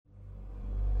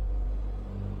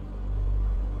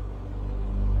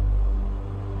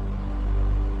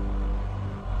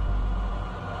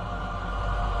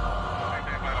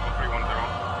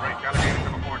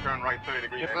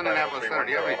Indianapolis Center,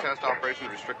 do you have any test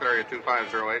operations restricted area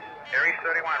 2508? Aries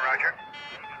 31, roger.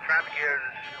 Traffic is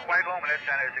quite luminous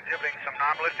and is exhibiting some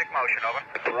non-ballistic motion, over.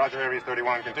 Roger, Aries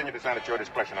 31. Continue descent at your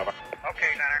discretion, over.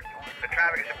 Okay, Center. The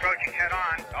traffic is approaching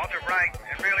head-on, ultra bright,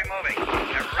 and really moving.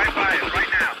 They're right by us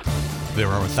right now.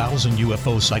 There are 1,000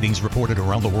 UFO sightings reported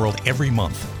around the world every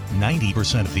month.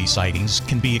 90% of these sightings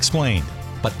can be explained,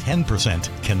 but 10%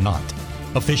 cannot.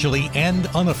 Officially and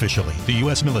unofficially, the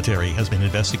U.S. military has been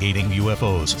investigating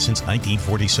UFOs since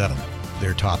 1947.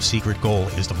 Their top secret goal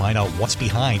is to find out what's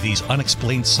behind these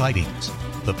unexplained sightings.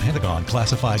 The Pentagon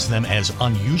classifies them as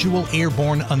unusual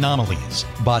airborne anomalies,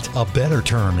 but a better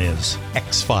term is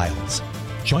X-Files.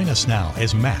 Join us now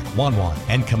as Mac Wanwan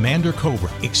and Commander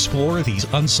Cobra explore these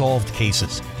unsolved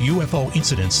cases, UFO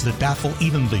incidents that baffle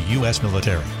even the U.S.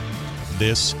 military.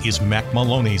 This is Mac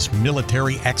Maloney's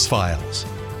Military X-Files.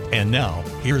 And now,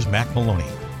 here's Mac Maloney.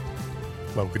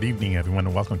 Well, good evening, everyone,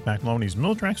 and welcome to Mac Maloney's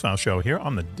Military X-Files show here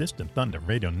on the Distant Thunder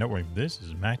Radio Network. This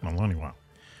is Mac Maloney. Wow,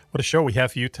 what a show we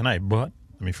have for you tonight. But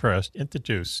let me first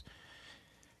introduce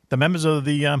the members of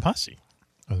the posse,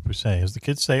 or the Posse, as the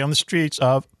kids say on the streets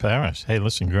of Paris. Hey,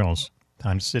 listen, girls,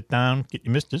 time to sit down, get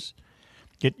your misters,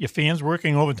 get your fans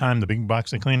working overtime, the big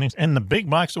box of cleanings, and the big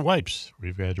box of wipes.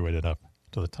 We've graduated up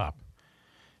to the top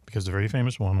because the very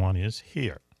famous one is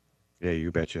here. Yeah,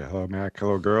 you betcha. Hello, Mac.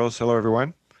 Hello, girls. Hello,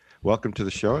 everyone. Welcome to the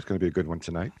show. It's going to be a good one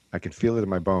tonight. I can feel it in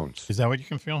my bones. Is that what you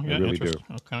can feel? I really do.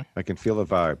 Okay. I can feel the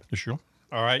vibe. You sure?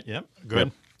 All right. Yep.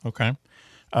 Good. Yep.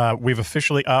 Okay. We've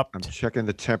officially upped. I'm checking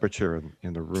the temperature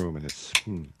in the room, and it's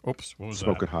oops, what was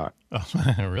smoking that?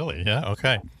 hot. Oh, really? Yeah.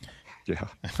 Okay. Yeah.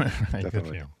 Right, good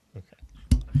for you.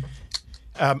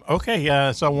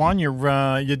 Okay. So Juan,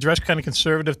 you're dressed kind of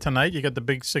conservative tonight. You got the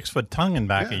big 6-foot tongue in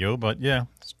back of you, but yeah,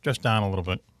 it's dressed down a little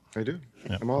bit. I do.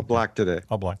 Yeah. I'm all black today.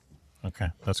 All black. Okay,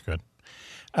 that's good.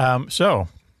 So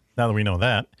now that we know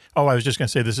that, I was just going to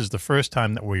say this is the first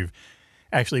time that we've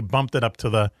actually bumped it up to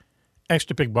the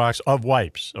extra big box of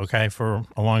wipes. Okay, for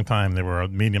a long time they were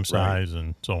medium size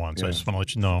and so on. So I just want to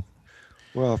let you know.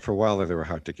 Well, for a while they were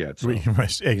hard to get. So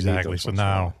exactly. So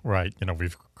now,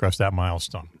 we've crossed that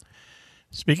milestone.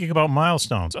 Speaking about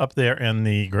milestones, up there in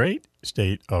the great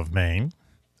state of Maine,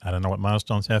 I don't know what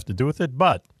milestones have to do with it,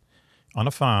 but on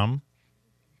a farm,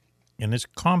 in his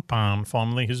compound,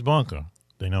 formerly his bunker.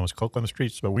 They know him as Coco on the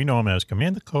streets, but we know him as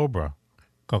Commander Cobra.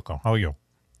 Coco, how are you?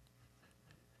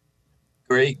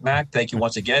 Great, Mac. Thank you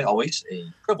once again. Always a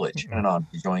privilege and an honor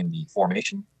to join the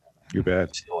formation. You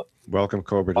bet. Welcome,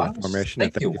 Cobra, to the formation.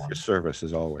 Thank you for your service,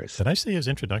 as always. Did I say his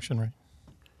introduction right?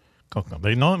 Coco.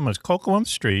 They know him as Coco on the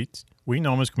streets. We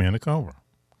know him as Commander Cobra.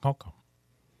 Coco.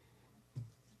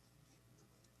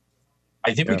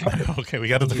 I think we got it. Okay, we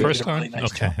got it the first time? Really nice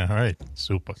okay, job. all right.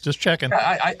 Super. Just checking.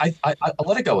 I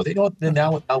let it go. They know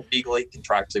now legally,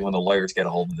 contractually, when the lawyers get a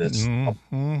hold of this.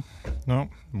 Mm-hmm. No,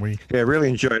 I really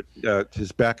enjoyed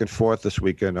his back and forth this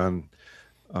weekend on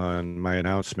my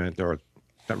announcement, or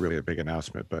not really a big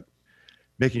announcement, but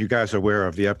making you guys aware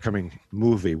of the upcoming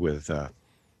movie with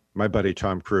my buddy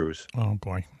Tom Cruise. Oh,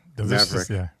 boy.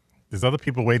 Maverick. There's other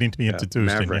people waiting to be introduced.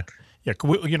 Maverick. Yeah,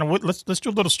 you know what? Let's do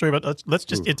a little story about. Let's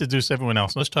just introduce everyone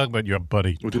else. Let's talk about your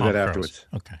buddy. We'll do Tom that Cruise.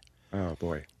 afterwards. Okay. Oh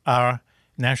boy. Our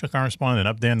national correspondent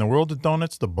up there in the world of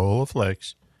donuts, the bowl of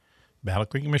flakes, Battle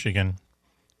Creek, Michigan,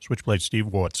 Switchblade Steve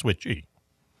Ward, Switch E.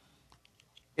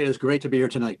 It is great to be here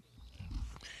tonight.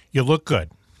 You look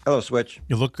good. Hello, Switch.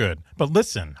 You look good. But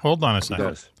listen, hold on a second. He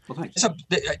does. Well,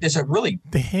 There's a really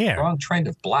strong trend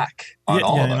of black on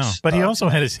all of us. But he also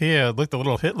had his hair looked a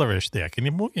little Hitlerish there. Can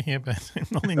you move your hair back?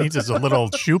 All he needs is a little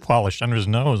shoe polish under his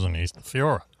nose, and he's the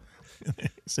Fuhrer.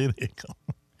 See, there you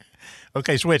go.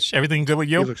 Okay, Switch, everything good with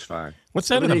you? He looks fine. What's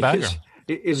that in the background?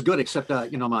 Is good, except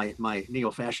my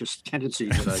neo-fascist tendencies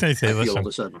that I feel all of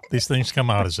a sudden. These things come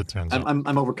out as it turns out.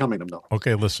 I'm overcoming them though.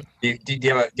 Okay, listen. Do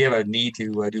you have a need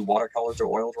to do watercolors or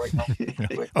oils right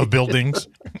now? Of buildings.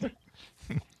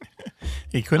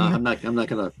 He couldn't. I'm not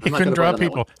gonna. He couldn't draw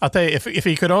people. I'll tell you, if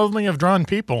he could only have drawn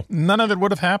people, none of it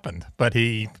would have happened. But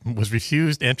he was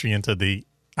refused entry into the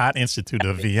Art Institute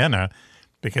of Vienna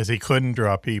because he couldn't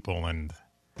draw people, and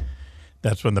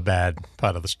that's when the bad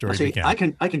part of the story began.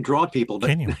 I can draw people,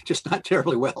 but just not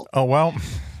terribly well. Oh well,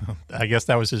 I guess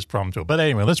that was his problem too. But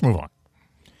anyway, let's move on.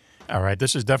 All right,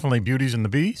 this is definitely Beauties and the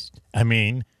Beast. I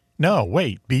mean, no,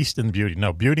 wait, Beast and Beauty.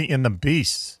 No, Beauty and the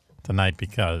Beast tonight,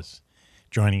 because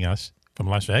joining us from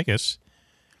Las Vegas,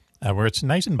 where it's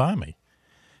nice and balmy,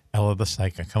 Ella the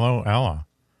Psychic. Hello, Ella.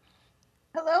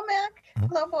 Hello, Mac.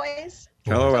 Hello, boys.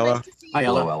 Hello, Ella. Nice to see you. Hi,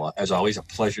 Hello, Ella. As always, a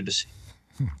pleasure to see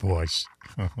you. Boys.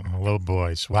 Hello,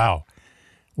 boys. Wow.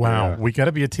 Yeah. We got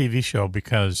to be a TV show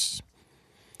because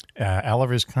Ella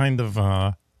is kind of,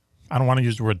 I don't want to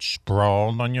use the word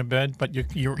sprawled on your bed, but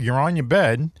you're on your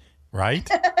bed, right?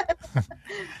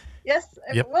 Yes.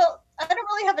 Yep. Well, I don't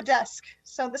really have a desk,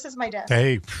 so this is my desk.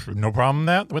 Hey, no problem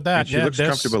with that. And she looks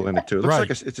comfortable in it too. It looks right. like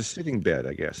it's a sitting bed,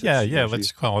 I guess. Yeah, It's,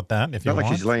 let's call it that if you not want.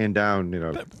 like she's laying down,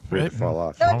 ready to fall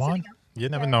off. No, I'm Hold on. sitting up. You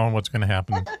never know what's going to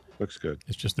happen. Looks good.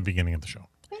 It's just the beginning of the show.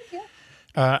 Thank you.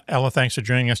 Ella, thanks for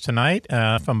joining us tonight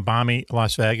from balmy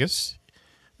Las Vegas.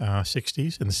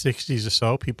 60s. In the 60s or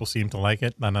so, people seem to like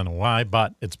it. I don't know why,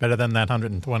 but it's better than that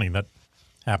 120 that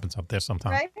happens up there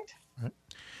sometimes. Right?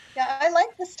 Yeah, I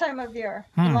like this time of year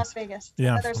in Las Vegas. The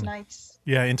weather's nice.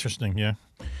 Yeah, interesting. Yeah.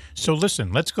 So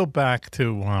listen, let's go back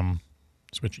to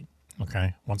Switchy.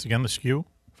 Okay. Once again, the skew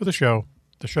for the show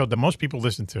that most people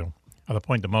listen to, or the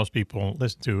point that most people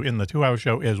listen to in the 2-hour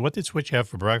show is, what did Switch have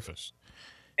for breakfast?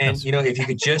 And, if you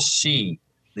could just see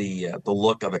the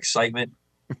look of excitement,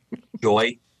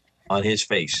 joy on his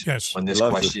face when this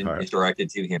question is directed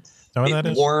to him. Know what that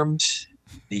is? Warms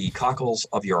the cockles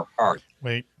of your heart.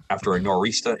 Wait. After a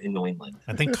nor'easter in New England.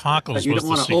 I think cockles you was don't the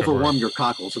want to secret overwarm word. your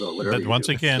cockles, though. Whatever. Once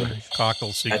again,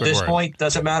 cockles secret At this word. point,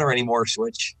 doesn't matter anymore,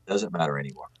 Switch. Doesn't matter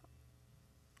anymore.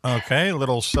 Okay, a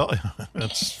little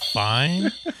that's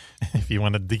fine. If you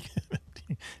want to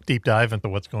deep dive into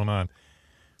what's going on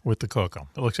with the cocoa.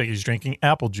 It looks like he's drinking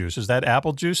apple juice. Is that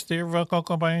apple juice there,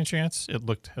 Coco, by any chance? It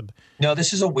looked... No,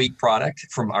 this is a wheat product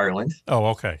from Ireland. Oh,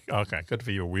 okay. Okay, good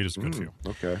for you. Wheat is good for you.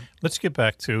 Okay. Let's get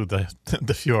back to the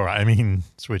Fiora. I mean,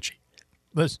 Switchy.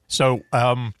 So,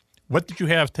 what did you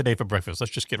have today for breakfast?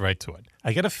 Let's just get right to it.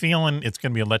 I get a feeling it's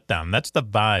going to be a letdown. That's the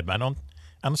vibe. I don't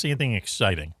see anything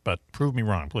exciting, but prove me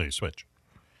wrong, please, Switch.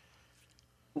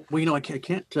 Well, I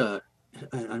can't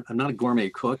I'm not a gourmet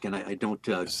cook, and I don't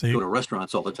go to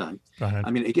restaurants all the time. Go ahead.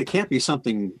 I mean, it can't be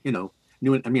something new.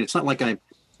 I mean, it's not like I'm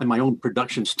my own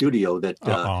production studio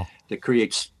that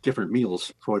creates different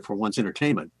meals for one's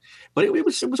entertainment. But it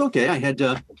was okay. I had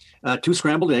 2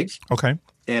 scrambled eggs. Okay.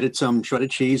 Added some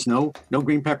shredded cheese. No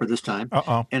green pepper this time.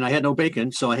 And I had no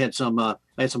bacon, so I had some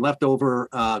leftover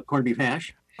corned beef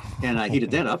hash, and I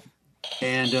heated that up,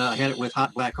 and I had it with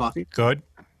hot black coffee. Good.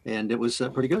 And it was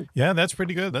pretty good. Yeah, that's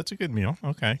pretty good. That's a good meal.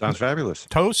 Okay. Sounds fabulous.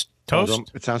 Toast?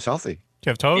 It sounds healthy. Do you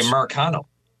have toast? Americano.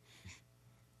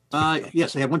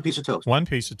 Yes, I had 1 piece of toast. 1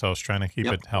 piece of toast, trying to keep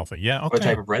it healthy. Yeah, okay. What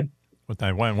type of bread? What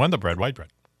type? Wonder bread, white bread.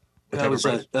 That was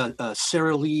a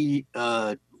Sara Lee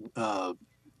wheat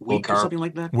or something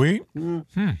like that. Wheat?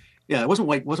 Yeah, it wasn't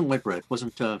white bread.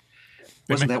 Wasn't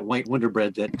that white Wonder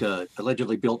bread that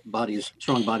allegedly built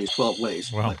strong bodies 12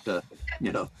 ways. Well. But,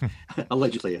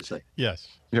 allegedly, I'd say. Yes.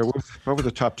 Yeah, what were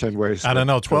the top 10 ways? I don't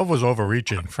know. 12 was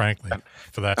overreaching, frankly,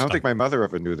 for that I don't think my mother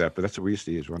ever knew that, but that's what we used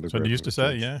to use. So they used to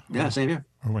say, yeah. Yeah, same here.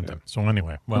 So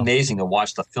anyway, well. Amazing to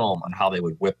watch the film on how they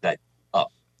would whip that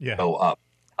up, go up,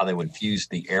 how they would infuse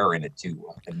the air in it too.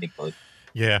 And make the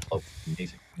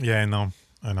amazing. Yeah,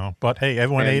 I know. But hey,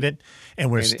 everyone ate it, and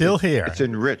we're still here. It's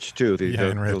enriched too.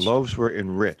 The loaves were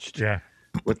enriched. Yeah.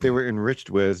 What they were enriched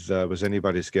with was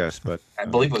anybody's guess, but I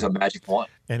believe it was a magic wand.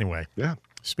 Anyway. Yeah.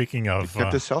 Speaking of,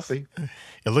 kept us healthy.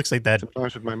 It looks like that.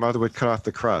 Sometimes my mother would cut off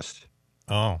the crust.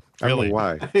 Oh, I don't really? know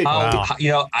why. Wow.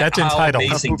 That's entitled.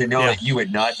 Amazing to know that you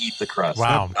would not eat the crust.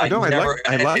 Wow. I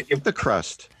like the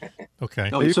crust. Okay.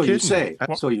 Oh, so you say.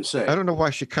 So you say. I don't know why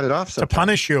she cut it off. To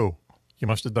punish you. You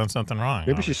must have done something wrong.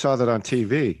 Maybe she saw that on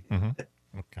TV.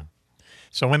 Mm-hmm. Okay.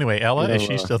 So anyway, Ella, is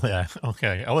she still there?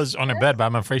 Okay. Ella's on her bed, but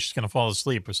I'm afraid she's going to fall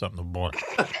asleep or something.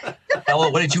 Ella,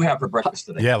 what did you have for breakfast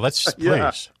today? Yeah,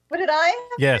 please. What did I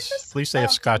have? Yes, breakfast? please say a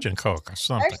Scotch and Coke or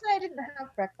something. Actually, I didn't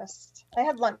have breakfast. I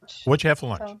had lunch. What'd you have for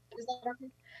lunch? So, is that okay?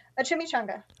 A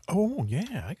chimichanga. Oh,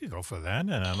 yeah, I could go for that.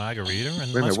 And a margarita.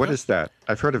 And Wait a minute, what is that?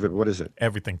 I've heard of it. What is it?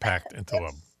 Everything packed into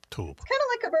a tube. It's kind of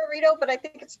like a burrito, but I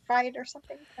think it's fried or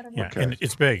something. I don't know. Yeah, and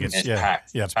it's big. It's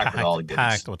packed. Yeah, it's packed with all the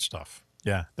packed with stuff.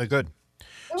 Yeah, they're good.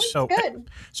 So good.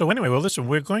 So anyway, well, listen,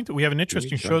 we have an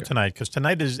interesting show tonight because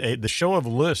tonight is the show of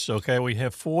lists. Okay, we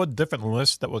have 4 different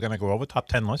lists that we're going to go over, top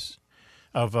 10 lists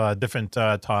of different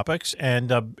topics.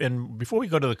 And before we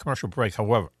go to the commercial break,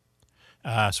 however,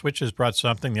 Switch has brought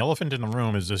something. The elephant in the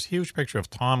room is this huge picture of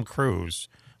Tom Cruise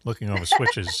looking over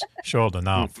Switch's shoulder.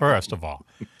 Now, first of all,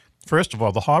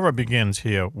 the horror begins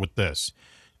here with this.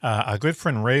 Our good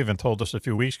friend Raven told us a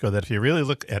few weeks ago that if you really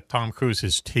look at Tom Cruise,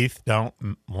 his teeth don't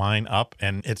line up,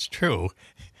 and it's true.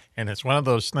 And it's one of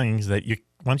those things that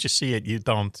once you see it, you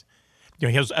don't.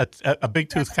 He has a big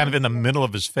tooth kind of in the middle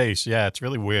of his face. Yeah, it's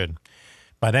really weird.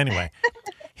 But anyway,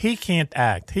 he can't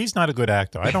act. He's not a good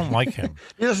actor. I don't like him.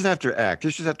 He doesn't have to act. He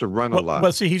just have to run a lot.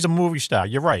 Well, see, he's a movie star.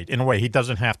 You're right. In a way, he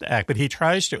doesn't have to act, but he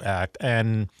tries to act,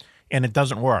 and and it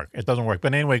doesn't work. It doesn't work.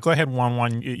 But anyway, go ahead,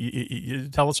 One. You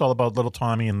tell us all about Little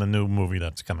Tommy and the new movie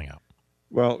that's coming out.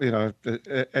 Well,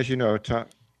 as you know,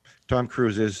 Tom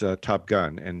Cruise is Top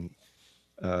Gun, and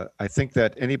I think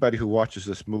that anybody who watches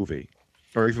this movie,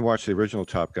 or even watched the original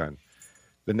Top Gun,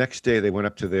 the next day they went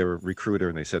up to their recruiter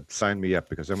and they said, "Sign me up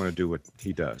because I'm going to do what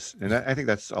he does." And I think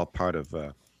that's all part of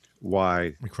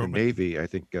why the Navy, I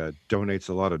think, donates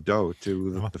a lot of dough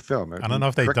to the film. I don't know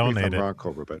if they donate it. Wrong,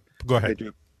 Cobra, but go ahead.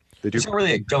 They do. It's not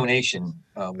really a donation,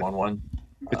 One.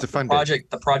 It's a fun project.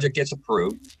 The project gets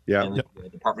approved. Yeah. And the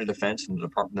Department of Defense and the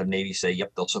Department of Navy say,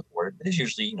 "Yep, they'll support it." There's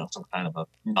usually, some kind of a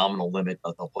nominal limit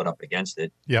that they'll put up against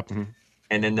it. Yep. Mm-hmm.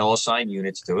 And then they'll assign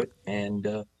units to it. And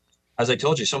as I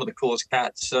told you, some of the coolest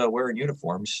cats wearing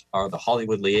uniforms are the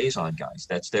Hollywood liaison guys.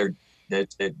 That's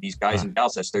these guys and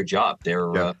gals. That's their job.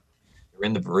 They're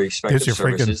in the respective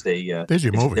services.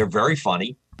 They're very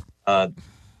funny.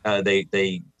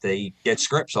 They get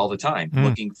scripts all the time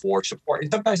looking for support.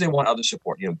 Sometimes they want other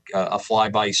support, a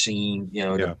flyby scene,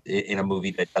 in a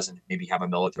movie that doesn't maybe have a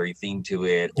military theme to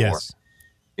it, or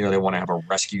they want to have a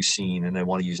rescue scene and they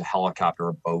want to use a helicopter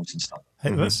or boats and stuff. Hey,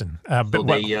 listen, so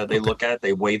they look at it,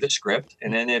 they weigh the script,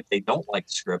 and then if they don't like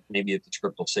the script, maybe if the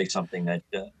script will say something that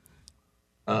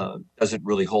doesn't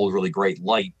really hold really great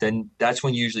light, then that's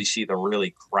when you usually see the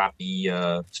really crappy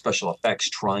special effects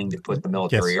trying to put the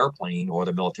military airplane or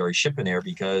the military ship in there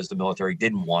because the military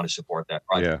didn't want to support that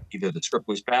project. Yeah. Either the script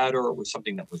was bad or it was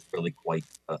something that was really quite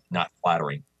not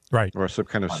flattering. Right. Or some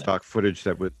kind of stock footage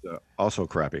that was also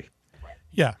crappy.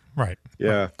 Yeah, right.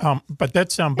 Yeah. But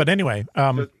that's but anyway,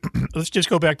 let's just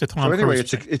go back to Tom Cruise.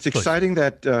 So anyway, it's exciting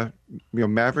that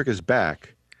Maverick is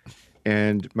back.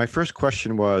 And my first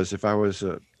question was, if I was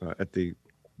at the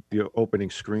opening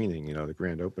screening, the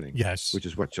grand opening, yes, which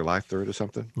is July 3rd or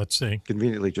something. Let's see,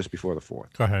 conveniently just before the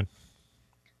 4th. Go ahead.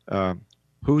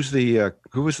 Who was the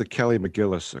Kelly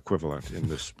McGillis equivalent in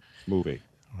this movie?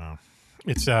 Wow,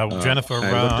 it's Jennifer.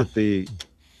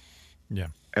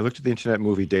 I looked at the Internet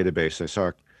Movie Database.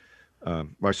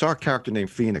 I saw a character named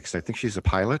Phoenix. I think she's a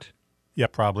pilot. Yeah,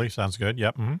 probably sounds good.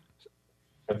 Yep. Mm-hmm.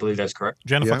 I believe that's correct.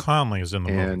 Jennifer Connelly is in the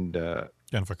movie. And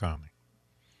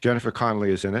Jennifer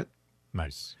Connelly is in it.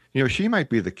 Nice. She might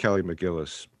be the Kelly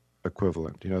McGillis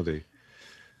equivalent. The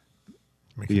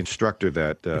instructor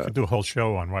that we could do a whole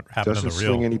show on what happened in the real. Doesn't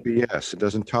sling any BS. It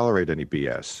doesn't tolerate any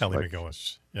BS. Kelly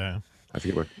McGillis. Yeah. I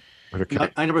forget what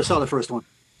her I never saw the first one.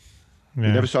 Yeah.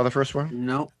 You never saw the first one?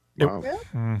 No.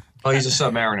 Wow. Oh, he's a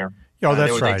submariner. Oh,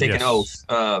 that's right. They take an oath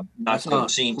not to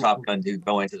have seen Top Gun to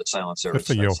go into the silent service.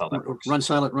 Good for you. Run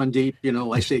Silent, Run Deep,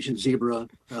 Ice Station Zebra,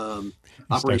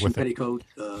 Operation Petticoat.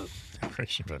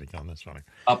 Operation Petticoat, that's funny.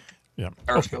 Up. Yeah.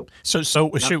 Periscope. So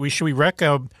should we wreck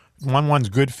One's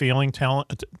good feeling to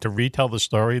retell the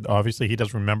story? Obviously, he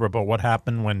does remember about what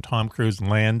happened when Tom Cruise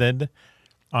landed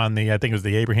on I think it was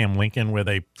the Abraham Lincoln, where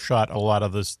they shot a lot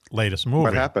of this latest movie.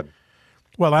 What happened?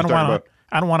 Well, I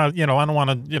don't want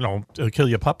to kill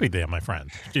your puppy there, my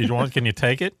friend. Can you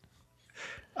take it?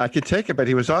 I could take it, but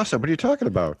he was awesome. What are you talking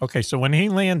about? Okay, so when he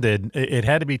landed, it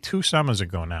had to be 2 summers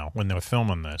ago now when they were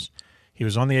filming this. He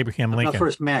was on the Abraham Lincoln. Now,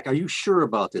 first, Mac, are you sure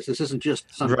about this? This isn't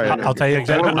just some I'll tell you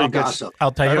exactly. Gossip.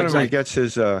 I'll tell you exactly. Where he gets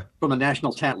his from the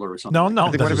National Tatler or something. No. I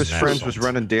think one of his friends was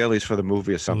running dailies for the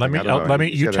movie or something. Let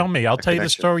me. You tell me. I'll tell you the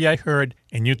story I heard,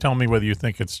 and you tell me whether you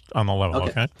think it's on the level.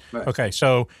 Okay. Right. Okay.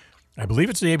 So, I believe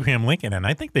it's the Abraham Lincoln, and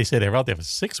I think they say they were out there for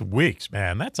 6 weeks.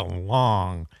 Man, that's a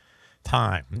long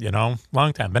time.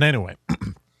 Long time. But anyway,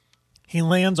 he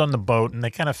lands on the boat, and they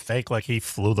kind of fake like he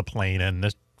flew the plane in.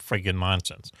 This friggin'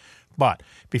 nonsense. But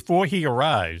before he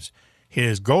arrives,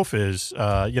 his gophers,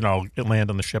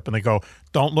 land on the ship, and they go,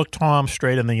 "Don't look Tom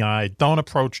straight in the eye. Don't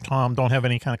approach Tom. Don't have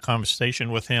any kind of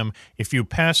conversation with him. If you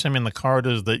pass him in the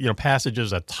corridors,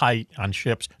 passages are tight on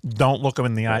ships. Don't look him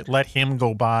in the eye. Let him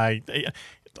go by."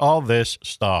 All this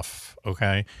stuff,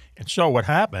 okay? And so what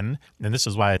happened, and this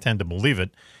is why I tend to believe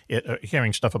it,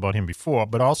 hearing stuff about him before,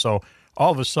 but also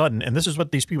all of a sudden, and this is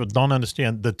what these people don't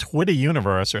understand, the Twitter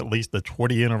universe, or at least the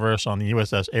Twitter universe on the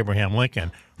USS Abraham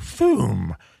Lincoln,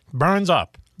 boom, burns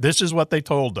up. This is what they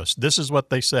told us. This is what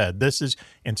they said. This is,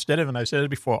 instead of, and I said it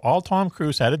before, all Tom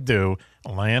Cruise had to do,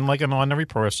 land like an ordinary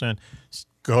person,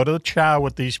 go to the chow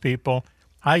with these people.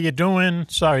 How you doing?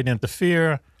 Sorry to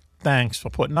interfere. Thanks for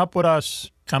putting up with us.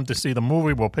 Come to see the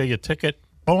movie. We'll pay your ticket.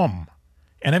 Boom.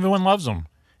 And everyone loves him.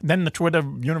 Then the Twitter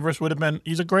universe would have been,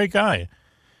 he's a great guy.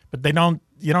 But they don't,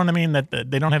 you know what I mean? That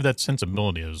they don't have that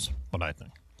sensibility is what I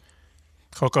think.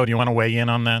 Coco, do you want to weigh in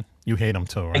on that? You hate him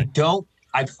too, right? I don't.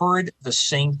 I've heard the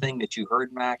same thing that you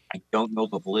heard, Mac. I don't know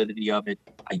the validity of it.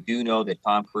 I do know that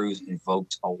Tom Cruise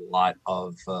invokes a lot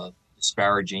of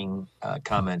disparaging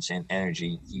comments and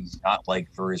energy. He's not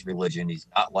liked for his religion. He's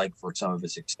not liked for some of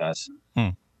his success.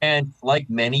 And like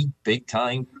many big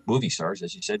time movie stars,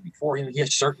 as you said before, he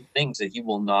has certain things that he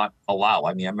will not allow.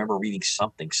 I mean, I remember reading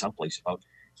something someplace about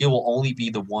he will only be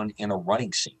the one in a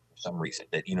running scene for some reason,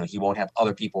 that, he won't have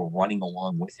other people running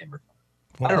along with him.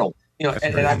 I don't know.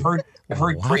 And I've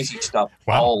heard crazy stuff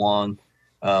all along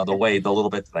the way, the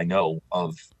little bit that I know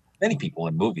of many people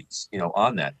in movies,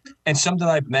 on that. And some that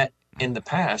I've met in the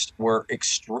past were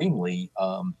extremely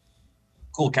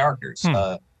cool characters.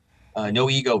 No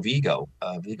Ego Vigo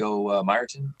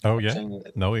Myerson. Oh, yeah.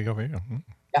 No Ego Vigo.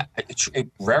 Yeah, a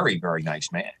very, very nice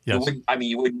man. Yes.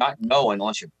 You would not know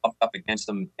unless you bump up against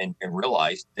him and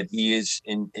realize that he is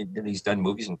that he's done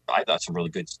movies, and I thought some really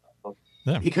good stuff.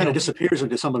 Yeah. He kind of disappears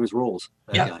into some of his roles.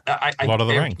 Yeah, Lord of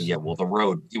the Rings. Yeah, well, The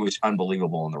Road, he was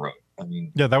unbelievable on The Road. I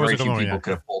mean, that was very few people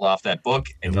could have pulled off that book,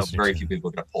 and very few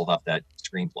people could have pulled off that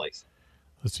screenplay.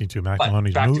 Listening to Mac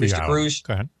Maloney's back movie to Mr. Cruise.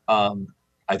 Go ahead.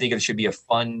 I think it should be a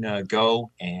fun go,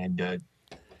 and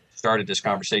started this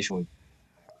conversation with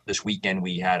this weekend.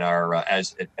 We had our,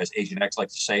 as Agent X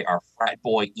likes to say, our frat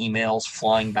boy emails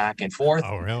flying back and forth.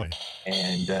 Oh, really?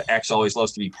 And X always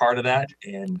loves to be part of that.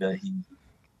 And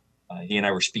he and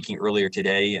I were speaking earlier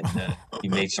today, and he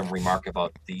made some remark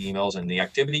about the emails and the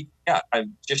activity. Yeah,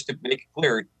 just to make it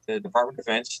clear, the Department of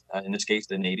Defense, in this case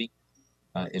the Navy,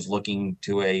 is looking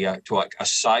to a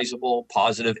sizable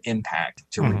positive impact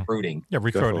to recruiting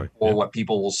or what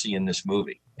people will see in this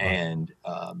movie. And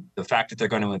the fact that they're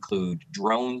going to include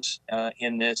drones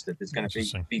in this, that it's going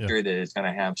to feature, that it's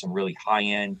going to have some really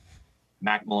high-end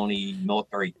Mac Maloney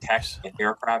military tech and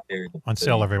aircraft. On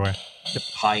sale everywhere.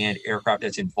 High-end aircraft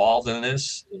that's involved in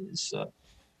this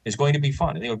is going to be fun.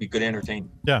 I think it would be good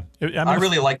entertainment. Yeah. I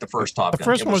really liked the first Top Gun. The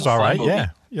first one was all right. Movie.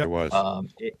 Yeah. It was.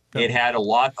 It had a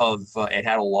lot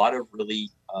of really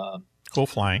cool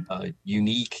flying,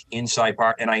 unique inside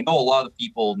part. And I know a lot of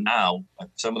people now,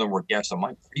 some of them were guests on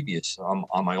my previous,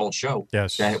 on my old show,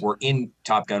 that were in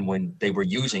Top Gun when they were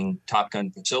using Top Gun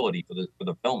facility for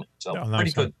the filming. So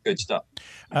pretty good stuff.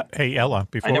 Hey, Ella,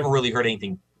 I never really heard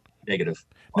anything negative.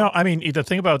 No, I mean, the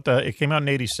thing about it came out in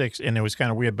 '86, and it was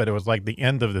kind of weird, but it was like the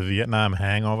end of the Vietnam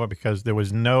hangover, because there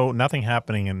was nothing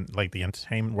happening in like the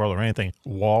entertainment world or anything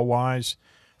war-wise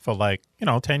for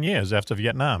 10 years after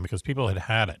Vietnam, because people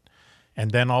had it.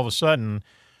 And then all of a sudden,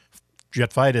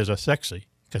 jet fighters are sexy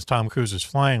because Tom Cruise is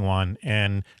flying one,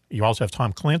 and you also have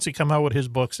Tom Clancy come out with his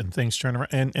books, and things turn around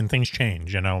and things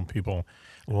change. People,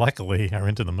 luckily, are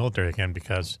into the military again,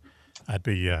 because I'd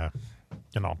be,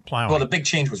 plowing. Well, the big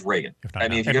change was Reagan.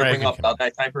 If you're going to bring up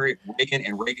that time period, Reagan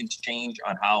and Reagan's change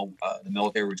on how the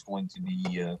military was going to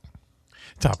be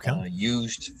Top Gun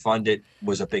used, funded,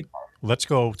 was a big part. Let's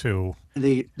go to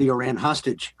the Iran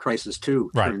hostage crisis too.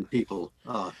 Turned people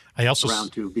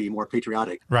around to be more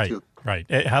patriotic. Right.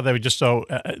 How they were just so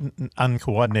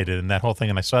uncoordinated in that whole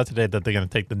thing. And I saw today that they're going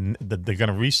to take they're going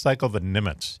to recycle the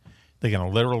Nimitz. They're going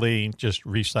to literally just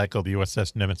recycle the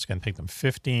USS Nimitz. It's going to take them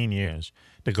 15 years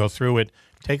to go through it,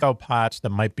 take out parts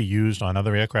that might be used on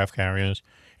other aircraft carriers,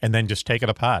 and then just take it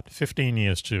apart. 15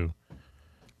 years to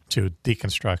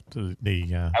deconstruct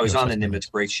the. I was on the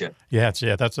Nimitz, great ship. Yeah,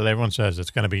 that's what everyone says.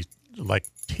 It's going to be like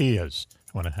tears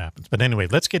when it happens. But anyway,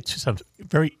 let's get to some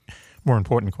very more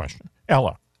important question.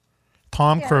 Ella,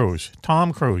 Tom Cruise,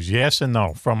 yes and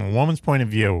no, from a woman's point of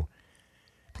view.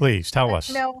 Please tell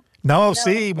us. No.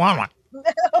 See, one.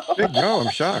 Big no, I'm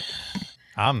shocked.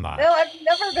 I'm not. No, I've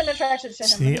never been attracted to him.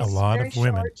 See, a lot of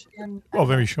women.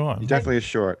 Very short. He definitely is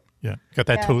short. Yeah, got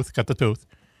that tooth. Got the tooth.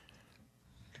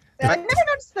 I never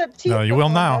noticed the teeth. No, you will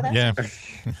now. Yeah.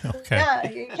 Okay. Yeah,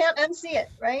 you can't unsee it,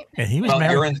 right? And he was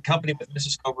married. You're in the company with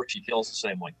Mrs. Cobra. She feels the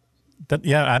same way.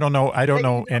 I don't know. I don't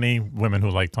know any women who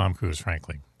like Tom Cruise,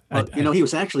 frankly. Well, he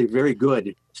was actually very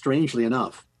good, strangely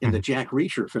enough, in the Jack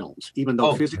Reacher films, even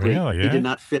though physically he did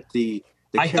not fit the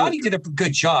I thought he did a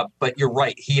good job, but you're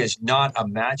right. He is not a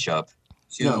matchup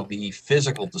to the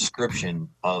physical description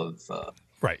of.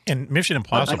 Right. And Mission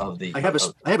Impossible. I have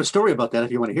a story about that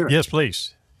if you want to hear it. Yes,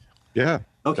 please. Yeah.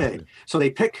 Okay. Definitely. So they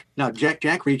pick now. Jack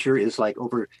Reacher is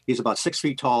he's about 6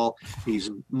 feet tall. He's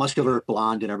muscular,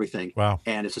 blonde, and everything. Wow.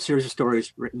 And it's a series of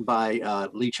stories written by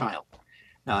Lee Child.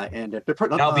 And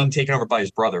now being taken over by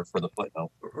his brother for the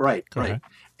footnote. Right.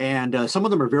 And some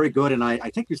of them are very good, and I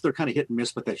think they're kind of hit and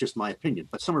miss, but that's just my opinion.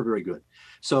 But some are very good.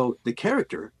 So the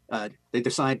character, they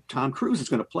decide Tom Cruise is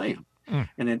going to play him,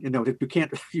 and then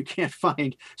you can't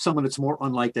find someone that's more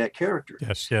unlike that character.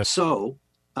 Yes. So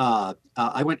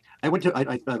I went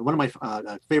to one of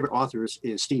my favorite authors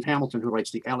is Steve Hamilton, who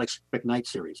writes the Alex McKnight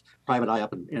series, Private Eye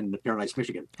up in Paradise,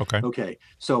 Michigan. Okay.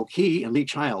 So he and Lee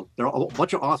Child, they're a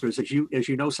bunch of authors, as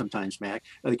you know sometimes, Mac.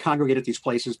 They congregate at these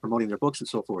places promoting their books and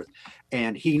so forth.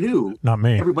 And he knew not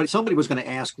me. Somebody was going to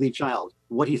ask Lee Child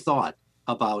what he thought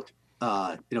about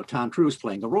Tom Cruise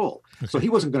playing the role. Okay. So he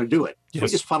wasn't going to do it. So he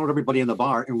just followed everybody in the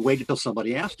bar and waited till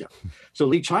somebody asked him. So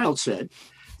Lee Child said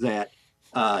that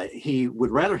he would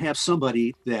rather have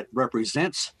somebody that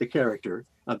represents the character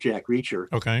of Jack Reacher,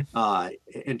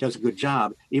 and does a good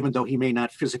job, even though he may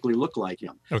not physically look like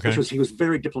him. He was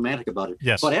very diplomatic about it.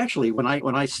 Yes. But actually, when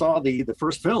I saw the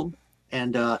first film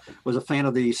and was a fan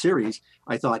of the series,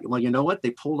 I thought, well, you know what?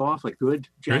 They pulled off a good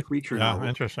Jack Reacher novel.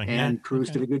 Interesting. And Cruise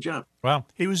did a good job. Well,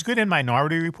 he was good in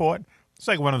Minority Report. It's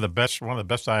like one of the best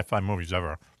sci-fi movies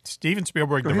ever. Steven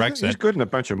Spielberg directs it. He's good in a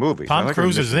bunch of movies. Tom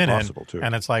Cruise is in it, too.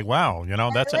 and it's like, wow,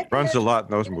 that's it. Runs a lot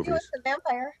in those movies. The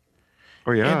vampire.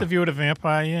 Oh yeah. Interview with a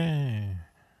Vampire. Yeah.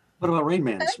 What about Rain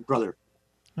Man's brother?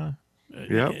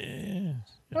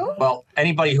 Well,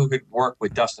 anybody who could work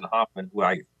with Dustin Hoffman, who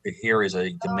I hear is a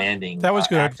demanding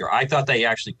actor, I thought they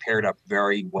actually paired up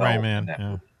very well. Rain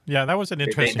Man. Yeah, that was an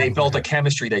interesting. They built a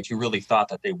chemistry that you really thought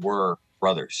that they were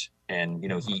brothers, and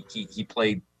he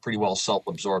played pretty well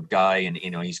self-absorbed guy, and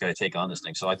he's got to take on this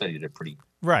thing. So I thought he did a pretty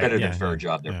better than fair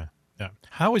job there. Yeah.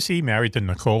 How is he married to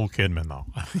Nicole Kidman though?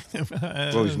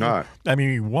 Well, he's not. I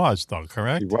mean, he was though,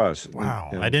 correct? He was.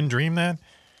 Wow, I didn't dream that.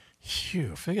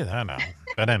 Phew, figure that out.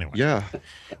 But anyway. Yeah.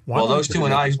 Well, those two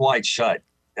in Eyes Wide Shut.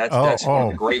 That's one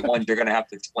of the great ones. You're going to have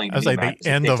to explain. That's like the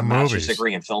end of movies.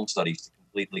 Degree in film studies to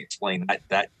completely explain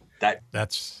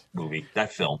that's movie,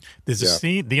 that film. There's a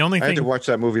scene. The only thing I had to watch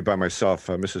that movie by myself.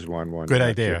 Mrs. One. Good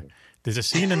idea. There's a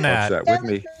scene in that with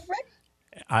me.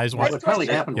 Eyes Wide. What probably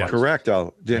happened was correct.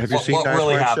 Have you seen what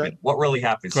really happened? What really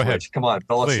happened? Go ahead. Come on,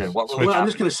 fill us in. What really happened? I'm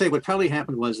just going to say what probably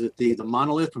happened was that the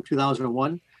Monolith from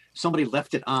 2001. Somebody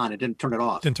left it on and didn't turn it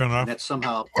off. And that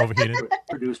somehow overheated.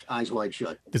 Produced Eyes Wide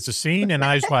Shut. There's a scene in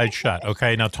Eyes Wide Shut.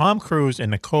 Okay, now Tom Cruise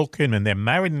and Nicole Kidman, they're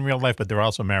married in real life, but they're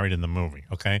also married in the movie.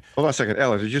 Okay. Hold on a second,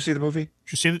 Ella. Did you see the movie?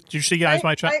 Did you see Eyes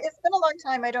Wide Shut? It's been a long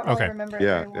time. I don't really remember.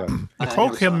 Yeah.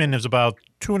 Nicole Kidman is about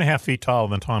 2.5 feet taller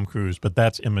than Tom Cruise, but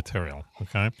that's immaterial.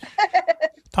 Okay.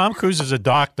 Tom Cruise is a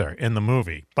doctor in the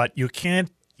movie, but you can't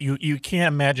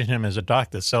imagine him as a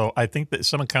doctor. So I think that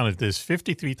someone counted this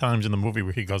 53 times in the movie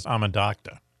where he goes, I'm a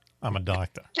doctor. I'm a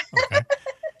doctor. Okay?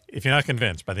 If you're not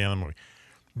convinced by the end of the movie.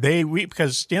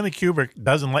 Because Stanley Kubrick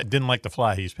didn't like The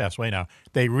Fly. He's passed away now.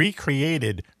 They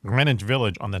recreated Greenwich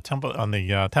Village on the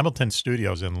Templeton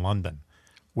Studios in London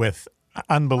with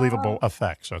unbelievable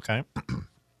effects, okay?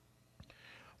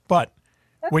 But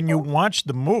when you watch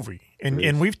the movie,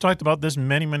 and we've talked about this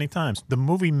many, many times, the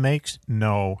movie makes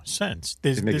no sense.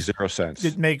 It makes zero sense.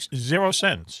 It makes zero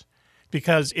sense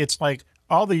because it's like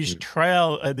all these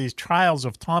trials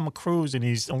of Tom Cruise, and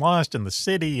he's lost in the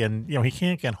city, and he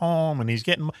can't get home, and he's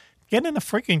get in a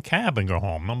freaking cab and go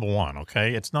home. Number one,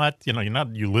 okay, it's not you're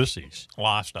not Ulysses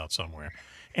lost out somewhere,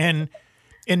 and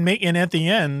at the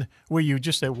end, where you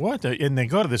just say, what? And they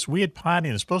go to this weird party,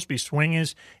 and it's supposed to be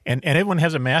swingers, and everyone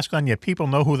has a mask on, yet people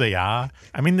know who they are.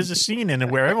 I mean, there's a scene in it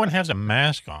where everyone has a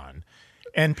mask on,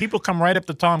 and people come right up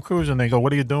to Tom Cruise, and they go,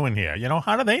 what are you doing here?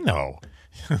 How do they know?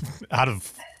 Out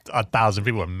of 1,000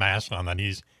 people with masks on, that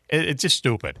it's just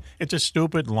stupid. It's a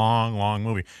stupid, long, long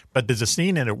movie. But there's a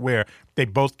scene in it where they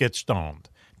both get stoned.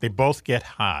 They both get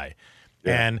high.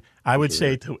 Yeah, and I would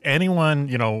say to anyone,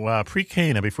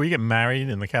 pre-Cana, before you get married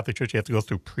in the Catholic Church, you have to go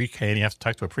through pre-Cana, you have to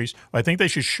talk to a priest. Well, I think they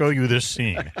should show you this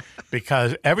scene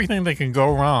because everything that can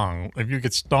go wrong if you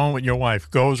get stoned with your wife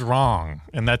goes wrong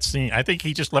in that scene. I think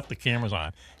he just left the cameras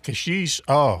on because she's,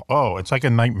 it's like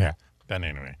a nightmare. But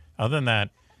anyway, other than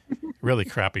that, really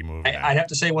crappy movie. I'd have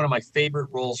to say one of my favorite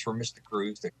roles for Mr.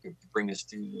 Cruise that could bring us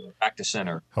back to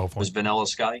center was Vanilla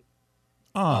Sky.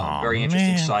 Very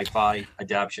interesting sci-fi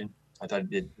adaptation. I thought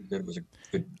it was a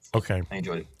good. Okay. I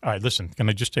enjoyed it. All right, listen. Can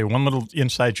I just tell you one little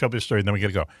inside showbiz story, and then we got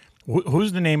to go.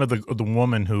 Who's the name of the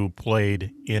woman who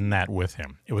played in that with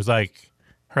him? It was like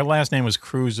her last name was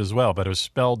Cruz as well, but it was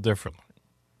spelled differently.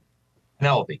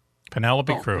 Penelope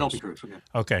Cruz. Penelope Cruz.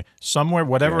 Okay. Somewhere,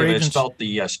 whatever agency. It's spelled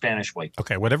the Spanish way.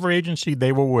 Okay. Whatever agency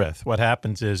they were with, what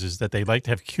happens is that they like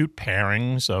to have cute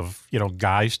pairings of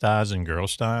guy stars and girl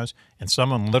stars, and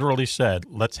someone literally said,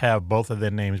 "Let's have both of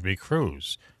their names be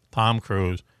Cruz." Tom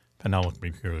Cruise,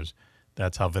 Penelope Cruz.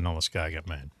 That's how Vanilla Sky got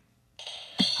made.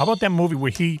 How about that movie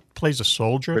where he plays a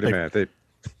soldier? Wait a minute.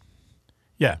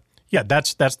 Yeah,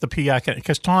 that's the PI,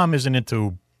 because Tom isn't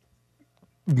into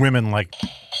women like,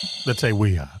 let's say,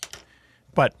 we are.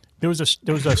 But There was a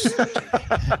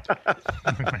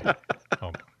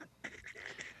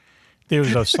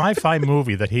sci-fi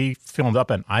movie that he filmed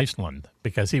up in Iceland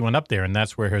because he went up there, and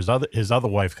that's where his other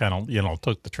wife kind of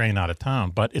took the train out of town.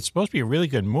 But it's supposed to be a really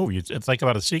good movie. It's like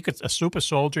about a super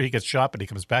soldier. He gets shot, but he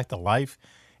comes back to life.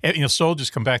 And, soldiers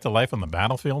come back to life on the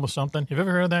battlefield or something. Have you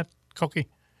ever heard of that, Cokie?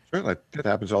 Certainly, that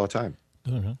happens all the time.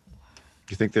 Mm-hmm.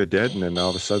 You think they're dead, and then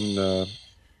all of a sudden.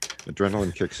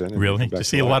 Adrenaline kicks in. Really? Do you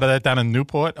see a lot of that down in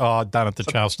Newport? Oh, down at the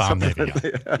Charlestown maybe. On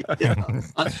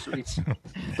the streets.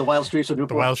 The wild streets of Newport.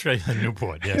 The wild streets of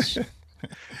Newport, yes.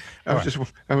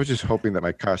 I was just hoping that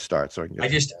my car starts so I can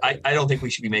get I don't think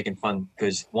we should be making fun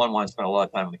because one wants to spend a lot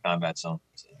of time in the combat zone.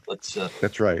 So let's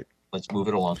That's right. Let's move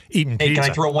it along. Eating hey, pizza.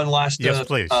 can I throw one last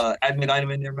please. admin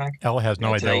item in there, Mac? Ella has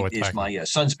no idea what is my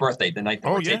son's birthday. The night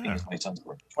that we're taping is my son's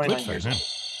birthday. 29 years old.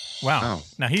 Wow.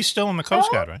 Now he's still in the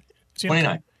Coast Guard, right?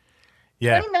 29.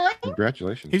 Yeah. 29?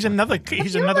 Congratulations. He's another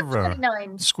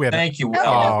square. Thank you.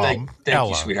 Thank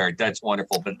you, sweetheart. That's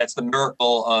wonderful. But that's the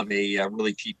miracle of a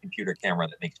really cheap computer camera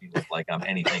that makes me look like I'm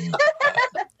anything.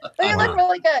 But you look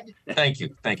really good. Thank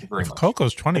you. Thank you very much.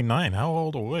 Coco's 29. How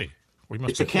old are we?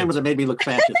 It's the camera that made me look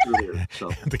fascist earlier. So.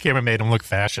 The camera made him look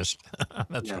fascist.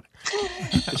 That's right.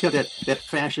 It's got that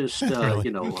fascist,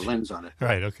 really? lens on it.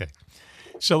 Right. Okay.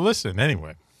 So listen.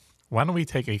 Anyway. Why don't we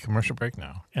take a commercial break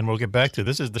now, and we'll get back to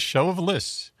this is the show of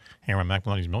lists here on Mac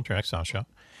Maloney's Military Exile Show,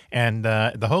 and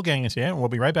the whole gang is here, and we'll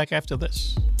be right back after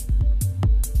this.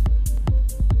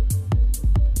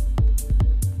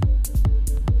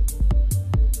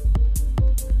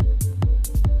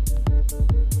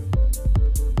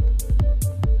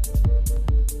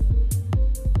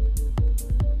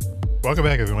 Welcome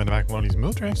back, everyone, to Mac Maloney's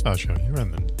Military Exile Show here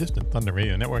on the Distant Thunder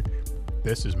Radio Network.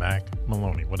 This is Mac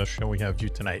Maloney. What a show we have for you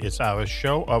tonight. It's our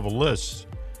show of lists.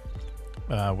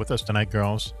 With us tonight,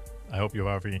 girls. I hope you've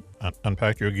already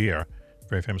unpacked your gear.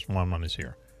 Very famous one is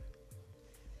here.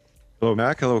 Hello,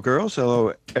 Mac. Hello, girls.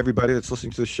 Hello, everybody that's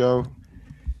listening to the show.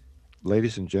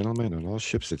 Ladies and gentlemen on all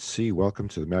ships at sea, welcome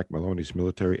to the Mac Maloney's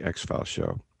Military X-Files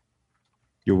Show.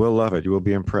 You will love it. You will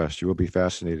be impressed. You will be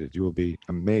fascinated. You will be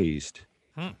amazed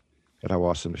at how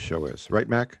awesome the show is. Right,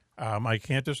 Mac? I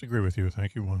can't disagree with you.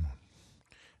 Thank you, Juan.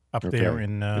 Up there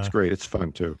in... it's great. It's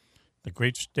fun, too. The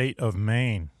great state of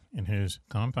Maine in his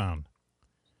compound.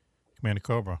 Commander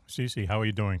Cobra. Cece, how are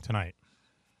you doing tonight?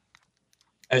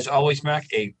 As always, Mac,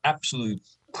 an absolute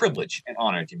privilege and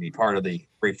honor to be part of the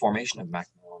great formation of Mac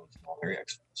Maloney's Military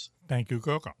X-Files. Thank you,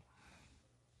 Coco.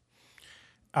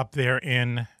 Up there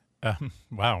in,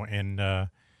 in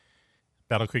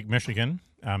Battle Creek, Michigan.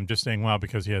 I'm just saying wow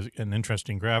because he has an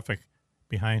interesting graphic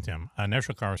behind him.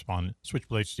 National correspondent,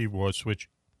 Switchblade Steve Ward, Switch.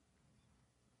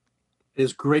 It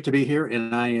is great to be here,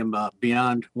 and I am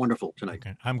beyond wonderful tonight.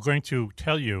 Okay. I'm going to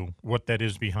tell you what that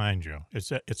is behind you.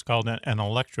 It's called an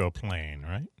electroplane,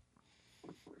 right?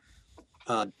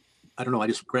 I don't know. I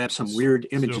just grabbed some weird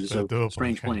images of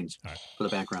strange planes for the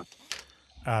background.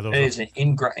 It is an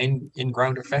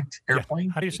in-ground effect airplane.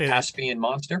 Yeah. How do you say that? Caspian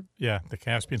Monster? Yeah, the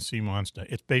Caspian Sea Monster.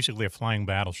 It's basically a flying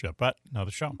battleship, but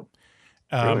another show.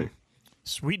 Really?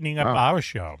 Sweetening up our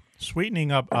show,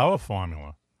 sweetening up our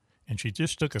formula. And she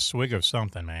just took a swig of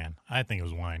something, man. I think it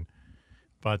was wine.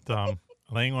 But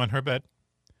laying on her bed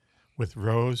with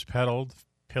rose-petaled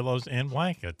pillows and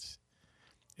blankets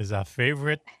is our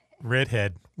favorite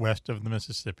redhead west of the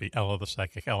Mississippi, Ella the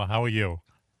Psychic. Ella, how are you?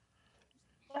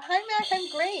 Hi, Mac.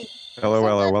 I'm great. Hello,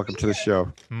 Ella. Welcome to the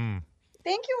show. Thank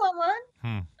you,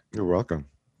 Juan. You're welcome.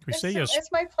 It's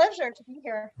my pleasure to be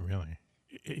here. Really?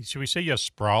 Should we say you're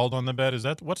sprawled on the bed?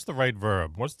 What's the right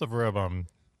verb? What's the verb?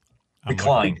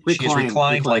 Reclined. She is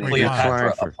reclined like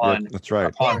Cleopatra upon. That's right.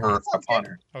 Upon her.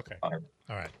 Okay. Upon her.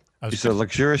 All right. She's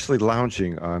luxuriously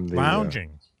lounging on the.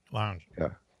 Lounging. Yeah. All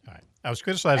right. I was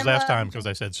criticized last time because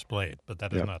I said splayed, but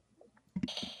that is not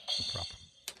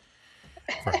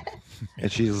proper.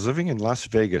 And she's living in Las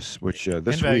Vegas, which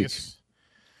this week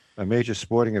a major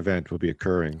sporting event will be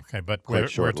occurring. Okay, but we're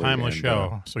a timeless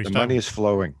show, so the money is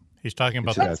flowing. He's talking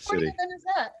about what sporting event is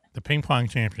that? The ping pong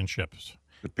championships.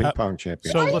 The ping pong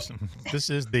championship. So listen,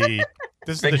 this is big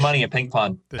money in ping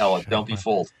pong. Ella, don't be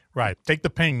fooled. Right, take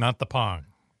the ping, not the pong.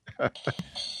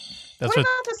 That's what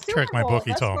about the Super trick my Bowl?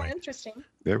 bookie That's told more me. Interesting.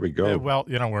 There we go. Well,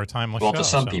 we're a timeless show. Well, to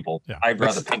some people, I'd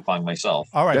rather ping pong myself.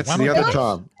 All right, that's the other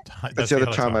Tom. That's the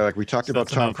other Tom I like. We talked about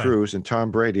Tom Cruise, and Tom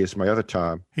Brady is my other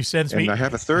Tom. He sends me. And I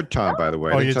have a third Tom, by the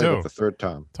way. Oh, you do? About the third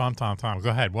Tom. Tom. Go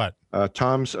ahead. What?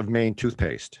 Tom's of Maine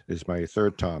toothpaste is my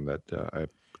third Tom that I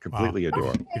completely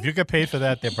adore. If you get paid for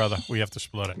that, there, brother, we have to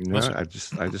split it. No, I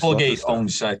just Colgate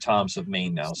owns Tom's of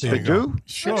Maine now. So they do?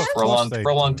 Sure. For a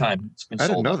long time. It's been I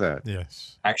sold didn't know that.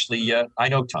 Yes. Actually, I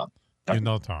know Tom. You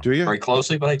know Tom. Do you? very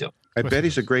closely, but I do. I bet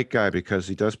he's a great guy because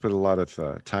he does put a lot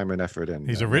of time and effort in.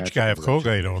 He's a rich guy if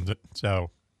Colgate owns it, so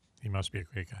he must be a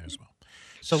great guy as well.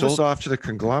 So sold off to the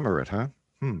conglomerate, huh?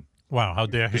 Wow, how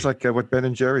dare he? It's like what Ben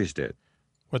and Jerry's did.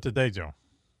 What did they do?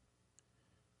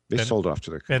 They sold off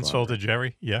to the conglomerate. Ben sold to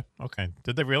Jerry? Yeah. Okay.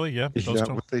 Did they really? Yeah. Is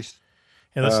that what they...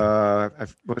 Hey, listen, I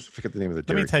forget the name of the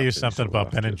dairy let me tell you company something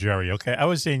about Ben and Jerry, okay? I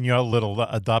was in your little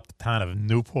adopted town of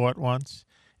Newport once,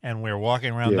 and we were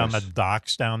walking around down the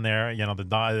docks down there. You know,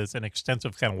 there's an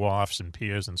extensive kind of wharfs and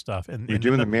piers and stuff. And you're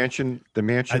doing the mansion I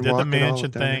did walk the mansion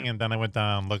and all thing, and then I went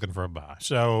down looking for a bar.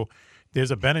 So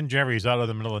there's a Ben and Jerry's out of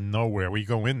the middle of nowhere. We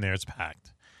go in there, it's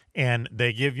packed. And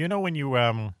they give, you know, when you,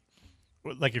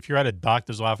 like if you're at a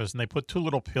doctor's office and they put 2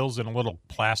 little pills in a little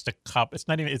plastic cup. It's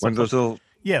not even, it's one of those little...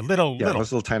 Yeah, little.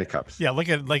 Those little tiny cups. Yeah, like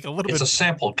a little bit. It's a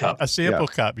sample cup. A sample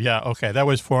cup. Yeah. Okay, that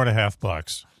was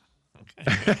 $4.50.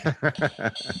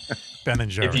 Okay. Ben and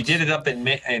Jerry. If you did it up in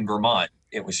Vermont,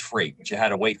 it was free, but you had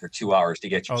to wait for 2 hours to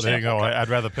get your. Oh, there you go. Cup. I'd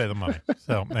rather pay the money.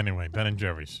 So anyway, Ben and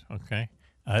Jerry's. Okay,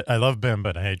 I love Ben,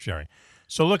 but I hate Jerry.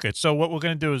 So look at. So what we're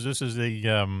going to do is this is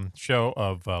the show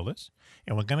of Liz,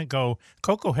 and we're going to go.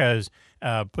 Coco has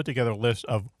put together a list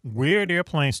of weird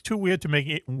airplanes, too weird to make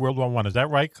it World War I. Is that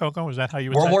right, Coco? Is that how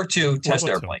you would World say? War II test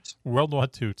airplanes. World War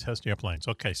II test airplanes.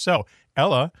 Okay, so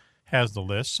Ella has the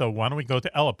list. So why don't we go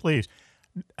to Ella, please?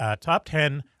 Top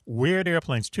 10 weird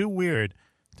airplanes, too weird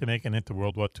to make it into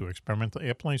World War II. Experimental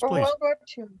airplanes, For please. World War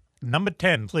II. Number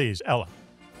 10, please, Ella.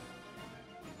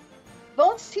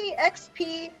 Volsky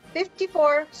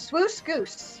XP-54 Swoosh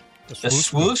Goose. The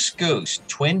Swoosh Goose,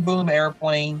 twin boom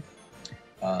airplane,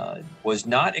 was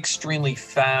not extremely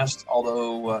fast,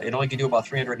 although it only could do about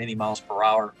 380 miles per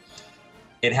hour.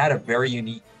 It had a very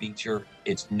unique feature.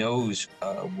 Its nose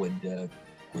would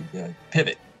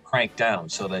pivot, crank down,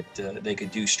 so that they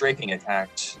could do strafing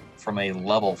attacks from a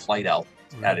level flight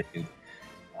attitude.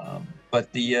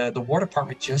 But the War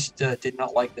Department just did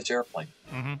not like this airplane,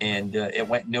 and it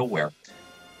went nowhere.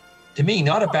 To me,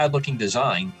 not a bad-looking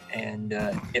design, and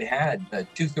it had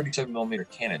 2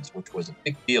 37mm cannons, which was a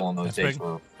big deal in those days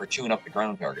for chewing up the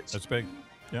ground targets. That's big,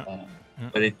 yeah.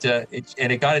 But it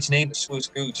got its name, the Swoosh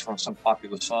Goose, from some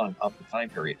popular song of the time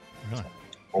period. Really?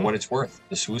 For what it's worth,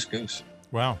 the Swoosh Goose.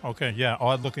 Wow. Okay. Yeah.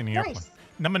 Odd-looking airplane.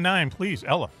 Number 9, please,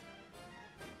 Ella.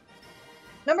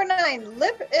 Number 9,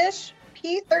 Lipp-ish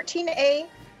P-13A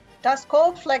Das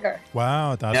Kohlflieger.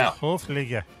 Wow, Das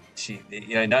Kohlflieger.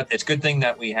 It's a good thing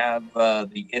that we have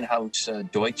the in-house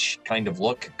Deutsch kind of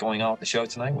look going on with the show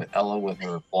tonight, with Ella with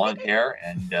her blonde hair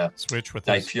and switch with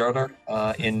Die Führer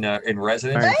in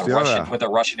residence with a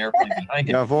Russian airplane behind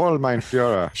it. Jawohl, mein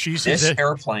Führer. This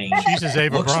airplane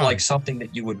looks Braun. like something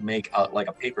that you would make like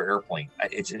a paper airplane.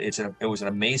 It was an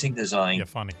amazing design. Yeah,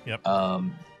 funny. Yep.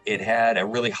 It had a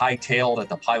really high tail that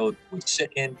the pilot would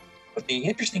sit in. But the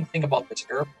interesting thing about this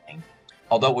airplane,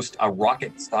 although it was a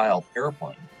rocket-style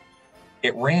airplane,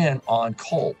 it ran on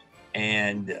coal,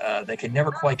 and they could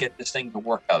never quite get this thing to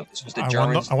work out. This was the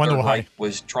Germans. I wonder why. Reich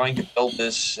was trying to build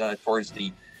this towards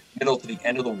the middle to the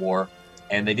end of the war,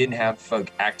 and they didn't have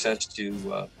access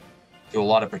to a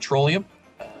lot of petroleum,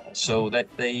 so that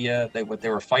what they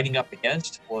were fighting up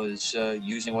against was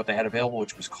using what they had available,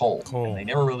 which was coal. And they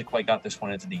never really quite got this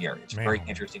one into the air. It's a very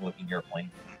interesting-looking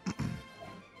airplane.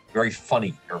 Very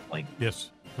funny airplane. Yes,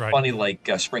 right. Funny like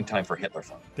Springtime for Hitler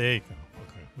fun. There you go.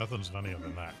 Okay, nothing's funnier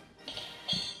than that.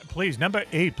 Please, number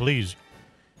 8, please.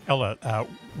 Ella,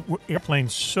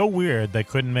 airplanes so weird they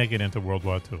couldn't make it into World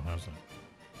War II. How's that?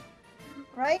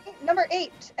 Right. Number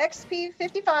 8,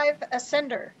 XP-55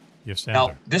 Ascender.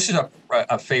 Now, this is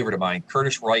a favorite of mine.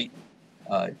 Curtiss Wright,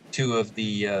 2 of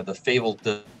the fabled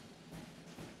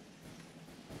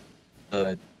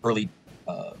early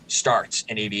starts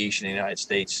in aviation in the United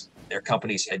States. Their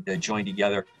companies had joined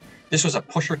together. This was a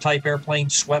pusher-type airplane,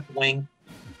 swept wing.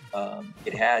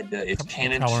 It had its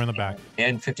cannons color in the back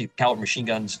and 50 caliber machine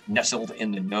guns nestled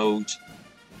in the nose.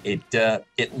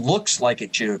 It looks like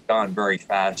it should have gone very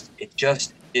fast. It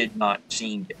just did not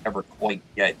seem to ever quite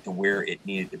get to where it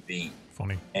needed to be.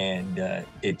 Funny. And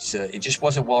it just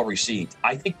wasn't well received.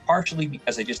 I think partially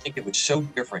because I just think it was so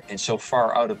different and so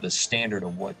far out of the standard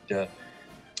of what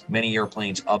many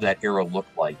airplanes of that era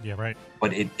looked like. Yeah, right.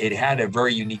 But it had a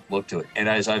very unique look to it. And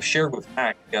as I've shared with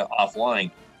Mac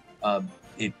offline,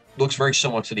 it looks very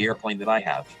similar to the airplane that I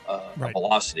have,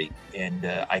 Velocity. And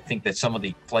I think that some of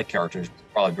the flight characters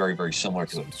are probably very, very similar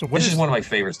to it. So this is one of my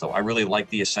favorites, though. I really like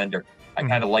the Ascender. I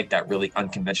kind of like that really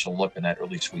unconventional look and that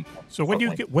really sweet one. So what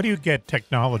do you get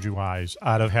technology-wise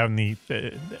out of having the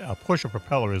pusher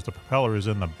propeller? The propeller is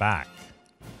in the back,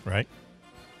 right?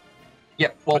 Yeah,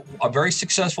 well, a very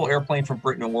successful airplane from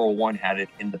Britain in World War I had it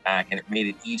in the back, and it made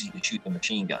it easy to shoot the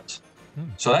machine guns.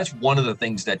 So that's one of the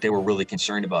things that they were really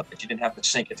concerned about, that you didn't have to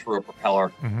sink it through a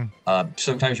propeller.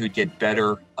 Sometimes you would get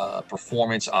better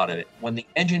performance out of it. When the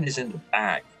engine is in the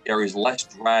back, there is less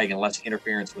drag and less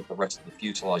interference with the rest of the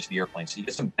fuselage of the airplane, so you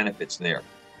get some benefits there.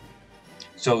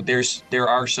 So there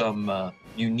are some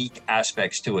unique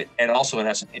aspects to it, and also it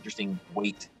has some interesting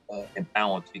weight and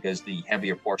balance, because the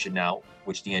heavier portion now,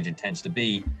 which the engine tends to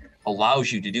be,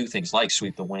 allows you to do things like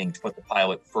sweep the wings, put the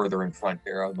pilot further in front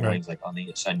there on the wings, like on the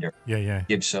Ascender.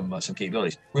 Gives some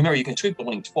capabilities. Remember, you can sweep the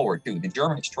wings forward too. The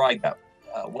Germans tried that.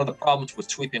 One of the problems with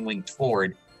sweeping wings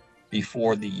forward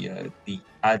before the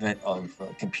advent of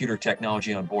computer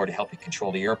technology on board to help you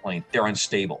control the airplane, they're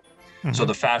unstable. So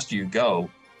the faster you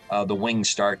go, the wings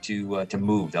start to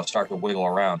move. They'll start to wiggle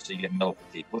around, so you get nose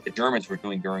fatigue. What the Germans were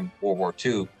doing during World War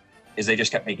II is they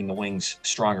just kept making the wings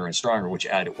stronger and stronger, which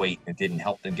added weight and didn't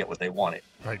help them get what they wanted.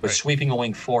 But sweeping a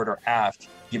wing forward or aft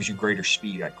gives you greater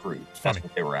speed at cruise. That's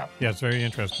what they were after. Yeah, it's very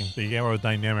interesting. The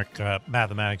aerodynamic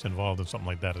mathematics involved in something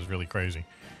like that is really crazy.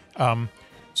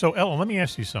 So, Ellen, let me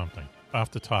ask you something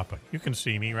off the topic. You can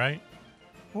see me, right?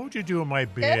 What would you do with my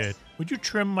beard? Yes. Would you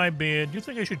trim my beard? Do you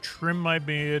think I should trim my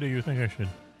beard, or you think I should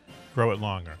grow it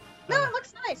longer? No, it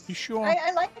looks nice. You sure?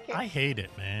 I like it. I hate it,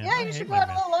 man. Yeah, you should go out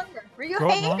a little longer. You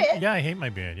hate it? Yeah, I hate my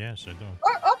beard. Yes, I do.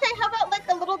 Or okay, how about like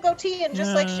a little goatee and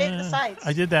just like shave the sides?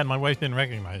 I did that, and my wife didn't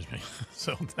recognize me,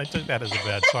 so I took that as a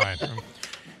bad sign.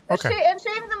 Okay. And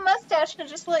shave the mustache and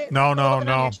just like No.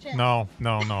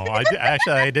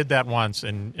 I did that once,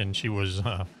 and she was,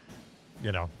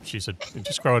 she said,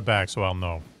 just grow it back so I'll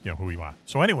know, who you are.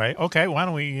 So anyway, okay, why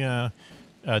don't we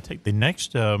take the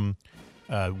next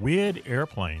weird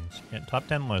airplanes, top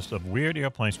 10 list of weird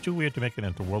airplanes, too weird to make it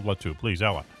into World War II. Please,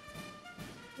 Ella.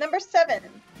 Number 7,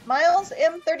 Miles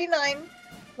M39,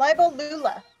 Libel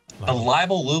Lula. The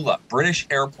Libel Lula, British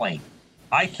airplane.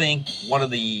 I think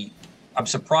I'm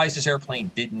surprised this airplane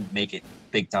didn't make it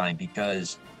big time,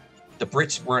 because the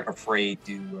Brits weren't afraid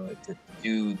to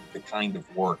do the kind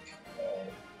of work.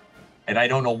 And I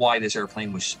don't know why this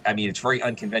airplane was, it's very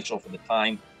unconventional for the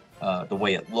time, the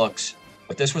way it looks.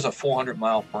 But this was a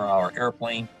 400-mile-per-hour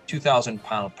airplane,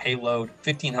 2,000-pound payload,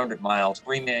 1,500 miles,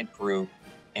 3-man crew,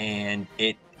 and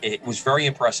it was very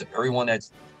impressive. Everyone that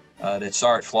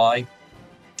saw it fly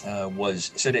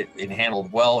said it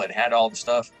handled well. It had all the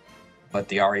stuff, but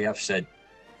the RAF said,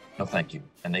 no, thank you,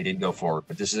 and they didn't go forward.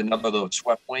 But this is another little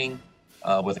swept wing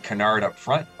with a canard up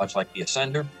front, much like the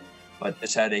Ascender, but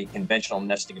this had a conventional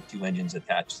nesting of 2 engines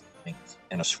attached to the wings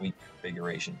in a sweep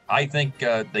configuration. I think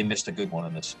they missed a good one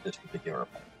in this particular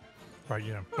airplane. Right,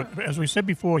 yeah. But as we said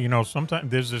before, sometimes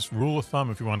there's this rule of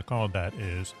thumb, if you want to call it that,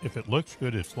 is if it looks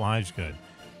good, it flies good.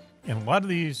 And a lot of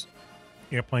these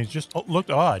airplanes just looked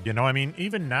odd,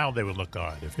 even now they would look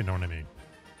odd, if you know what I mean.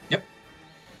 Yep.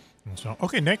 And so,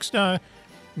 okay, next in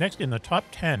the top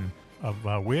 10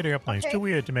 of weird airplanes, too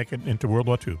weird to make it into World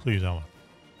War II. Please, Ellen.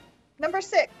 Number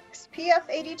 6,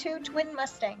 PF-82 Twin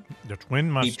Mustang. The Twin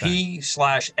Mustang. The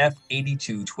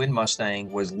P/F-82 Twin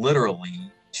Mustang was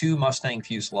literally 2 Mustang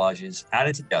fuselages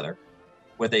added together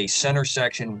with a center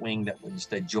section wing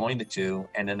that joined the 2,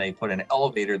 and then they put an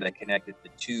elevator that connected the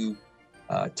 2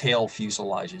 tail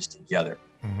fuselages together.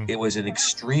 It was an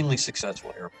extremely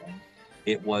successful airplane.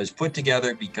 It was put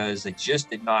together because they just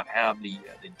did not have the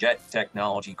jet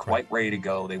technology quite ready to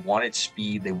go. They wanted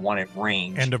speed. They wanted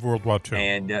range. End of World War II.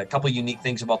 And a couple of unique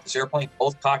things about this airplane.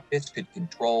 Both cockpits could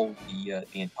control the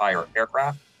entire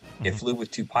aircraft. It flew with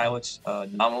 2 pilots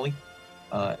nominally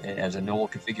as a normal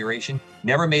configuration.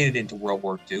 Never made it into World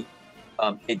War II.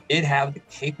 It did have the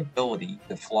capability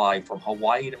to fly from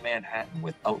Hawaii to Manhattan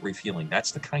without refueling.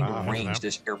 That's the kind of range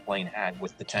this airplane had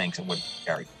with the tanks and what it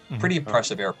carried. Pretty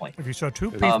impressive airplane. If you saw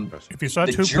two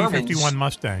P-51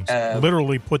 Mustangs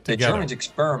literally put together. The Germans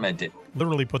experimented.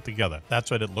 Literally put together. That's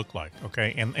what it looked like.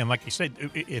 Okay, and like you said,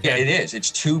 it is.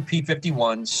 It's 2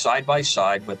 P-51s side by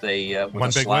side with a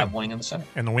slab wing in the center.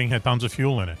 And the wing had tons of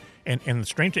fuel in it. And the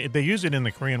strange thing, they used it in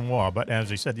the Korean War, but as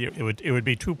they said, it would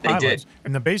be 2 pilots. They did.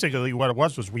 And basically what it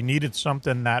was we needed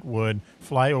something that would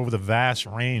fly over the vast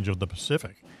range of the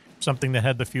Pacific, something that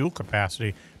had the fuel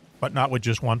capacity, but not with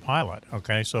just 1 pilot.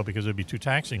 Okay, so because it'd be too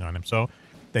taxing on him, so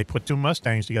they put 2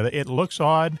 Mustangs together. It looks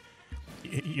odd.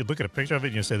 You look at a picture of it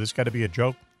and you say this got to be a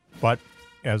joke, but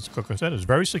as Coco said, it's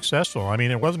very successful.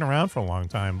 It wasn't around for a long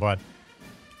time, but.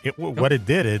 What it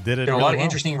did it really a lot of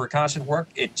interesting reconnaissance work.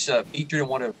 It's featured in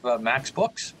one of Mac's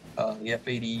books, the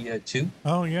F-82.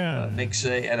 Oh, yeah. Makes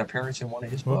an appearance in one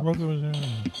of his books. What was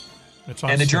that?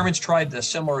 And the Germans tried the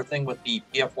similar thing with the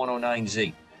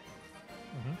PF-109Z.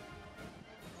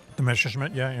 The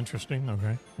Messerschmitt, yeah, interesting.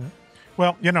 Okay. Yeah.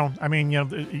 Well,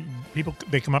 people,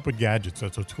 they come up with gadgets.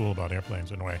 That's what's cool about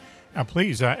airplanes in a way. Now,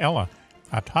 please, Ella,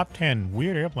 top 10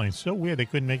 weird airplanes. So weird they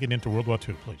couldn't make it into World War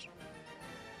II, please.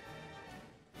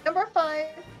 Number 5,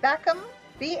 Bachem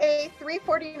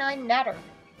BA-349 Natter.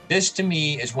 This, to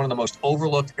me, is one of the most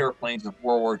overlooked airplanes of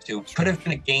World War II. It could have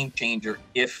been a game changer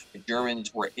if the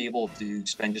Germans were able to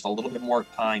spend just a little bit more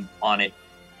time on it,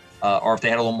 or if they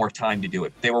had a little more time to do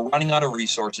it. They were running out of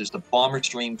resources. The bomber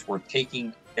streams were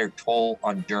taking their toll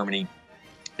on Germany.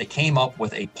 They came up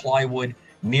with a plywood,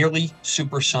 nearly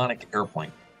supersonic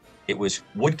airplane. It was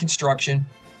wood construction.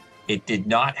 It did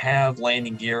not have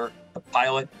landing gear. The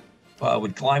pilot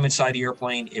would climb inside the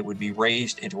airplane. It would be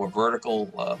raised into a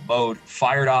vertical mode,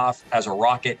 fired off as a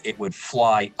rocket. It would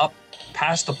fly up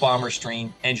past the bomber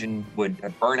stream. Engine would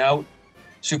burn out,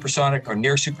 supersonic or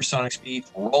near supersonic speed,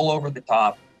 roll over the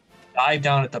top, dive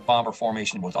down at the bomber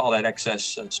formation with all that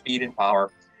excess speed and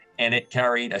power. And it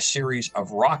carried a series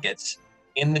of rockets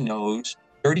in the nose,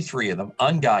 33 of them,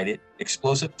 unguided,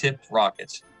 explosive-tipped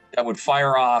rockets that would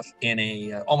fire off in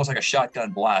a almost like a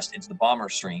shotgun blast into the bomber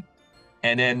stream.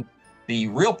 And then the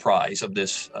real prize of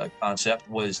this concept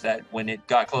was that when it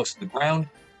got close to the ground,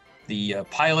 the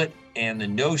pilot and the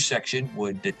nose section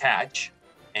would detach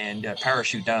and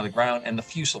parachute down to the ground, and the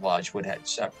fuselage would have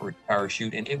separate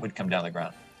parachute, and it would come down the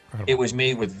ground. It was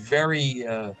made with very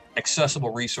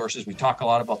accessible resources. We talk a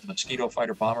lot about the Mosquito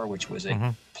fighter bomber, which was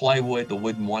a plywood, the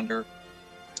wooden wonder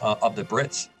of the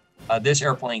Brits. This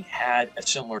airplane had a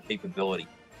similar capability.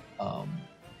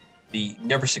 The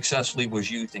never successfully was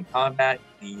used in combat.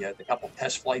 The couple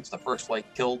test flights, the first flight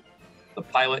killed the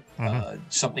pilot.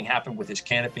 Something happened with his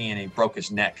canopy, and he broke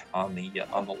his neck on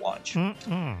the launch.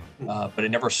 But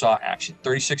it never saw action.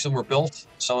 36 of them were built.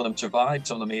 Some of them survived.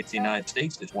 Some of them made it to the United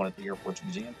States. There's one at the Air Force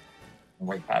Museum in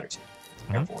Wright-Patterson,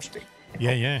 Air Force Base.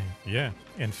 Yeah.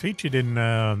 And featured in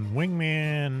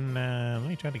Wingman, let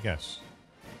me try to guess.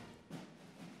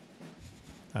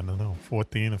 I don't know,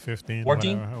 14 or 15?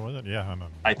 14? How was it? Yeah, I don't know.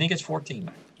 I think it's 14.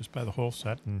 Just by the whole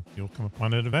set, and you'll come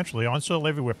upon it eventually. On sale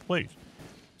everywhere, please.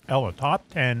 Ella, top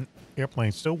 10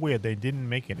 airplanes so weird they didn't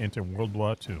make it into World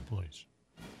War II, please.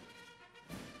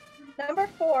 Number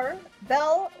 4,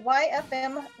 Bell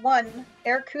YFM-1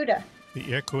 Aircuda. The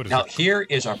Aircuda. Now, here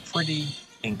is a pretty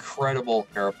incredible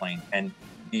airplane, and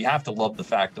you have to love the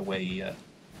fact the way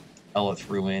Ella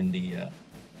threw in the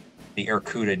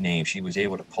Aircuda name. She was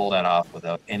able to pull that off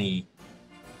without any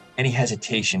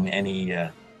hesitation,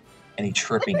 any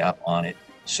tripping up on it.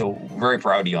 So very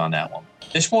proud of you on that one.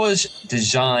 This was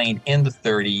designed in the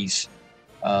 30s,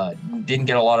 didn't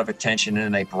get a lot of attention, and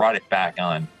then they brought it back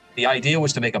on. The idea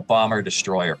was to make a bomber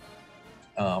destroyer.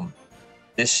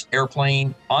 This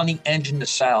airplane, on the engine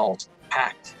nacelles,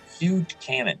 packed huge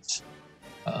cannons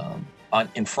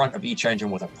in front of each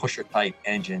engine with a pusher-type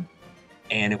engine.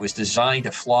 And it was designed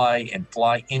to fly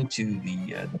into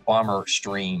the bomber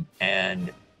stream,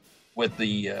 and with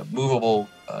the movable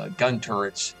gun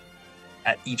turrets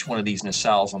at each one of these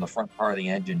nacelles on the front part of the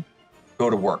engine, go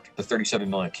to work, the 37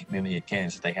 millimeter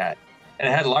cannons that they had. And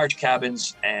it had large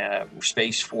cabins and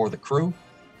space for the crew,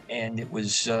 and it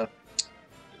was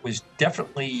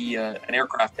definitely an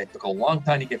aircraft that took a long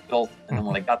time to get built, and then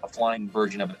when they got the flying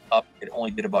version of it up, it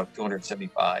only did about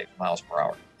 275 miles per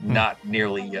hour. Not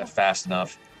nearly fast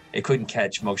enough. It couldn't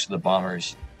catch most of the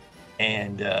bombers.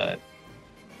 And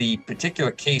the particular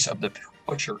case of the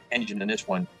pusher engine in this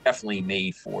one definitely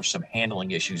made for some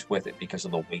handling issues with it because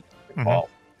of the weight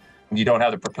involved. When you don't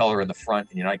have the propeller in the front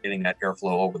and you're not getting that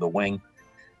airflow over the wing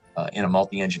in a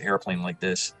multi-engine airplane like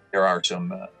this, there are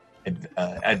some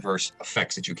adverse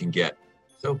effects that you can get.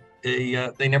 So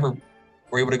they never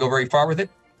were able to go very far with it,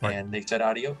 and they said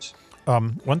adios.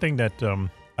 One thing that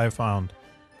I found,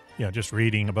 just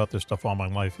reading about this stuff all my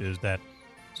life, is that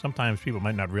sometimes people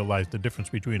might not realize the difference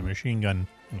between a machine gun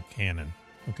and a cannon.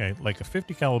 Okay, like a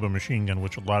 50 caliber machine gun,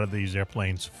 which a lot of these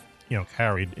airplanes,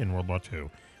 carried in World War II.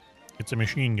 It's a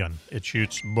machine gun. It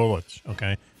shoots bullets.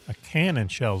 Okay, a cannon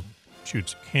shell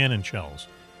shoots cannon shells,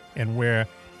 and where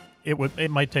it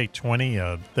might take 20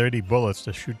 or 30 bullets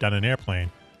to shoot down an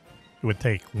airplane, it would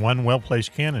take one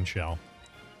well-placed cannon shell.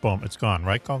 Boom, it's gone.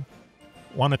 Right, Cole?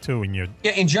 One or two, and you're...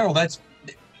 Yeah, in general, that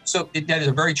is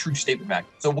a very true statement, Mac.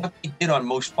 So what they did on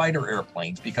most fighter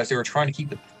airplanes, because they were trying to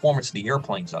keep the performance of the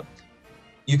airplanes up,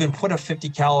 you can put a 50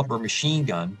 caliber machine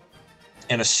gun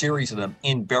and a series of them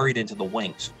buried into the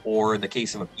wings, or in the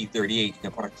case of a P-38, you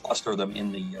can put a cluster of them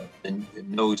in the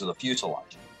nose of the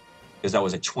fuselage, because that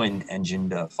was a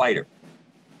twin-engined fighter.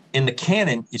 In the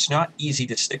cannon, it's not easy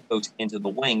to stick those into the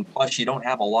wing. Plus, you don't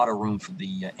have a lot of room for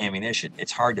the ammunition.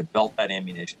 It's hard to belt that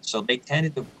ammunition. So they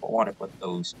tended to want to put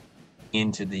those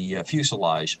into the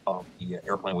fuselage of the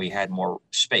airplane where you had more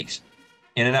space.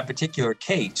 And in that particular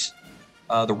case,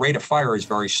 the rate of fire is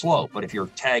very slow. But if you're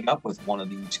tagged up with one of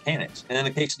these cannons, and in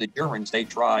the case of the Germans, they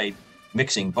tried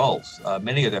mixing both.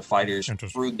 Many of their fighters,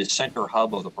 through the center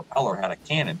hub of the propeller, had a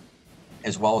cannon,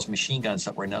 as well as machine guns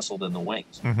that were nestled in the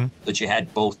wings, that you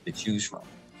had both to choose from.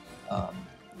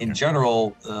 In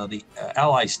general, the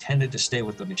Allies tended to stay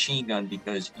with the machine gun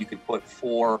because you could put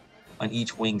 4 on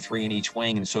each wing, 3 in each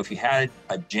wing. And so if you had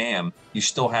a jam, you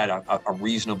still had a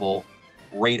reasonable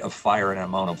rate of fire and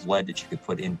amount of lead that you could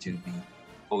put into the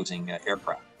opposing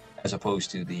aircraft, as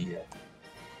opposed to the...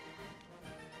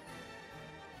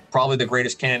 probably the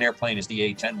greatest cannon airplane is the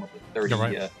A-10 with the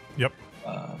 30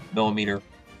 millimeter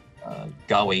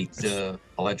GAU-8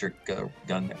 electric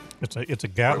gun there. It's a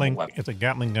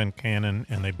Gatling gun cannon,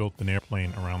 and they built an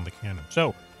airplane around the cannon.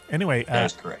 So anyway,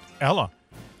 that's correct. Ella,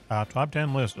 top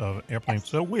 10 list of airplanes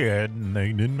so weird and they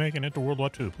didn't make it into World War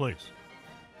II, please.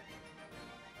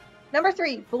 Number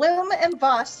 3, Bloom and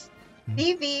Voss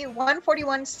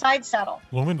BV-141 side saddle.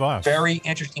 Bloom and Voss. Very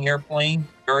interesting airplane.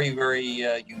 Very, very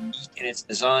unique in its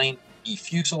design. The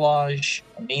fuselage,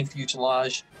 a main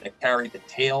fuselage that carried the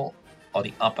tail or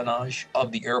the empennage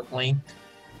of the airplane,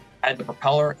 had the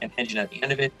propeller and engine at the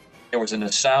end of it. There was a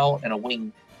nacelle and a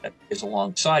wing that is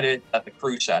alongside it that the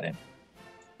crew sat in.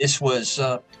 This was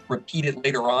repeated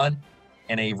later on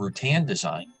in a Rutan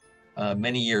design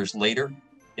many years later.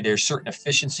 There's certain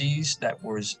efficiencies that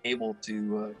was able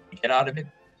to get out of it,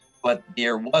 but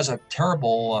there was a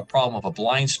terrible problem of a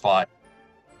blind spot,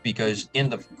 because in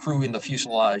the crew in the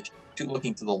fuselage,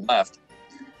 looking to the left,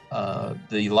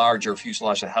 the larger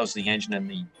fuselage that housed the engine and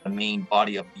the main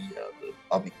body of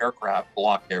the aircraft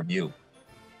blocked their view.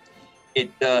 It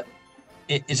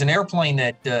is an airplane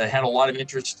that had a lot of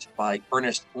interest by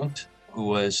Ernest Unt, who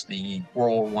was the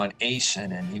World War I ace,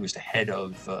 and he was the head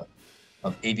of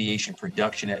aviation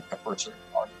production at the first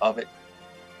part of it.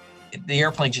 The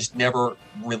airplane just never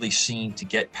really seemed to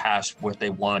get past what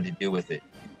they wanted to do with it.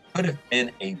 It could have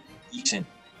been a decent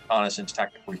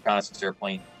tactical reconnaissance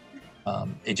airplane.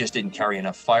 It just didn't carry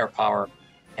enough firepower,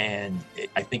 and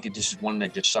I think it just is one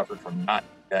that just suffered from not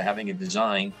having a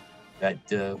design that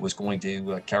was going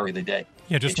to carry the day.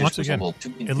 Yeah, just once again,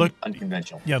 it looked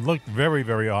unconventional. Yeah, it looked very,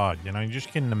 very odd. You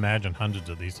just couldn't imagine hundreds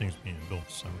of these things being built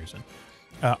for some reason.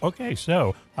 Okay,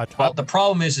 so well, the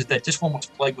problem is that this one was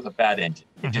plagued with a bad engine.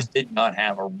 It just did not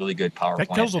have a really good power plant.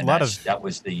 That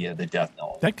was the death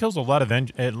knell. That kills a lot of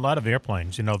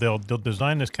airplanes. They'll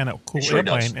design this kind of cool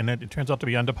airplane, and it turns out to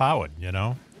be underpowered.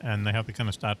 And they have to kind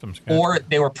of start from scratch. Or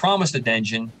they were promised an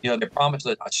engine. They promised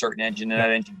a certain engine, and that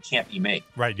engine can't be made.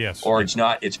 Right. Yes. Or it's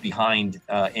not. It's behind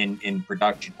in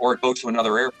production, or it goes to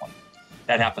another airplane.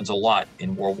 That happens a lot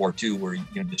in World War II, where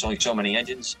there's only so many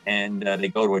engines, and they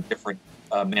go to a different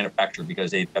manufacturer because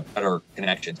they have better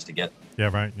connections to get them.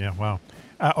 Yeah, right. Yeah, wow.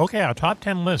 Okay, our top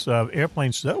 10 list of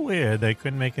airplanes so weird they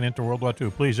couldn't make it into World War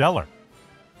II. Please, Eller.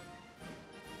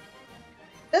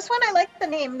 This one I like the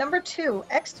name. Number 2,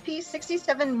 XP-67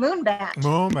 Moonbat.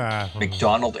 Moonbat.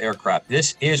 McDonnell aircraft.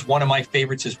 This is one of my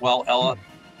favorites as well, Ella.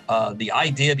 The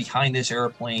idea behind this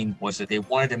airplane was that they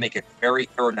wanted to make it very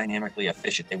aerodynamically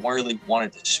efficient. They really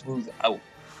wanted to smooth out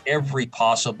every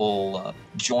possible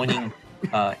joining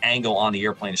angle on the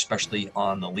airplane, especially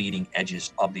on the leading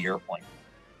edges of the airplane.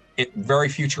 It very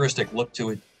futuristic look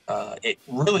to it. It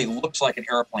really looks like an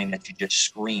airplane that you just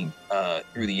scream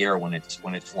through the air when it's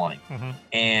flying.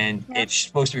 And it's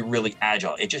supposed to be really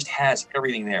agile. It just has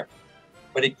everything there.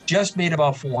 But it just made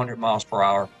about 400 miles per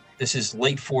hour. This is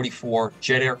late 44.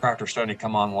 Jet aircraft are starting to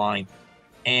come online.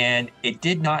 And it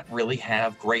did not really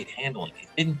have great handling. It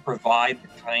didn't provide the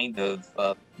kind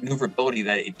of maneuverability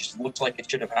that it just looks like it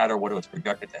should have had or what it was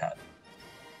projected to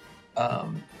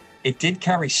have. It did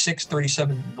carry 6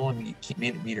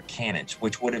 37mm cannons,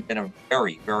 which would have been a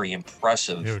very, very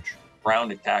impressive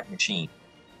ground attack machine.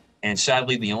 And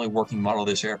sadly, the only working model of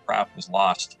this aircraft was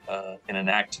lost in an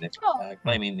accident,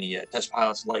 claiming the test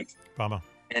pilot's life. Bummer.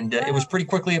 And it was pretty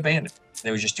quickly abandoned.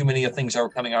 There was just too many things that were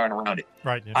coming on around it.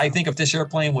 Right. Yeah. I think if this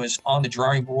airplane was on the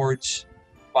drawing boards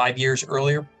 5 years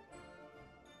earlier,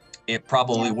 it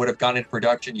probably would have gone into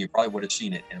production. You probably would have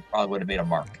seen it, and it probably would have made a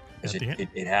mark. Because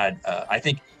it had, I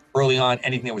think, early on,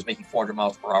 anything that was making 400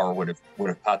 miles per hour would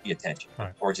have caught the attention.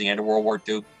 Right. Towards the end of World War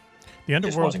II, the end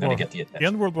of World wasn't going to get the attention. The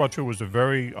end of World War II was a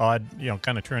very odd,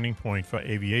 kind of turning point for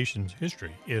aviation's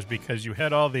history, is because you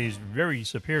had all these very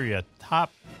superior,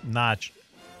 top-notch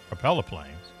propeller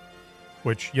planes,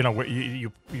 which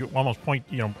you almost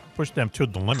push them to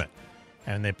the limit.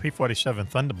 And the P-47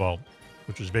 Thunderbolt,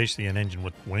 which was basically an engine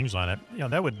with wings on it,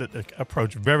 that would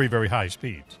approach very, very high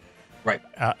speeds. Right.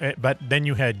 But then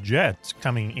you had jets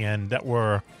coming in that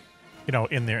were,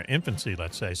 in their infancy,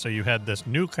 let's say. So you had this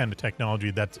new kind of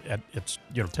technology that's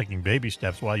taking baby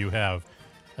steps, while you have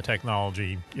a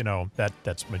technology,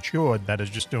 that's matured, that is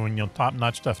just doing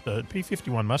top-notch stuff. The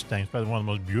P-51 Mustang is probably one of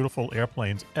the most beautiful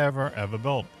airplanes ever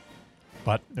built,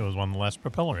 but it was one of the last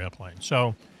propeller airplanes.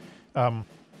 So,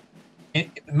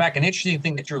 Mac, an interesting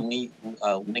thing that you're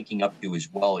linking up to as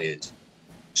well is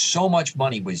so much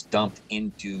money was dumped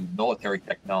into military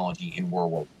technology in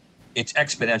World War II. It's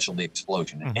exponential, the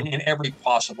explosion, and in every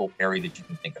possible area that you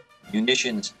can think of.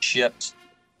 Munitions, ships,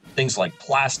 things like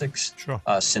plastics,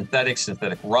 synthetic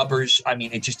rubbers. I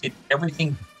mean,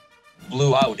 everything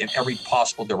blew out in every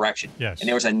possible direction. Yes. And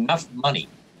there was enough money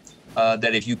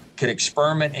that if you could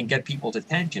experiment and get people's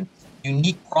attention,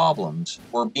 unique problems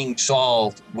were being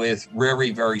solved with very,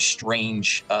 very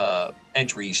strange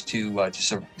entries to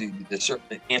answer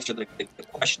the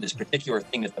question, this particular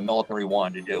thing that the military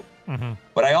wanted to do. Mm-hmm.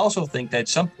 But I also think that at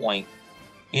some point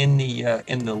in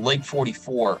the late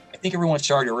 *44, I think everyone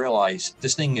started to realize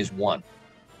this thing is won.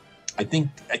 I think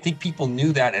people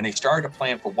knew that, and they started to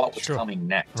plan for what was coming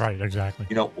next. Right, exactly.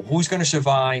 Who's going to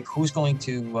survive? Who's going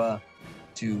to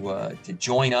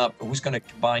join up? Who's going to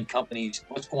combine companies?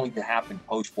 What's going to happen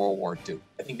post World War II?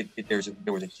 I think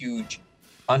there was a huge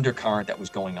undercurrent that was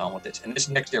going on with this, and this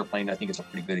next airplane, I think, is a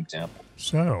pretty good example.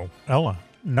 So, Ella,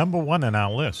 number one on our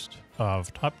list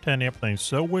of top 10 airplanes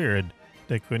so weird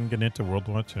they couldn't get into World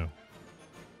War II.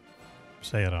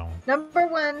 Say it, Ella. Number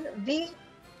one,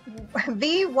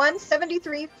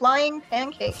 V-173 Flying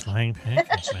Pancake. Flying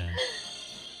Pancakes, man.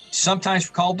 Sometimes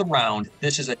called the Round,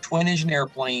 this is a twin-engine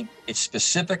airplane. It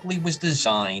specifically was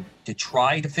designed to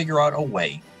try to figure out a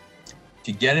way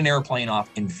to get an airplane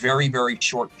off in very, very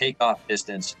short takeoff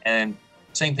distance, and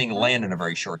same thing, land in a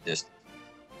very short distance.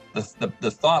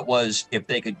 The thought was, if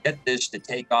they could get this to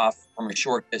take off from a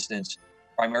short distance,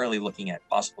 primarily looking at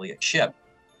possibly a ship,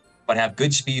 but have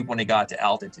good speed when they got to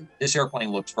altitude. This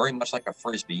airplane looks very much like a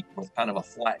Frisbee with kind of a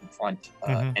flat in front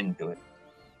end to it.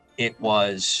 It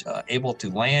was able to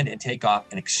land and take off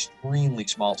in extremely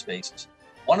small spaces.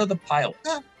 One of the pilots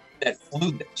that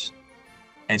flew this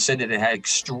and said that it had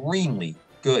extremely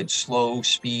good slow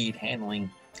speed handling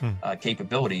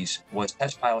capabilities was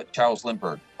test pilot Charles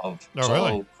Lindbergh of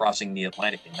solo crossing the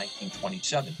Atlantic in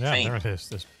 1927. Yeah, there it is.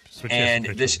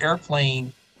 This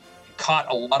airplane caught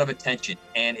a lot of attention,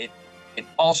 and it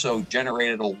also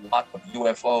generated a lot of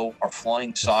UFO or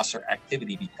flying saucer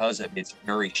activity because of its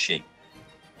very shape.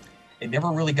 It never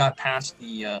really got past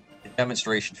the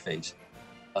demonstration phase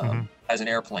as an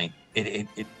airplane. It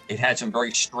had some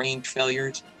very strange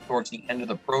failures towards the end of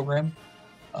the program,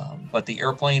 but the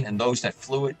airplane and those that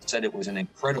flew it said it was an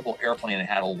incredible airplane and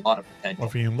had a lot of potential. Well,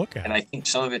 if you look at and I think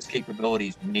some of its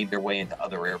capabilities made their way into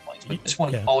other airplanes. But this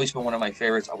one has always been one of my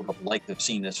favorites. I would have liked to have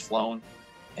seen this flown,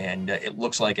 and it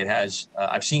looks like it has.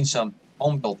 I've seen some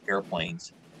home-built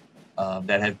airplanes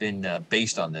that have been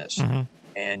based on this.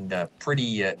 And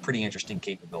pretty interesting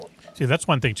capability. See, that's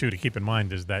one thing too to keep in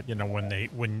mind is that when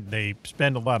they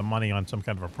spend a lot of money on some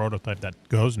kind of a prototype that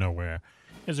goes nowhere,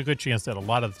 there's a good chance that a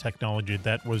lot of the technology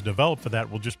that was developed for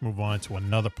that will just move on to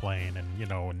another plane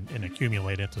and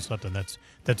accumulate into something that's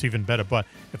even better. But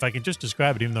if I could just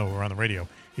describe it, even though we're on the radio,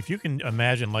 if you can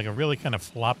imagine like a really kind of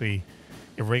floppy,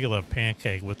 irregular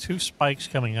pancake with two spikes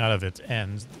coming out of its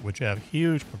ends, which have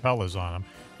huge propellers on them,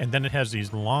 and then it has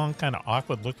these long, kind of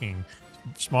awkward-looking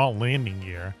small landing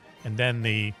gear, and then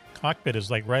the cockpit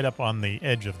is like right up on the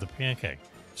edge of the pancake.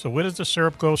 So where does the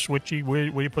syrup go, Switchy? Where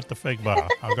do you put the fake butter?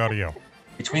 I'll go to you.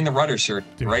 Between the rudder, sir.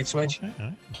 The right switch? Okay,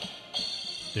 right.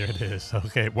 There it is.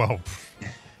 Okay, well,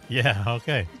 yeah,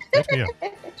 okay. Good for you.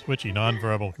 Switchy,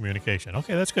 nonverbal communication.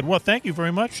 Okay, that's good. Well, thank you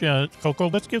very much, Coco.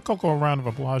 Let's give Coco a round of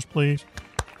applause, please.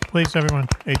 Please, everyone.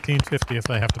 1850 if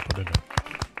I have to put it in.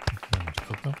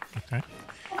 Coco, okay.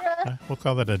 We'll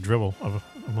call that a dribble of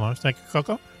applause. Thank you,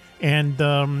 Coco. And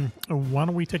why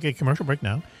don't we take a commercial break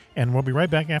now? And we'll be right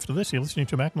back after this. You're listening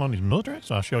to Mac Maloney's Military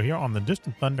Exile Show here on the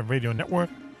Distant Thunder Radio Network.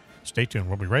 Stay tuned.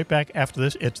 We'll be right back after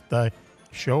this. It's the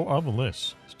Show of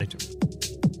Lists. Stay tuned.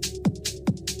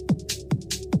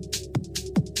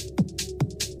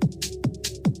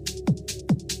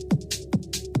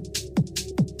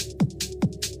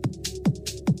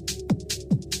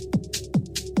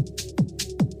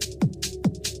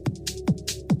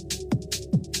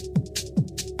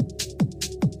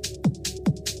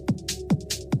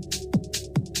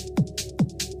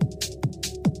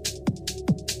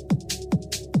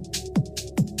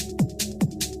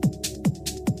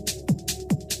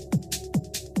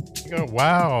 go.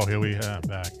 Wow, here we are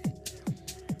back.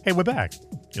 Hey, we're back.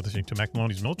 You're listening to Mac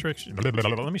Maloney's Miltrix.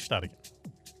 Let me start again.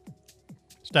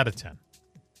 Start at 10.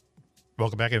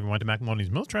 Welcome back, everyone, to Mac Maloney's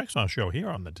Miltrix show here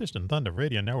on the Distant Thunder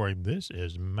Radio Network. This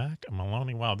is Mac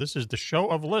Maloney. Wow, this is the show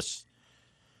of lists.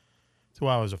 2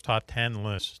 hours of top 10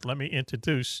 lists. Let me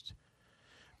introduce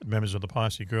the members of the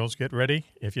posse. Girls, get ready.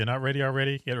 If you're not ready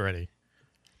already, get ready.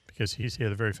 Because he's here,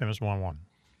 the very famous 1-1.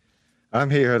 I'm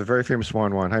here, the very famous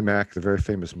 1-1. Hi, Mac, the very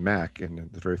famous Mac,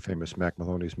 and the very famous Mac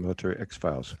Maloney's Military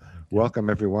X-Files. Welcome,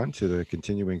 everyone, to the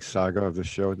continuing saga of the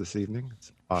show this evening.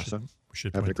 It's awesome. We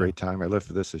should having a great time. I live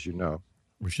for this, as you know.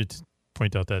 We should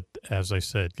point out that, as I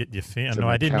said, get your fan. No,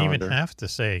 I didn't even have to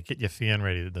say, get your fan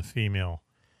ready, the female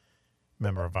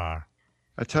member of our.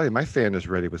 I tell you, my fan is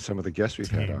ready with some of the guests we've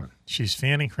had on. She's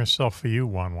fanning herself for you,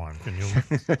 1-1. Can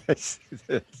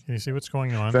you see what's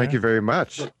going on? Thank you very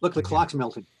much. Look, the clock's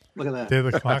melted. Look at that.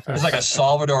 The clock It's like a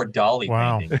Salvador Dali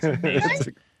painting. It's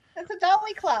amazing. It's a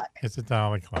Dolly clock. It's a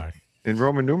Dolly clock. In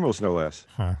Roman numerals, no less.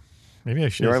 Huh. Maybe I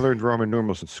should. You know, I learned Roman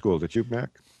numerals in school. Did you, Mac?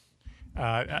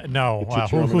 No.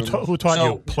 Who taught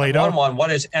you? Plato? 1-1. What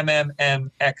is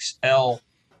MMMXL?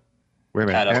 Wait a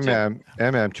minute.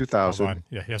 MM 2000.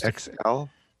 Yeah, XL?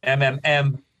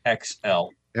 MMMXL.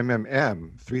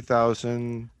 MMM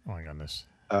 3000. Oh, my goodness.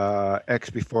 X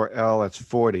before L, that's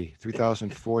 40.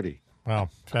 3040. Wow,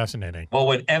 fascinating. What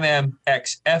would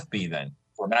MMXF be then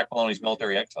for Mac Maloney's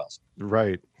Military X-Files?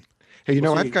 Right. Hey, you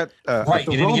know, I've got... right,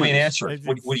 you didn't give me an answer.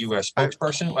 What are you, a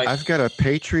spokesperson? I've got a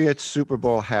Patriots Super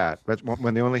Bowl hat. That's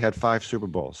when they only had 5 Super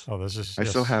Bowls. Oh, this is... I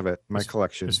still have it in my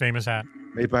collection. This famous hat?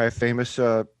 Made by a famous...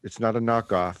 it's not a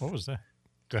knockoff. What was that?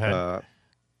 Go ahead.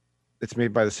 It's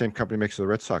made by the same company that makes the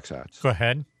Red Sox hats. Go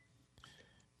ahead.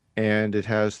 And it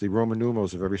has the Roman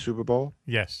numerals of every Super Bowl.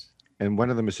 Yes. And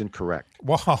one of them is incorrect.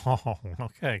 Whoa,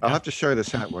 okay. I'll have to show you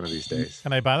this hat one of these days.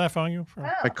 Can I buy that from you?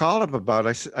 I called him about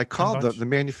it. I called the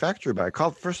manufacturer about it.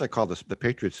 I called the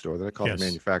Patriot store, then I called the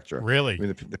manufacturer. Really? I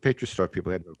mean, the Patriot store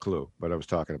people had no clue what I was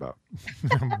talking about.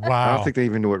 Wow. I don't think they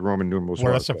even knew what Roman numerals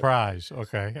were. What a surprise.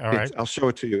 Okay, all right. I'll show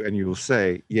it to you, and you will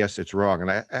say, yes, it's wrong.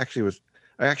 And I actually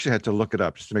had to look it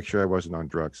up just to make sure I wasn't on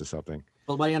drugs or something.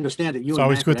 Well, I understand it. You it's and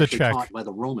always Mac good to actually check. taught by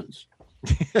the Romans.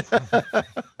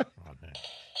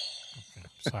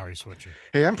 Sorry, Switcher.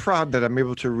 Hey, I'm proud that I'm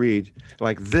able to read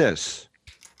like this,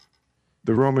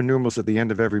 the Roman numerals at the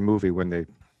end of every movie when they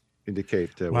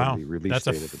indicate when the release that's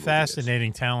date a of the movie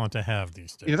fascinating talent to have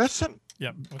these days. You know, that's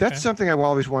Yep. Okay. That's something I've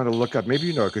always wanted to look up. Maybe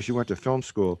you know because you went to film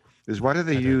school. Is why do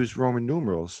they use Roman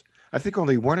numerals? I think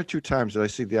only 1 or 2 times did I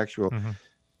see the actual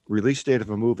release date of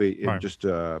a movie in just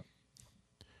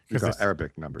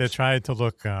Arabic numbers. They tried to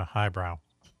look highbrow.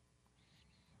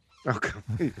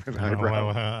 Okay.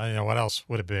 What else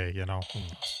would it be? You know,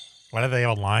 why are they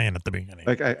all lying at the beginning?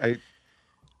 Like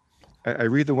I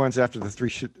read the ones after the Three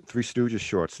Stooges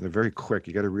shorts, and they're very quick.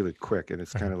 You got to read it quick, and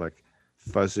it's kind of like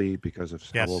fuzzy because of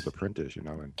how old the print is. You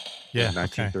know, in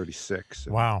 1936.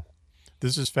 Okay. Wow,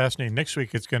 this is fascinating. Next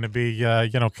week it's going to be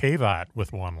cave art with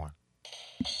 1-1.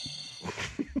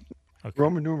 Okay.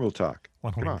 Roman numeral talk.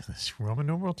 Roman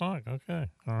numeral talk. Okay,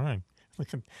 all right. I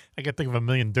can think of a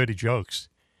million dirty jokes.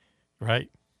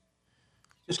 Right?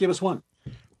 Just give us one.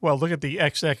 Well, look at the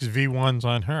XXV1s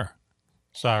on her.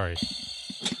 Sorry.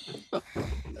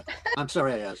 I'm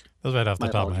sorry I asked. That was right off the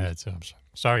top of my head, so I'm sorry.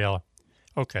 Sorry, Ella.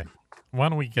 Okay. Why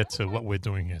don't we get to what we're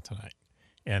doing here tonight?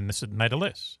 And this is Night of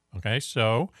Lists. Okay,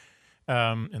 so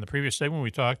in the previous segment,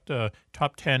 we talked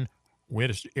top 10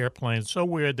 weirdest airplanes. So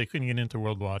weird they couldn't get into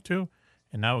World War II.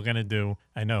 And now we're going to do,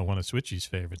 I know, one of Switchy's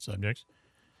favorite subjects,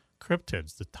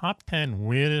 cryptids. The top 10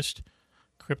 weirdest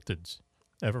cryptids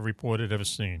ever reported, ever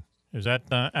seen. Is that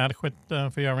adequate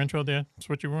for your intro there,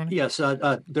 Switchy Rooney? Yes,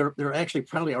 there actually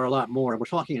probably are a lot more. We're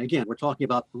talking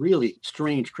about really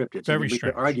strange cryptids. Very strange. We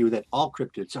could argue that all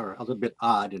cryptids are a little bit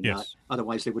odd, and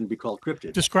otherwise they wouldn't be called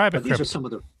cryptids. Describe a cryptid. These are some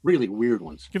of the really weird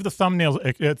ones. Give the thumbnail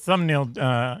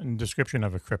description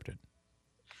of a cryptid.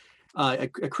 A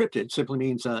cryptid simply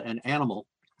means an animal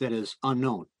that is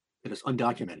unknown, that is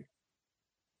undocumented.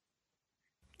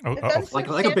 Like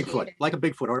a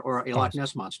Bigfoot, or a Loch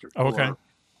Ness monster. Oh, okay.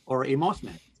 Or a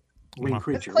Mothman, winged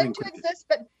creature. Claimed to exist,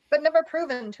 but never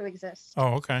proven to exist.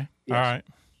 Oh, okay. Yes. All right.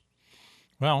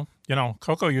 Well,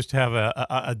 Coco used to have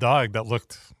a dog that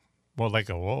looked more like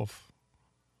a wolf.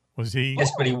 Was he?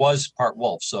 Yes, but he was part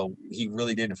wolf, so he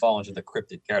really didn't fall into the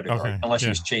cryptid category unless he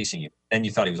was chasing you. Then you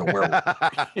thought he was a werewolf.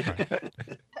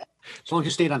 As long as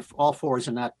you stayed on all fours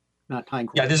and not tying.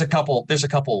 Yeah, there's a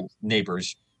couple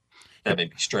neighbors that may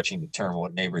be stretching the term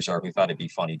what neighbors are. We thought it'd be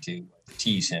funny to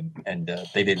tease him, and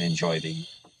they didn't enjoy the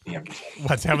the episode.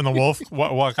 What's having the wolf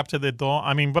walk up to the door?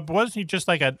 I mean, but wasn't he just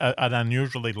like an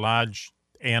unusually large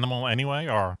animal anyway?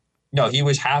 Or no, he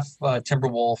was half timber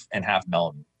wolf and half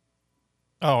Malamute.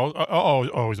 He's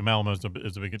a Malamute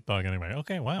is a big dog anyway.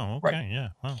 Okay, wow, okay, right. Yeah,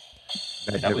 wow.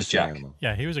 That was Jack. Animal.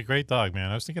 Yeah, he was a great dog, man.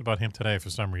 I was thinking about him today for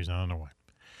some reason. I don't know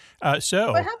why.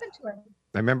 So what happened to him?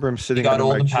 I remember him He sitting got under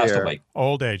old my and passed chair. away.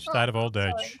 old age, died of Oh, old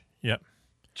age. sorry. Yep.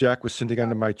 Jack was sitting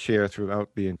under my chair throughout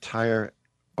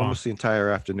almost the entire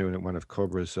afternoon at one of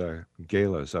Cobra's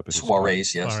galas up at his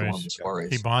Soirees, yes, Soirees. one of the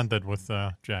soirees. He bonded with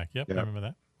Jack. Yep, Yeah. I remember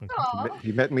that. Okay. Aw.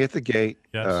 He met me at the gate,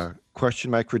 Yes.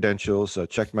 questioned my credentials,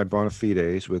 checked my bona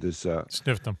fides with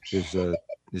Sniffed him.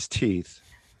 his teeth,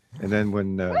 and then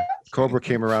when Cobra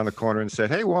came around the corner and said,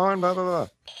 "Hey, Juan," blah blah blah,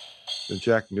 then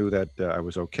Jack knew that I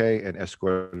was okay and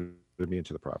escorted me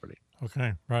into the property.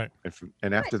 Okay, right.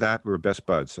 And after that, we were best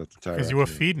buds. Because you were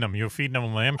feeding him. You were feeding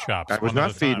him lamb chops. I was one not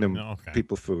at a feeding time. him No, okay.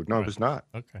 people food. No, Right. it was not.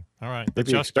 Okay, all right. Maybe That's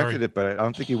he your expected story. it, but I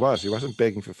don't think he was. He wasn't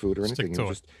begging for food or Stick anything. He to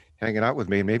was just hanging out with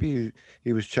me. Maybe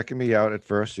he was checking me out at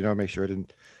first, make sure I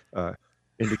didn't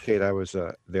indicate I was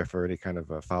there for any kind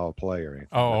of foul play or anything.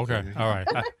 Oh, But, okay. All right.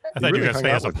 I thought you really were going to hung say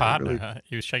out as a with me, partner. really.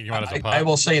 He was checking you out as a partner. I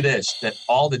will say this, that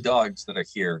all the dogs that are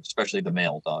here, especially the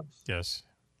male dogs, Yes.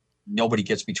 nobody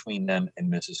gets between them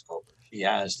and Mrs. Cobra. She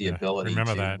has the Yeah, ability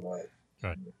remember to that.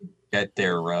 Right. get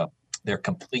their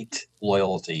complete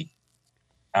loyalty.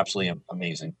 Absolutely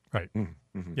amazing. Right. Mhm.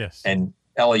 Yes. And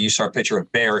Ella, you saw a picture of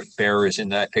Bear. Bear is in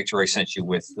that picture I sent you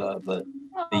with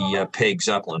the pig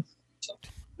Zeppelin. So,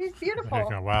 He's beautiful.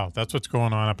 Okay, wow. That's what's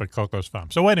going on up at Coco's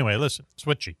Farm. So anyway, listen,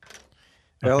 Switchy.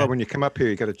 Ella, Okay. when you come up here,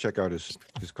 you got to check out his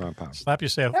compound. Slap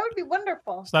yourself That would be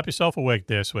wonderful. awake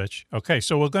there, Switch. Okay,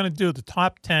 so we're going to do the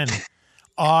top 10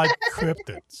 odd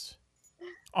cryptids.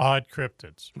 Odd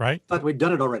cryptids, right? Thought we'd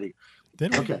done it already.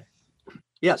 Didn't we? Okay.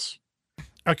 Yes.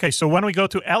 Okay, so when we go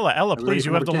to Ella, I'm ready please, for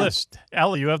you have the number 10. list.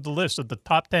 Ella, you have the list of the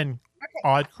top 10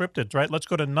 odd cryptids, right? Let's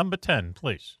go to number 10,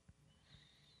 please.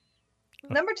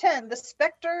 Number 10, the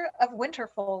Spectre of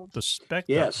Winterfold. The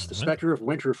Spectre. Yes. The Spectre of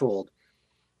Winterfold.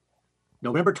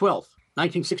 November 12th,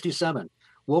 1967.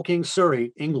 Woking,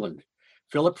 Surrey, England.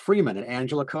 Philip Freeman and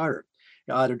Angela Carter.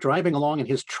 They're driving along in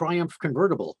his Triumph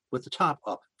convertible with the top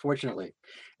up, fortunately.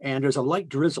 And there's a light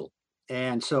drizzle.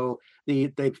 And so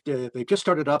they've just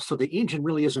started up, so the engine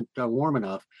really isn't warm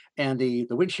enough. And the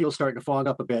windshield's starting to fog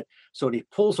up a bit. So he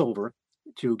pulls over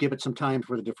to give it some time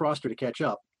for the defroster to catch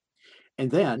up. And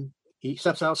then he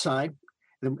steps outside.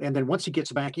 And then once he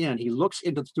gets back in, he looks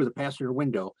through the passenger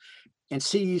window and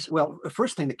sees, well, the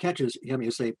first thing that catches him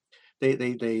is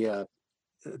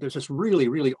there's this really,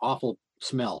 really awful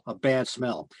smell, a bad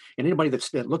smell. And anybody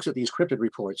that looks at these cryptid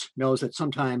reports knows that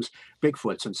sometimes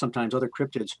Bigfoots and sometimes other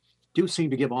cryptids do seem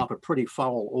to give off a pretty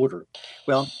foul odor.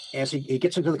 Well, as he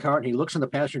gets into the car and he looks in the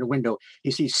passenger window, he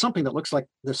sees something that looks like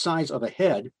the size of a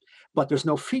head, but there's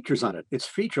no features on it. It's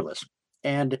featureless.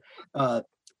 And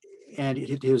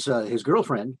his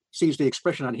girlfriend sees the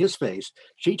expression on his face.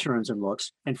 She turns and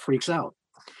looks and freaks out.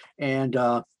 And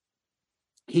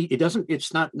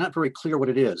it's not very clear what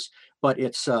it is, but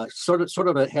it's has sort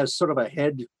of a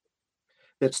head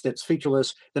that's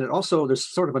featureless. Then there's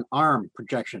sort of an arm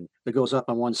projection that goes up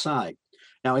on one side.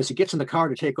 Now, as he gets in the car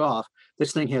to take off,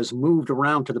 this thing has moved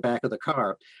around to the back of the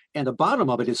car, and the bottom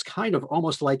of it is kind of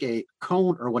almost like a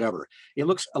cone or whatever. It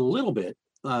looks a little bit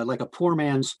like a poor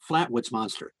man's Flatwoods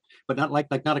monster, but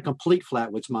not a complete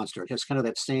Flatwoods monster. It has kind of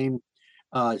that same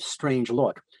strange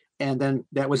look. And then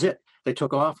that was it. They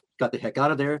took off, got the heck out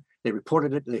of there. They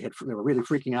reported it. They were really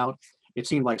freaking out. It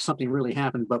seemed like something really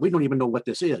happened, but we don't even know what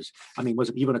this is. I mean, was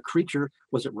it even a creature?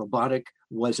 Was it robotic?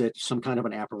 Was it some kind of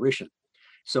an apparition?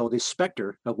 So the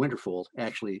Spectre of Winterfold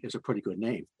actually is a pretty good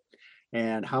name.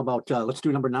 And how about, let's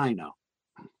do number 9 now.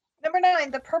 Number 9,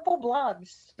 the Purple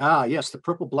Blobs. Ah, yes, the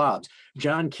Purple Blobs.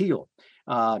 John Keel.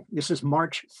 This is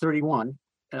March 31,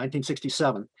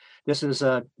 1967. This is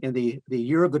in the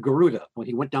year of the Garuda, when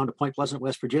he went down to Point Pleasant,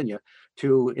 West Virginia,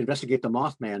 to investigate the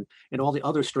Mothman and all the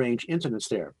other strange incidents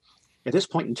there. At this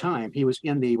point in time, he was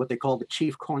in what they call the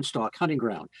Chief Cornstalk hunting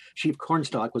ground. Chief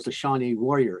Cornstalk was the Shawnee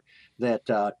warrior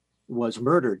that was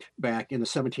murdered back in the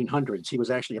 1700s. He was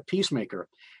actually a peacemaker.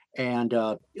 And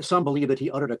some believe that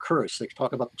he uttered a curse. They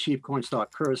talk about the Chief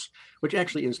Cornstalk curse, which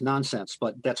actually is nonsense,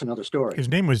 but that's another story. His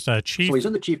name was Chief. So he's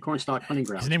in the Chief Cornstalk hunting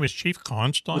ground. His name was Chief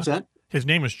Cornstalk? What's that? His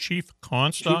name was Chief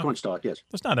Cornstalk? Chief Cornstalk, yes.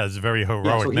 That's not a very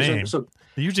heroic name.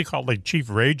 They usually call it like Chief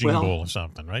Raging Bull or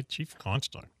something, right? Chief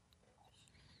Cornstalk.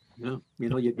 Yeah,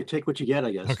 you take what you get,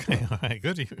 I guess. Okay, all right,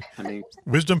 good. I mean,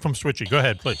 wisdom from Switchy. Go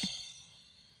ahead, please.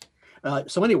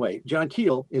 So anyway, John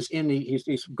Keel is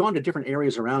he's gone to different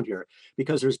areas around here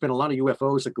because there's been a lot of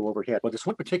UFOs that go overhead. But this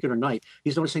one particular night,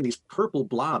 he's noticing these purple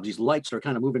blobs, these lights that are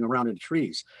kind of moving around in the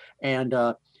trees. And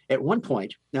at one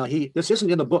point, now this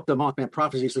isn't in the book, The Mothman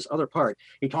Prophecies, this other part,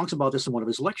 he talks about this in one of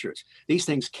his lectures. These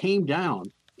things came down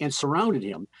and surrounded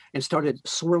him and started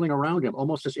swirling around him,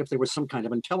 almost as if there was some kind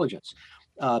of intelligence.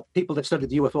 People that study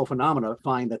the UFO phenomena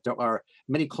find that there are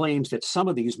many claims that some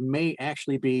of these may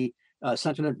actually be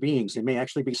sentient beings. They may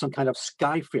actually be some kind of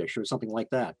skyfish or something like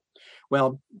that.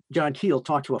 Well, John Keel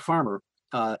talked to a farmer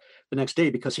the next day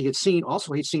because he'd seen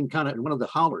kind of in one of the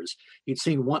hollers, he'd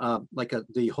seen one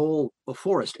the whole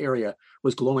forest area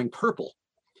was glowing purple.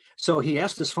 So he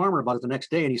asked this farmer about it the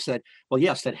next day, and he said, well,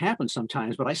 yes, that happens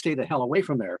sometimes, but I stay the hell away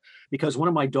from there because one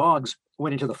of my dogs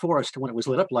went into the forest when it was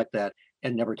lit up like that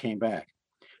and never came back.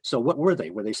 So what were they?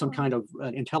 Were they some kind of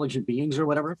intelligent beings or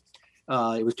whatever?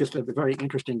 It was just a very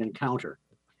interesting encounter.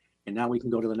 And now we can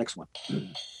go to the next one.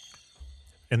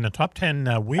 In the top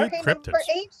 10 weird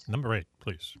cryptids. Number 8,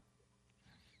 please.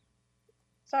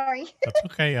 Sorry. That's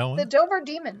okay, Ellen. The Dover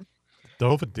Demon.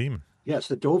 Dover Demon. Yes,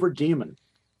 the Dover Demon.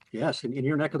 Yes, in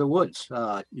your neck of the woods,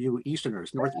 you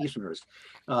Easterners, Northeasterners.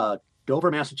 Dover,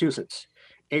 Massachusetts,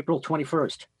 April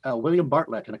 21st. William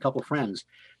Bartlett and a couple of friends,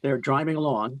 they're driving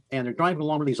along, and they're driving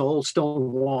along with these old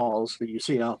stone walls that you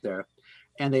see out there.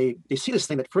 And they see this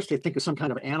thing that first they think is some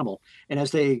kind of animal. And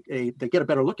as they get a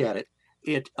better look at it,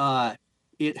 it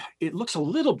looks a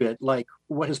little bit like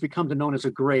what has become known as a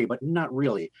gray, but not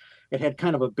really. It had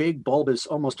kind of a big bulbous,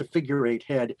 almost a figure 8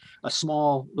 head, a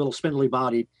small little spindly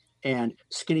body, and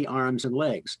skinny arms and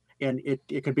legs. And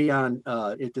it could be on,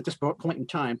 at this point in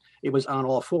time, it was on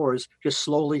all fours, just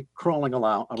slowly crawling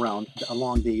along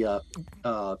the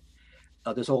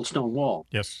this old stone wall.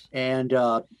 Yes. And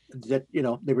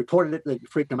they reported it, they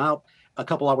freaked them out. A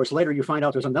couple hours later, you find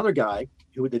out there's another guy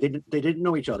who they didn't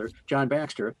know each other, John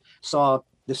Baxter, saw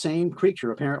the same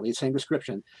creature, apparently, the same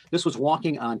description. This was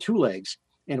walking on 2 legs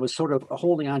and was sort of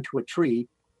holding onto a tree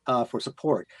for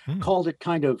support. Called it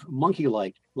kind of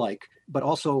monkey-like, but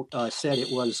also said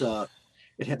it was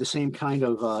it had the same kind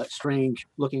of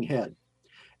strange-looking head.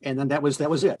 And then that was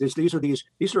it.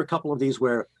 These are a couple of these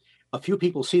where a few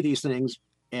people see these things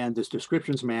and the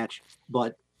descriptions match,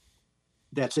 but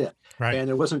that's it. Right. And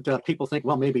there wasn't people think,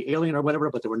 well, maybe alien or whatever,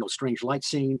 but there were no strange lights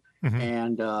seen,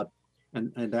 and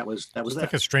that was that.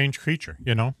 Like a strange creature,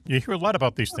 You hear a lot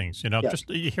about these things, Yeah. Just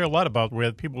you hear a lot about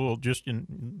where people will just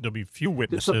there'll be few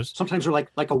witnesses. Sometimes they're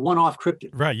like a one-off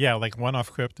cryptid. Right? Yeah, like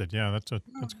one-off cryptid. Yeah, that's a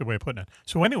good way of putting it.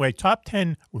 So anyway, top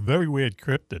 10 very weird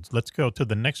cryptids. Let's go to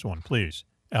the next one, please,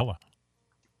 Ella.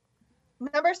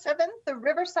 Number 7, the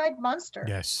Riverside Monster.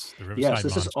 Yes, the Riverside Monster.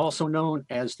 Yes, this is also known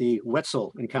as the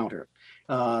Wetzel encounter.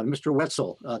 Mr.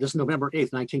 Wetzel, this is November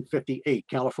 8th, 1958,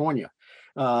 California,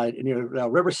 near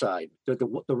Riverside.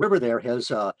 The river there has,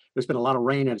 there's been a lot of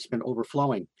rain and it's been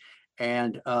overflowing.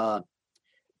 And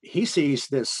he sees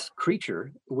this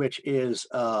creature, which is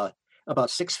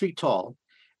about 6 feet tall.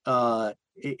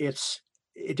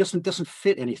 It doesn't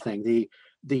fit anything.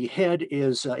 The head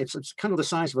is, it's kind of the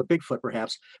size of a Bigfoot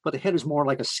perhaps, but the head is more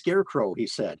like a scarecrow, he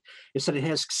said. He said it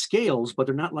has scales, but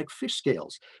they're not like fish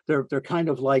scales. They're kind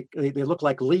of like, they look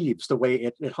like leaves the way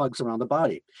it hugs around the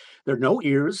body. There are no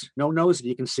ears, no nose that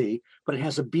you can see, but it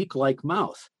has a beak-like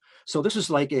mouth. So this is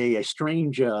like a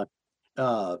strange,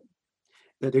 there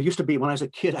used to be, when I was a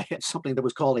kid, I had something that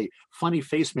was called a funny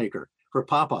face maker for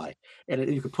Popeye,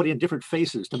 and you could put in different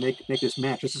faces to make this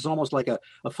match. This is almost like a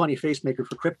funny face maker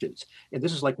for cryptids, and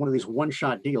this is like one of these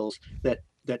one-shot deals that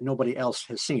nobody else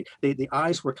has seen. The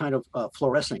eyes were kind of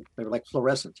fluorescing; they were like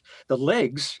fluorescent. The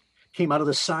legs came out of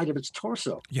the side of its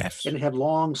torso. Yes, and it had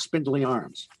long, spindly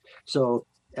arms. So.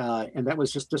 And that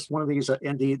was just one of these,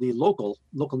 and the local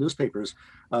newspapers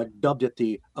dubbed it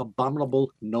the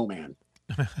Abominable No Man.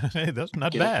 Hey, that's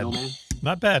not bad.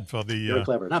 Not bad for the. Very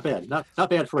clever. Not bad. Not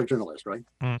bad for a journalist, right?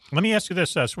 Let me ask you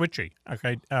this, Switchy.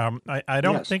 Okay, I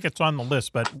don't think it's on the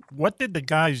list, but what did the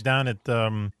guys down at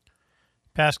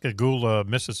Pascagoula,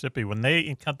 Mississippi, when they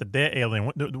encountered their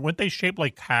alien, weren't they shaped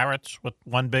like carrots with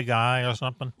one big eye or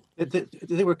something?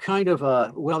 They were kind of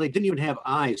well, they didn't even have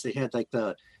eyes. They had like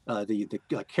the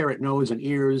carrot nose and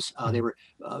ears. They were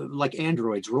like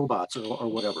androids, robots, or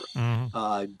whatever.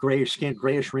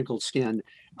 Grayish wrinkled skin.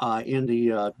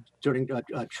 During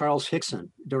Charles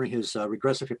Hickson, during his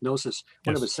regressive hypnosis,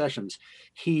 one of his sessions,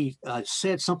 he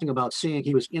said something about seeing,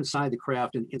 he was inside the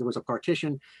craft and there was a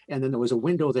partition and then there was a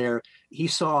window there. He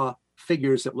saw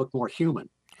figures that looked more human.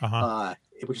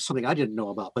 which is something I didn't know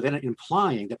about, but then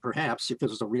implying that perhaps if this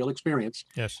was a real experience,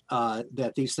 yes,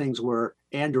 that these things were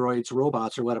androids,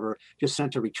 robots, or whatever, just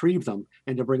sent to retrieve them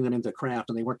and to bring them into the craft,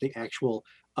 and they weren't the actual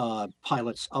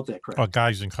pilots of that craft. or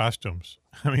guys in costumes.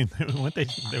 I mean, weren't they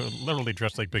were literally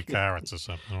dressed like big carrots or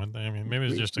something, weren't they? I mean, maybe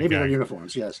it's just a maybe their gag.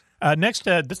 uniforms. Yes. Next,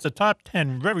 this is the top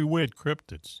 10 very weird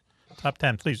cryptids. Top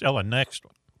 10, please, Ella. Next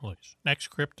one, please. Next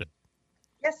cryptid.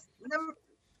 Yes.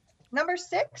 Number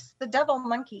 6, the devil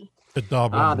monkey. The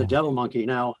double. The devil monkey.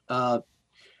 Now,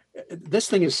 this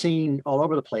thing is seen all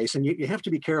over the place, and you have to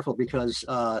be careful because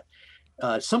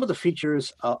some of the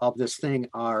features of this thing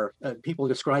are, people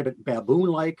describe it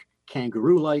baboon-like,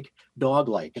 kangaroo-like,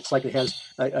 dog-like. It's like it has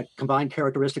a combined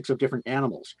characteristics of different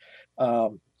animals.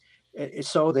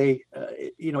 So they,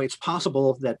 it's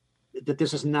possible that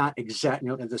this is not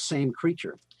exactly the same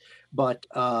creature, but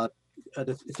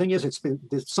the thing is, it's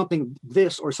something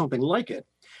or something like it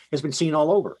has been seen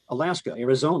all over Alaska,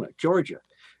 Arizona, Georgia,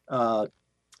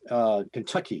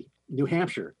 Kentucky, New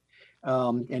Hampshire,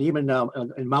 and even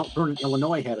in Mount Vernon,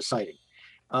 Illinois had a sighting.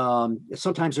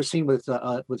 Sometimes they're seen with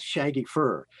shaggy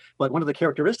fur, but one of the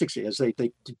characteristics is they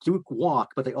do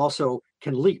walk, but they also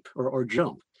can leap or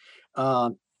jump.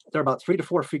 They're about 3 to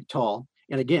 4 feet tall,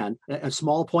 and again, and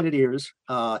small pointed ears,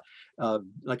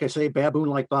 like I say,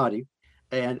 baboon-like body.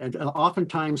 And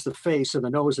oftentimes the face and the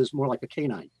nose is more like a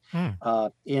canine.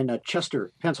 In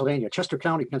Chester, Pennsylvania, Chester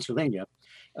County, Pennsylvania,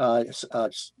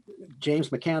 James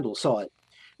McCandle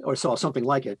saw something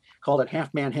like it, called it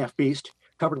half man, half beast,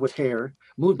 covered with hair,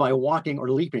 moved by walking or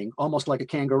leaping, almost like a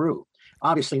kangaroo.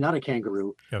 Obviously not a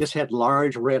kangaroo. Yep. This had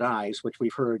large red eyes, which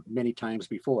we've heard many times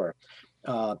before.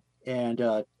 So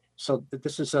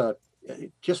this is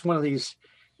just one of these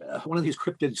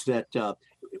cryptids that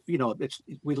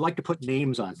we'd like to put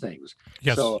names on things.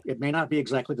 Yes. So it may not be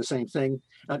exactly the same thing.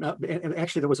 And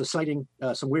actually, there was a sighting,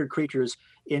 some weird creatures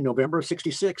in November of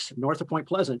 '66, north of Point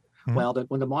Pleasant,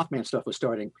 when the Mothman stuff was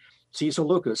starting. Cecil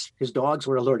Lucas, his dogs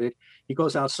were alerted. He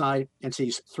goes outside and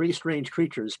sees 3 strange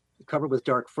creatures covered with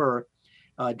dark fur.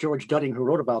 George Dudding, who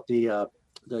wrote about the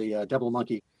devil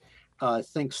monkey,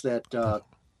 thinks that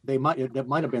that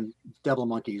might have been devil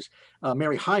monkeys.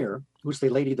 Mary Heyer, who's the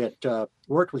lady that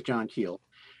worked with John Keel,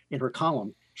 in her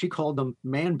column, she called them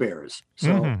man bears.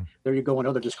 So there you go,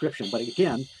 another description. But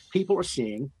again, people are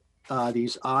seeing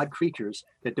these odd creatures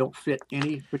that don't fit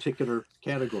any particular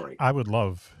category. I would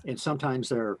love. And sometimes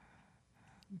they're.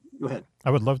 Go ahead. I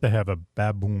would love to have a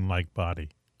baboon-like body.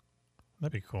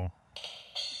 That'd be cool.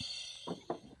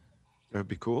 That'd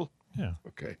be cool. Yeah.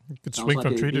 Okay. You could Sounds swing like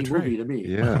from a tree to movie tree. to me.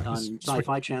 Yeah. On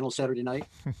Sci-Fi Channel Saturday night.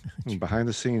 Behind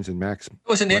the scenes in Max. It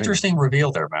was an interesting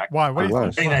reveal there, Mac. Why? What do you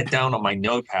was. think? Putting that down on my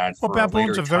notepad Well, for a baboons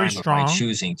later are very time of my strong.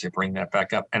 choosing to bring that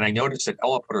back up. And I noticed that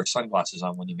Ella put her sunglasses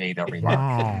on when you made that remark.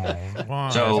 Wow.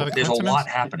 So Is that there's a lot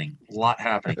coincidence?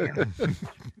 happening here.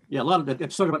 Yeah, a lot of it.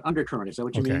 It's sort of an undercurrent. Is that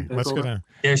what you Okay, mean? let's go down.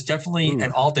 There's definitely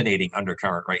an alternating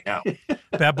undercurrent right now.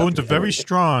 Baboons are very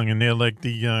strong, and they're like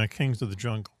the kings of the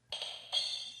jungle.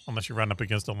 Unless you run up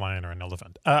against a lion or an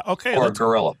elephant. Okay. Or a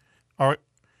gorilla. Or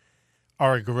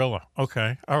a gorilla.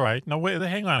 Okay. All right. No, wait.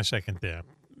 Hang on a second there,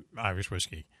 Irish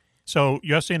whiskey. So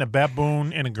you're saying a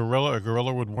baboon and a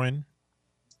gorilla would win?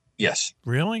 Yes,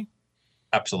 Really?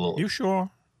 absolutely. You sure?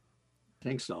 I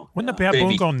think so. Wouldn't the baboon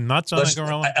Baby. go nuts on Listen, a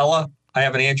gorilla? Ella, I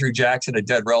have an Andrew Jackson, a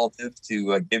dead relative,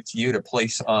 to give to you to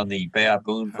place on the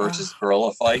baboon versus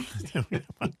gorilla fight.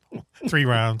 3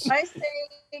 rounds. I say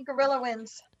gorilla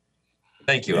wins.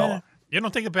 Thank you, Yeah. Ella. You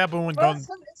don't think a baboon would Well, go it's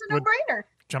a would- no-brainer.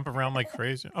 jump around like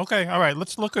crazy? Okay. All right.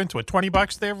 Let's look into it.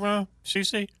 $20 there,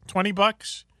 Cece?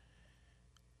 $20?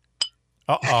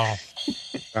 Uh-oh.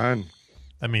 Done.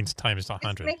 That means times He's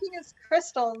 100. making his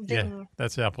crystal Yeah, ding.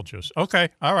 that's apple juice. Okay,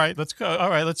 all right, let's go. All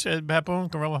right, let's baboon,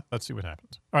 gorilla. Let's see what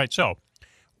happens. All right, so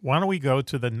why don't we go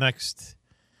to the next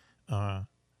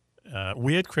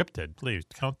weird cryptid, please?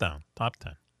 Countdown, top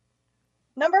 10.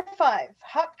 Number 5,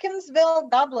 Hopkinsville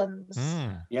Goblins.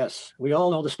 Yes, we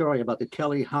all know the story about the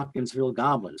Kelly Hopkinsville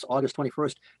Goblins, August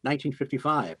 21st,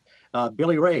 1955.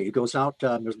 Billy Ray goes out,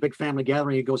 there's a big family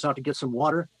gathering, he goes out to get some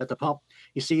water at the pump.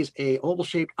 He sees a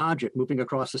oval-shaped object moving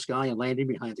across the sky and landing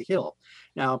behind the hill.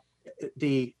 Now,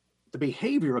 the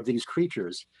behavior of these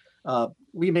creatures,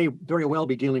 we may very well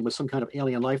be dealing with some kind of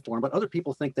alien life form, but other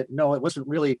people think that no, it wasn't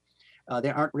really, they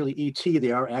aren't really ET,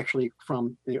 they are actually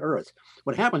from the Earth.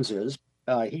 What happens is,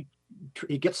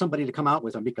 he gets somebody to come out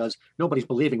with him because nobody's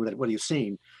believing what he's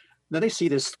seen. Then they see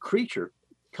this creature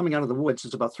coming out of the woods.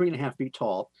 It's about 3.5 feet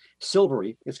tall,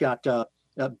 silvery. It's got a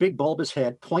big bulbous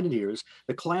head, pointed ears,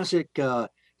 the classic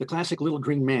little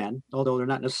green man, although they're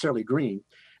not necessarily green,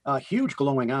 huge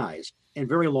glowing eyes and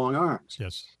very long arms.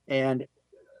 Yes. And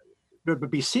they're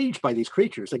besieged by these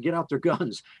creatures. They get out their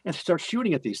guns and start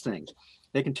shooting at these things.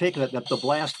 They can take the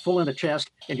blast full in the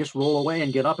chest and just roll away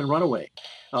and get up and run away.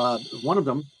 One of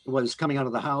them was coming out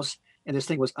of the house, and this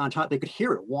thing was on top. They could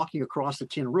hear it walking across the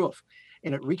tin roof,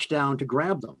 and it reached down to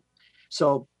grab them.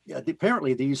 So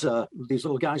apparently these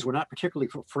little guys were not particularly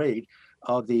afraid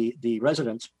of the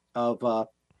residents of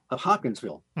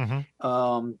Hopkinsville.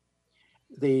 Mm-hmm.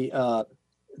 They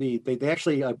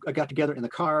actually got together in the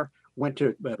car, went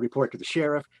to report to the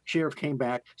sheriff. Sheriff came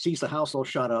back, sees the house all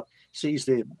shot up, sees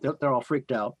they're all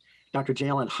freaked out. Dr.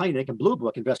 Jalen Hynek and Blue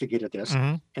Book investigated this,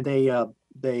 Mm-hmm. and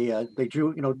they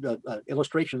drew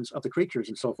illustrations of the creatures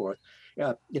and so forth.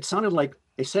 It sounded like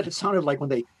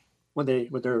when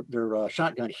their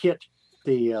shotgun hit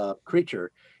the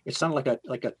creature, it sounded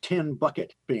like a tin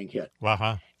bucket being hit.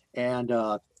 Uh-huh. And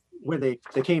when they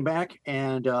came back,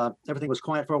 and everything was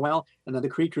quiet for a while, and then the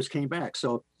creatures came back.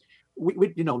 So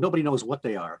we nobody knows what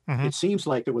they are. Mm-hmm. It seems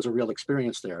like there was a real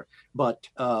experience there, but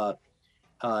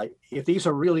if these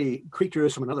are really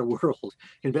creatures from another world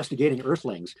investigating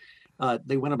Earthlings,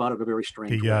 they went about it a very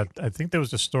strange way. I think there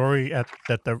was a story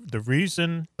that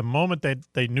the moment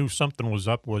they knew something was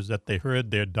up was that they heard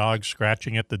their dog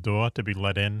scratching at the door to be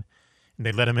let in, and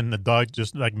they let him in. The dog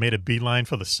just like made a beeline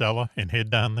for the cellar and hid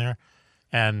down there.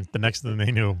 And the next thing they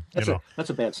knew, that's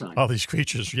a bad sign. All these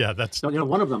creatures, that's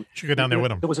one of them. Should go down there with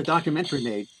them. There was a documentary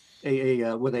made,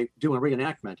 where they do a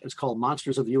reenactment. It's called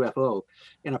Monsters of the UFO,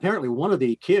 and apparently one of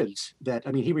the kids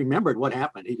he remembered what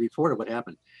happened. He reported what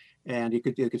happened, and you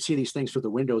could see these things through the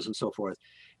windows and so forth.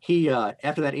 He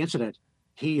after that incident,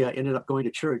 he ended up going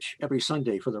to church every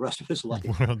Sunday for the rest of his life.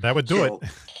 Well, that would do it.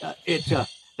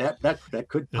 That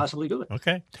could possibly do it.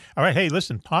 Okay. All right. Hey,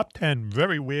 listen, top 10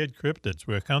 very weird cryptids.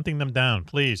 We're counting them down.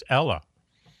 Please, Ella.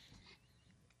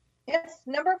 Yes,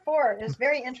 number 4 is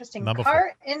very interesting. Number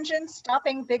car engine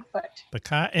stopping Bigfoot. The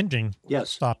car engine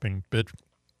stopping Bigfoot.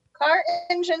 Car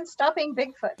engine stopping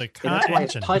Bigfoot. The car that's why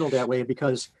engine. it's titled that way,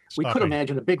 because we could Stopping.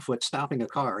 imagine a Bigfoot stopping a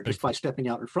car just by stepping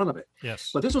out in front of it.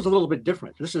 Yes. But this was a little bit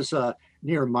different. This is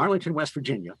near Marlington, West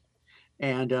Virginia,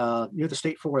 and near the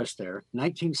state forest there,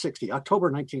 October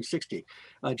 1960.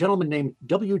 A gentleman named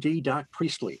W.D. Doc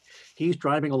Priestley. He's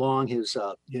driving along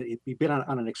he'd been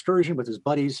on an excursion with his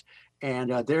buddies,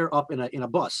 and they're up in a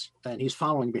bus, and he's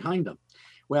following behind them.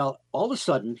 Well, all of a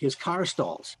sudden, his car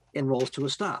stalls and rolls to a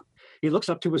stop. He looks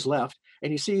up to his left,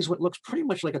 and he sees what looks pretty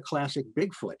much like a classic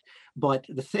Bigfoot. But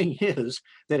the thing is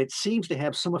that it seems to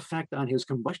have some effect on his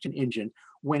combustion engine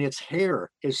when its hair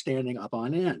is standing up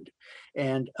on end.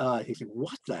 And he thinks,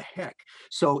 what the heck?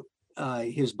 So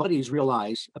his buddies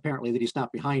realize, apparently, that he's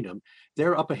not behind him.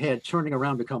 They're up ahead, turning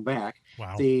around to come back.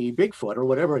 Wow. The Bigfoot, or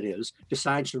whatever it is,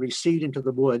 decides to recede into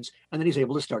the woods, and then he's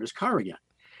able to start his car again.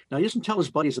 Now, he doesn't tell his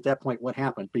buddies at that point what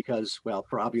happened because, well,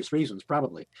 for obvious reasons,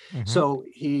 probably. Mm-hmm. So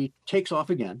he takes off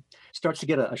again, starts to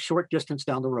get a short distance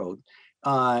down the road.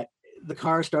 The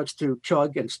car starts to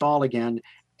chug and stall again,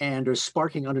 and there's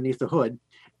sparking underneath the hood.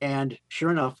 And sure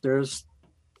enough, there's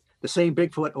the same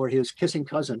Bigfoot or his kissing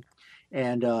cousin,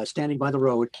 and standing by the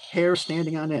road, hair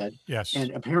standing on end. Yes.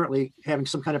 And apparently having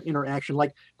some kind of interaction,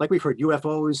 like we've heard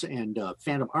UFOs and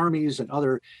phantom armies and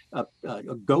other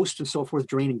ghosts and so forth,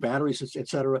 draining batteries,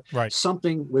 etc. Right.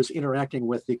 Something was interacting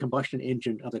with the combustion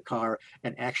engine of the car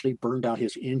and actually burned out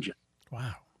his engine.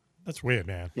 Wow. That's weird,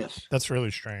 man. Yes. That's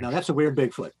really strange. Now, that's a weird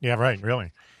Bigfoot. Yeah, right,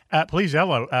 really. Please,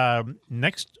 Ella,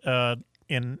 next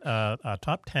in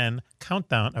top 10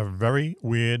 countdown of very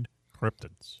weird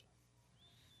cryptids.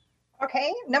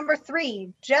 Okay, number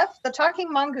 3, Jeff the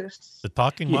Talking Mongoose. The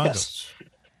talking mongoose.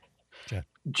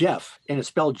 Jeff, and it's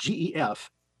spelled G-E-F,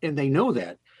 and they know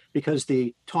that because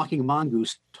the talking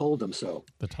mongoose told them so.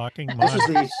 The talking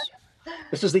mongoose.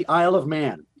 This is the Isle of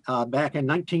Man. Back in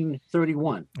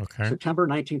 1931. Okay. September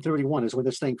 1931 is when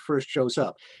this thing first shows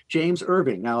up. James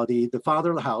Irving, now the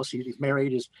father of the house, he's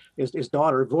married. His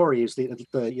daughter, Vori, is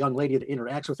the young lady that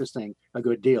interacts with this thing a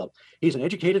good deal. He's an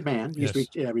educated man. He's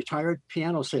a retired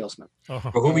piano salesman. Oh.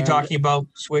 Who are we talking about,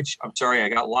 Switch? I'm sorry, I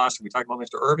got lost. Are we talking about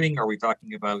Mr. Irving, or are we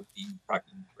talking about the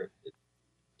talking cryptid?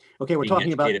 Okay, we're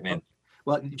talking about... Man.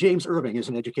 Well, James Irving is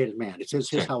an educated man. It's his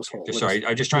household. Sorry,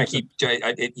 I'm just trying to keep.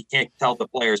 You can't tell the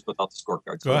players without the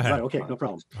scorecards. Go ahead. Right, okay, no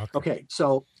problem. Okay,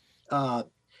 so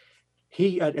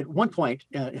he at one point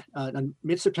in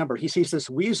mid-September, he sees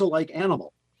this weasel-like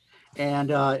animal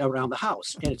and around the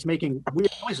house, and it's making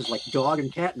weird noises like dog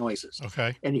and cat noises.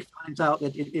 Okay. And he finds out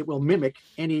that it will mimic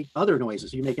any other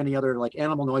noises. You make any other like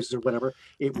animal noises or whatever,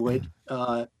 it would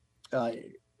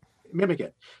mimic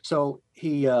it. So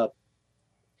he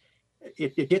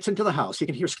it gets into the house. They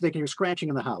can hear scratching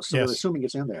in the house, so they're assuming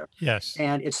it's in there. Yes.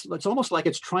 And it's almost like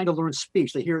it's trying to learn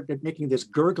speech. They hear it making this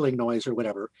gurgling noise or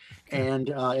whatever,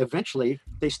 and eventually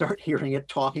they start hearing it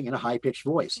talking in a high-pitched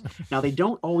voice. Now they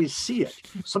don't always see it.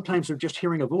 Sometimes they're just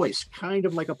hearing a voice, kind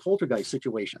of like a poltergeist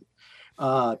situation.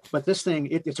 But this thing,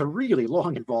 it's a really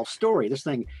long, involved story. This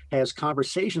thing has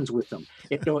conversations with them.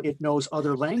 It knows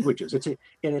other languages.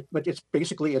 But it's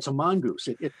basically a mongoose.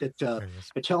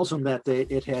 It tells them that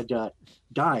it had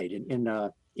died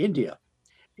in India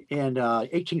in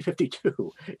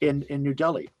 1852 in New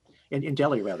Delhi. In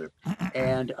Delhi, rather,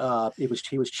 and he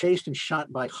was chased and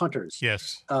shot by hunters.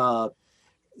 Yes.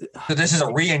 So this is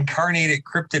a reincarnated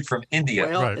cryptid from India.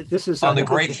 Well, this is on the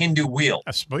Great Hindu Wheel.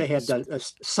 They had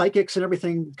psychics and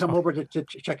everything come over to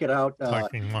check it out.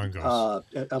 Talking mongoose.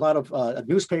 A lot of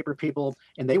newspaper people,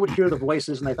 and they would hear the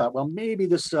voices, and they thought, well, maybe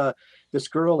this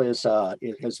girl has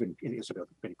been a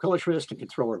ventriloquist and can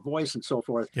throw her voice and so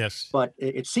forth. Yes. But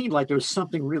it seemed like there was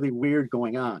something really weird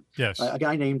going on. Yes. A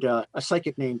guy named a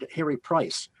psychic named Harry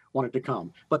Price wanted to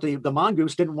come, but the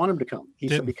mongoose didn't want him to come. He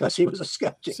said because he was a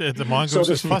skeptic. The mongoose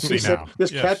is fussy now.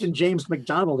 This Captain James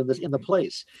McDonald in the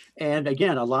place, and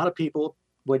again, a lot of people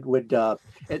would but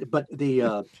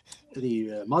the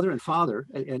mother and father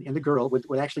and the girl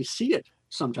would actually see it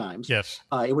sometimes. Yes.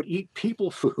 It would eat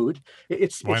people food.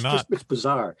 It's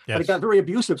bizarre. Yes. But it got very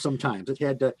abusive sometimes.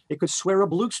 It could swear a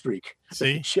blue streak.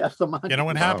 See? Chef the mongoose. You know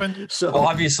what happened? So well,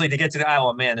 obviously, to get to the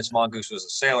Isle of Man, this mongoose was a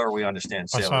sailor. We understand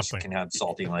sailors can have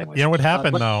salty language. You know what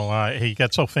happened, though? He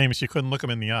got so famous you couldn't look him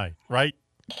in the eye, right?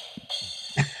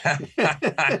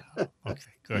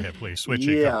 Okay, go ahead, please. Switch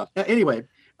it. Yeah. Anyway,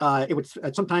 it would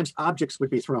sometimes objects would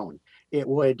be thrown.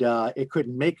 It could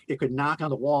knock on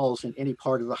the walls in any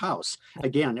part of the house.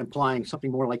 Again, implying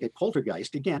something more like a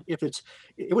poltergeist. Again, it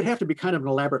would have to be kind of an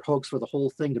elaborate hoax for the whole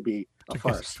thing to be a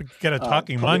farce. Get a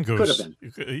talking mongoose. Could have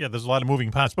been. Yeah, there's a lot of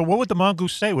moving parts. But what would the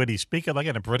mongoose say? Would he speak it like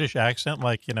in a British accent,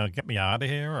 like get me out of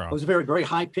here? Or? It was a very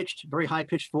high pitched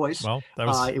voice. Well,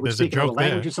 it would speak other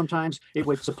languages sometimes. It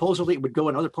would go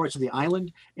in other parts of the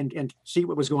island and see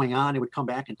what was going on. It would come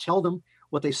back and tell them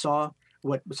what they saw,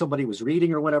 what somebody was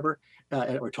reading or whatever,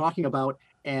 or talking about,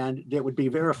 and it would be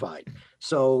verified.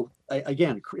 So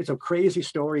again, it's a crazy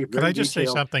story. Could I just say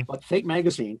something? But Fake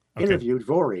Magazine interviewed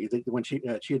Vori when she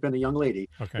had been a young lady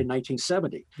in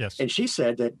 1970. Yes. And she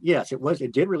said that, yes,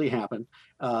 it did really happen.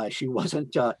 She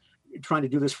wasn't trying to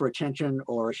do this for attention,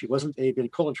 or she wasn't a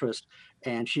ventriloquist,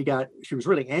 and she was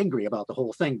really angry about the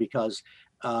whole thing because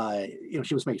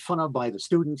she was made fun of by the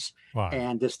students. Wow.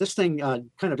 And this thing kind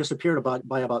of disappeared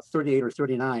by about 38 or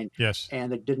 39. Yes.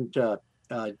 And it didn't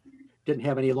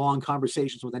have any long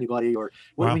conversations with anybody, or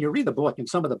when you read the book and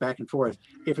some of the back and forth,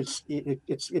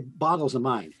 it boggles the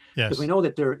mind. Yes. Because we know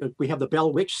that we have the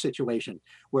Bell Witch situation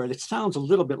where it sounds a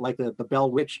little bit like the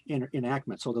Bell Witch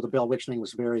enactment, so that the Bell Witch thing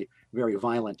was very, very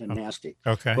violent and nasty.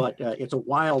 Okay. But it's a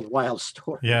wild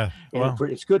story. Yeah. Well. And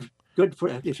it's good for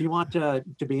if you want to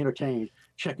be entertained,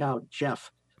 check out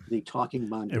Jeff, the Talking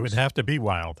Mongoose. It would have to be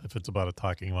wild if it's about a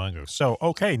talking mongoose. So,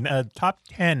 okay, top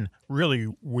 10 really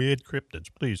weird cryptids.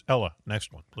 Please, Ella,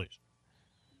 next one, please.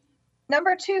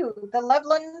 Number 2, the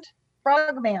Loveland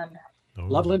Frogman. Oh.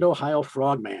 Loveland, Ohio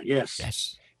Frogman, yes.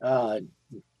 Yes.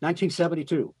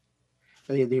 1972,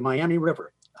 the Miami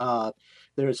River.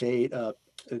 There's the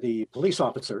police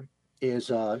officer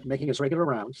is making his regular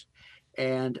rounds,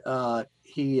 and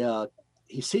he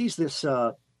sees this.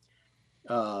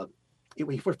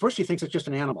 First, he thinks it's just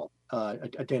an animal, a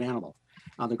dead animal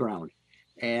on the ground,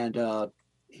 and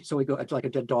so he goes. It's like a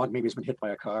dead dog, maybe has been hit by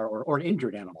a car, or an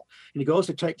injured animal, and he goes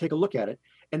to take a look at it,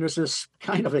 and there's this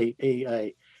kind of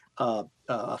a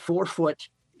 4-foot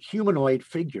humanoid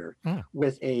figure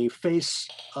with a face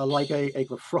like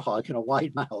a frog and a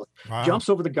wide mouth, jumps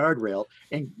over the guardrail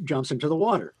and jumps into the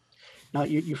water. Now,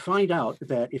 you find out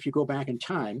that if you go back in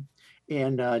time,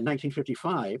 in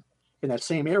 1955, in that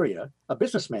same area, a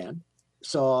businessman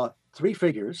saw 3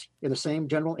 figures in the same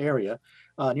general area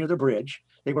near the bridge.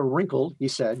 They were wrinkled, he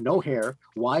said, no hair,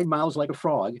 wide mouths like a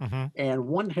frog, and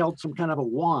one held some kind of a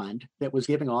wand that was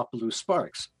giving off blue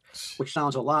sparks, which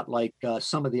sounds a lot like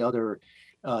some of the other,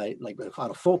 like out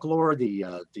of folklore, the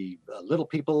little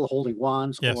people holding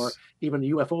wands, or even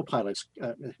UFO pilots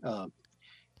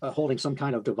holding some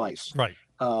kind of device. Right.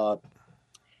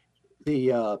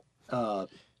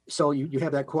 So you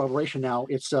have that corroboration now.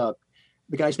 It's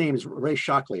the guy's name is Ray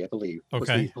Shockley, I believe, was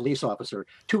the police officer.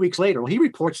 2 weeks later, well, he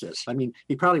reports this. I mean,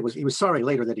 he was sorry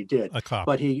later that he did. A cop.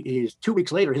 But he's 2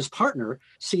 weeks later, his partner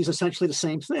sees essentially the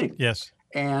same thing. Yes.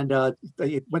 And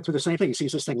he went through the same thing. He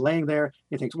sees this thing laying there.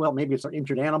 He thinks, well, maybe it's an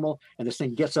injured animal. And this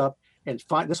thing gets up, and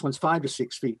this one's 5 to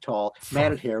 6 feet tall,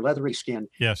 matted hair, leathery skin.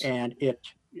 Yes. And it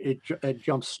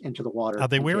jumps into the water. Are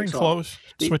they wearing clothes?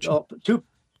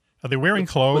 Are they wearing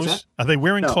What's clothes? that? Are they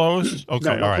wearing No. clothes?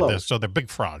 Okay, No all right. clothes. So they're big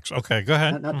frogs. Okay, go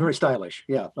ahead. Not very stylish.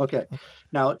 Yeah. Okay.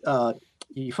 Now,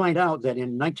 you find out that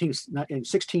in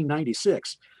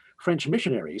 1696, French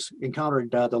missionaries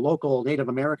encountered the local Native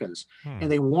Americans,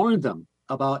 and they warned them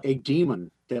about a demon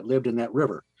that lived in that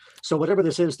river. So whatever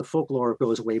this is, the folklore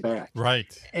goes way back. Right.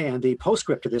 And the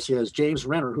postscript to this is James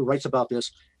Renner, who writes about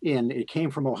this It Came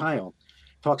from Ohio,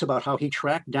 talks about how he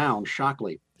tracked down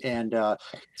Shockley. And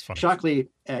Shockley,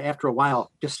 after a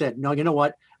while, just said, "No, you know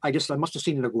what? I must have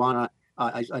seen an iguana.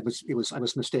 I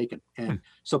was mistaken." And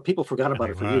so people forgot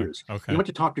about it for years. Okay. He went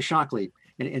to talk to Shockley,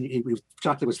 and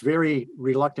Shockley was very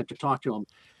reluctant to talk to him.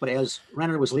 But as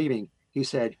Renner was leaving, he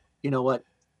said, "You know what?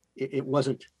 It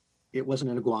wasn't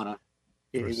an iguana.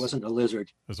 It wasn't a lizard.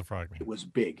 It was a frogman. It was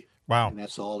big." Wow. And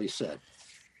that's all he said.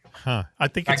 Huh. I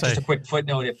think Just a quick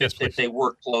footnote: if they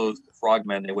were clothed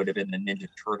frogmen, they would have been the Ninja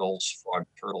Turtles frog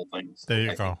turtle things. There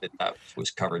you I go. think that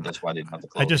was covered. That's why I didn't have the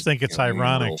clothes. I just think it's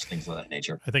ironic. Turtles, things of that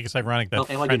nature. I think it's ironic that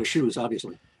alligator shoes,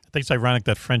 obviously. I think it's ironic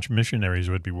that French missionaries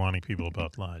would be warning people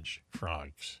about large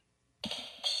frogs.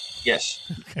 Yes,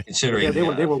 considering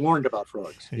they were warned about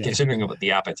frogs. Yeah. Considering about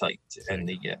the appetite and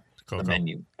the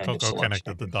menu. And the Coco selection.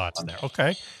 connected the dots there.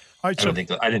 Okay. All right.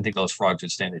 I didn't think those frogs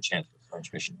would stand a chance with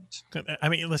French missionaries. I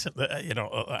mean, listen.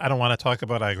 I don't want to talk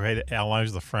about our great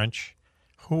allies, the French.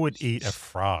 Who would eat a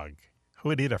frog? Who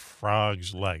would eat a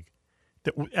frog's leg?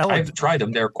 Ella, I've tried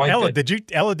them. They're quite Ella, good.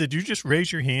 Did you just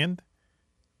raise your hand?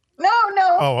 No.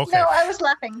 Oh, okay. No, I was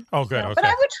laughing. Oh, good. No, Okay. But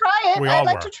I would try it. I'd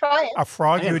like to try it. A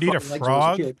frog? I You had would eat a frog legs when I was a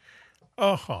frog? kid.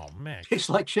 Oh man, Tastes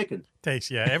like chicken.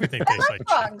 Everything I tastes like like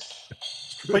frogs.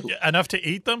 But enough to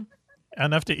eat them?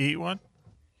 Enough to eat one?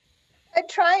 I'd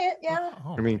try it. Yeah.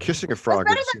 Oh. I mean, kissing a frog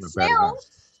better doesn't than seem a bad enough.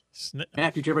 snails.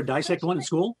 Matt, did you ever dissect one in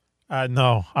school?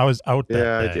 No, I was out that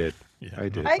Yeah, I day. did. Yeah, I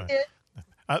did. I did.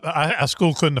 Our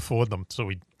school couldn't afford them, so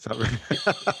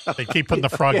they keep putting the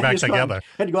frog Yeah, back just go out and- together.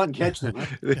 Had to go out and catch them.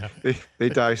 Huh? They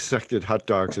dissected hot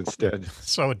dogs instead.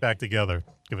 Sew it back together.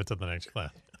 Give it to the next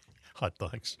class. Hot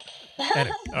dogs.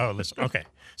 Anyway, listen. Okay.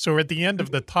 So we're at the end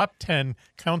of the top 10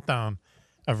 countdown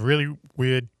of really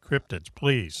weird cryptids.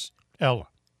 Please, Ella.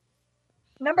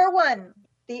 Number 1,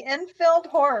 the Enfield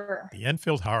Horror. The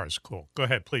Enfield Horror is cool. Go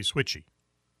ahead, please, Switchy.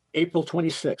 April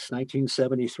 26,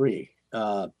 1973.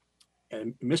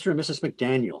 And Mr. and Mrs.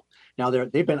 McDaniel. Now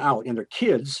they've been out, and their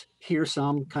kids hear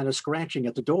some kind of scratching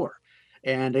at the door,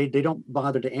 and they don't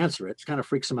bother to answer it. It kind of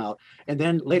freaks them out. And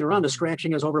then later on, the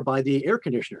scratching is over by the air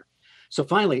conditioner. So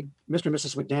finally, Mr. and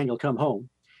Mrs. McDaniel come home,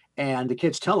 and the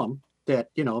kids tell them that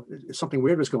something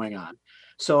weird was going on.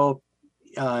 So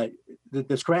the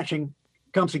scratching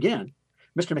comes again.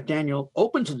 Mr. McDaniel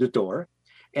opens the door,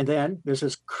 and then there's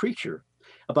this creature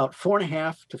about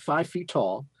 4.5 to 5 feet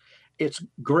tall. It's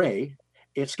gray.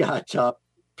 It's got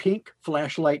pink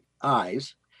flashlight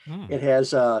eyes. It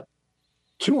has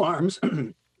 2 arms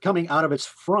coming out of its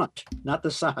front, not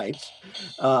the sides.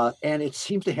 And it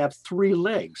seems to have 3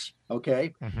 legs.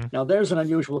 Okay. Mm-hmm. Now there's an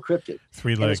unusual cryptid.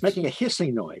 3 legs. And it's making a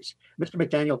hissing noise. Mr.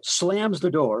 McDaniel slams the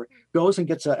door, goes and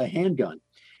gets a handgun.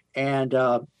 And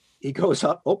he goes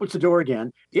up, opens the door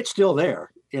again. It's still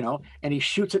there, and he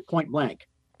shoots it point blank,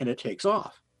 and it takes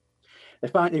off.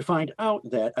 They find out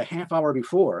that a half hour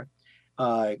before,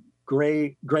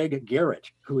 Greg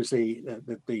Garrett, who is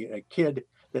the kid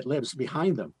that lives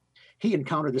behind them, he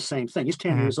encountered the same thing. He's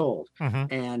 10 years old,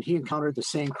 and he encountered the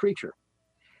same creature.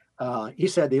 He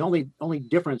said the only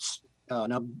difference,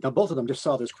 now both of them just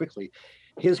saw this quickly.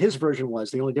 His version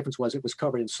was the only difference was it was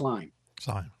covered in slime.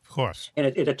 Slime, of course. And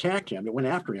it attacked him. It went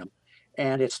after him,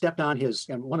 and it stepped on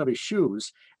one of his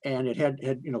shoes, and it had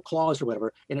claws or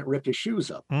whatever, and it ripped his shoes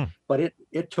up. But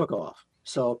it took off.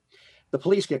 So the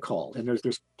police get called, and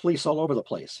there's police all over the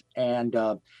place. And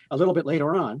a little bit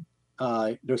later on,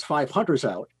 there's 5 hunters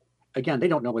out. Again, they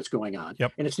don't know what's going on.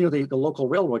 Yep. And it's near the local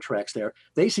railroad tracks there.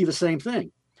 They see the same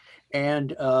thing.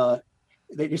 And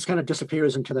they just kind of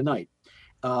disappears into the night.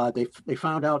 They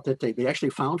found out that they actually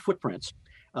found footprints.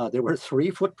 There were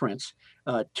 3 footprints.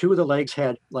 2 of the legs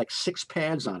had like 6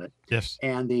 pads on it. Yes.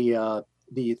 And the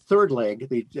third leg,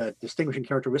 the distinguishing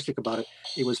characteristic about it,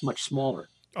 it was much smaller.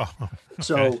 Oh, okay.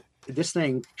 So this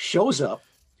thing shows up.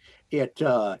 It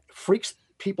freaks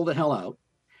people the hell out,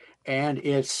 and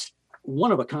it's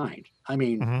one of a kind. I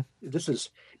mean, this is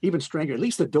even stranger. At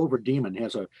least the Dover Demon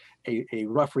has a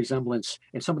rough resemblance,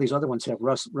 and some of these other ones have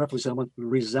rough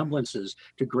resemblances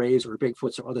to Greys or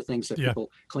Bigfoots or other things that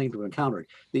people claim to have encountered.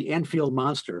 The Enfield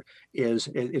monster is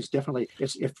definitely,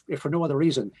 if for no other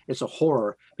reason, it's a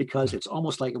horror because it's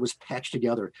almost like it was patched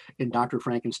together in Dr.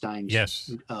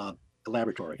 Frankenstein's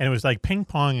laboratory. And it was like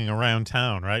ping-ponging around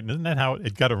town, right? Isn't that how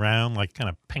it got around? Like kind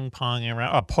of ping-ponging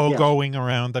around, pogoing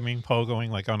around. I mean, pogoing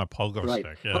like on a pogo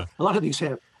stick. Yeah. A lot of these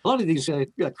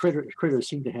critters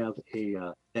seem to have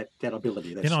that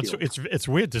ability. That it's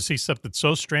weird to see something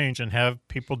so strange and have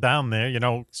people down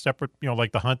there, separate,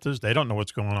 like the hunters. They don't know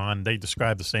what's going on. They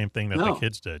describe the same thing that the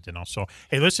kids did, So,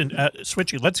 hey, listen,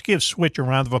 Switchy, let's give Switch a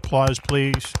round of applause,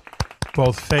 please.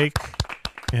 Both fake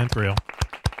and real.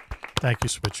 Thank you,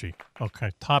 Switchy. Okay,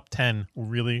 top 10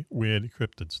 really weird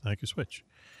cryptids. Thank you, Switch.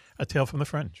 A tale from the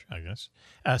French, I guess.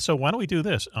 So why don't we do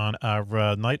this on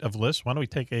our night of lists? Why don't we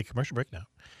take a commercial break now?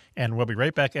 And we'll be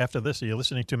right back after this. You're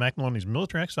listening to Mac Maloney's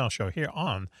Military Exile Show here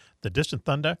on the Distant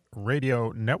Thunder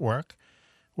Radio Network.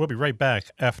 We'll be right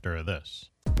back after this.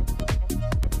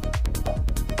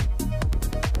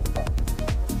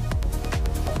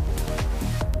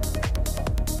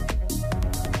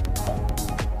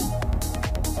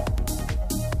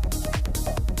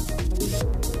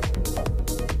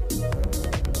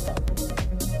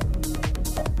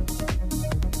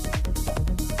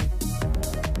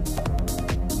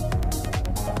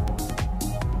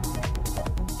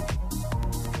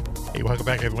 Welcome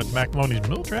back, everyone, to Mac Maloney's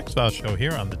Military Exile Show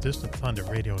here on the Distant Thunder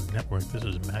Radio Network. This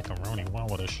is Macaroni. Wow,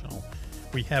 what a show.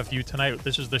 We have for you tonight.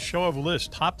 This is the show of lists,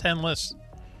 top 10 lists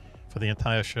for the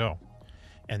entire show.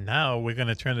 And now we're going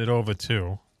to turn it over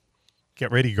to,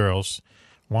 get ready, girls.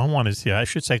 Juan is here. I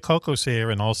should say Coco's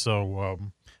here, and also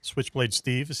Switchblade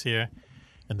Steve is here,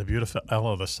 and the beautiful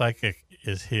Ella, the psychic,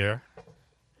 is here.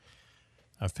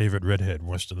 Our favorite redhead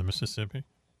west of the Mississippi.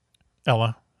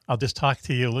 Ella. I'll just talk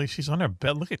to you. She's on her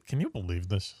bed. Look at, can you believe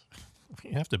this?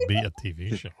 You have to be a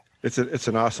TV show. It's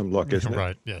an awesome look, isn't it?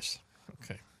 Right, yes.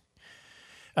 Okay.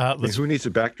 Who needs a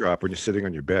backdrop when you're sitting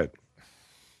on your bed?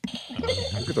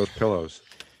 Look at those pillows.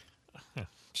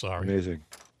 Sorry. Amazing.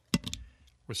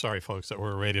 We're sorry, folks, that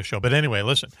we're a radio show. But anyway,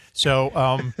 listen. So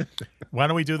why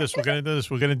don't we do this? We're going to do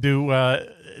this. We're going to do,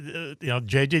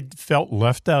 JJ felt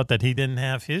left out that he didn't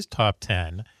have his top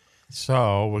 10.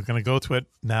 So we're going to go to it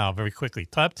now very quickly.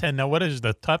 Top 10. Now, what is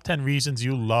the top 10 reasons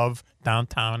you love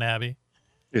Downton Abbey?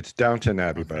 It's Downton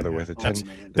Abbey, by the way.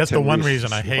 That's the one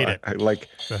reason I hate it. I like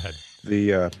Go ahead.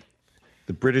 the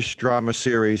British drama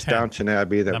series 10. Downton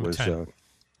Abbey that was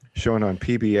shown on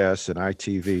PBS and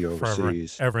ITV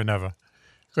overseas. Forever and ever.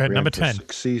 Go ahead, number 10.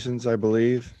 6 seasons, I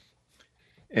believe.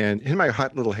 And in my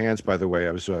hot little hands, by the way,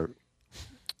 I was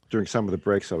during some of the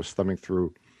breaks, I was thumbing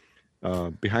through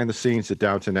Behind the Scenes at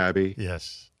Downton Abbey.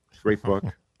 Yes. Great book.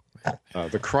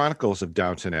 The Chronicles of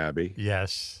Downton Abbey.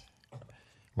 Yes.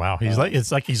 Wow.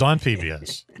 It's like he's on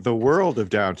PBS. The World of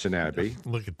Downton Abbey.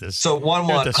 Look at this. So one,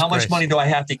 how much money do I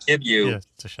have to give you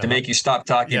to make you stop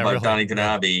talking about Downton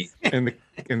Abbey? In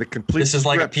the complete. This is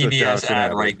like a PBS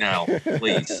ad right now.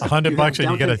 Please. $100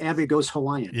 and you get Abbey goes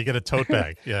Hawaiian. You get a tote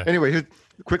bag. Yeah. Anyway, here's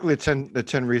quickly the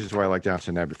 10 reasons why I like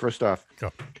Downton Abbey. First off,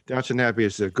 Downton Abbey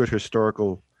is a good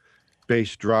historical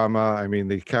based drama. I mean,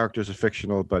 the characters are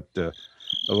fictional, but a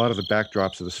lot of the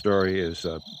backdrops of the story is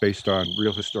based on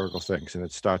real historical things, and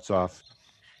it starts off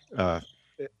the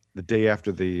day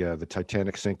after the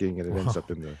Titanic sinking, and it ends up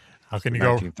in the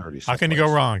 1930s. How can you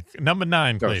go wrong? Number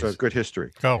 9, please. So good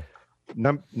history. Go.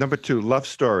 Number 2, love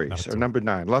stories. Or number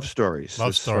 9, love stories.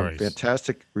 Love stories. Some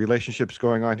fantastic relationships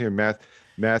going on here.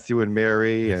 Matthew and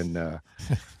Mary, and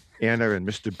Anna and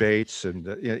Mr. Bates, and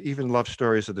even love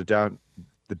stories of the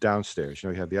downstairs. You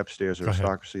have the upstairs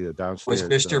aristocracy, the downstairs.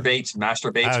 Was Mr. Bates Master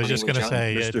Bates? I was just going to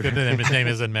say, his name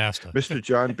isn't Master. Mr.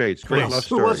 John Bates. Great love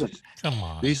stories. Come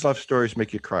on. These love stories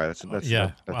make you cry.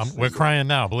 We're crying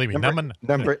now, believe me.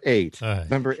 Number 8.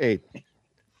 Number 8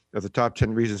 of the top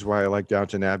 10 reasons why I like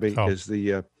Downton Abbey is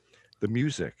the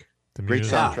music. Great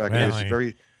soundtrack. It's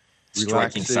very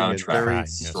relaxing. Soundtrack.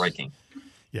 Striking.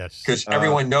 Yes. Because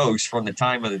everyone knows from the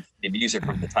time of the music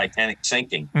from the Titanic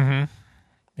sinking to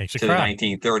the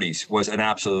 1930s was an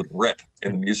absolute rip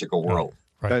in the musical world.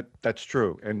 Right. That's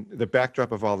true. And the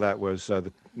backdrop of all that was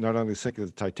not only the sinking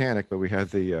of the Titanic, but we had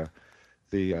the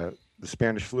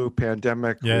Spanish flu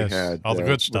pandemic. Yes. We had all the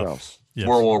good stuff. What else? Yes.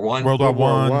 World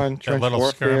War One. Trench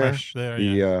warfare. There,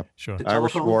 the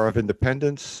Irish War of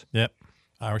Independence. Yep.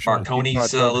 Irish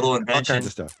Marconi's little invention. All kinds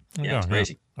of stuff. Yeah, it's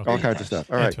crazy. Okay. All kinds of stuff.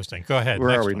 All right. Interesting. Go ahead.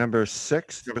 Where are we? Number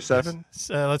 6? Number 7?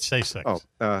 Let's say 6.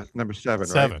 Oh, number 7, right?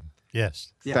 7.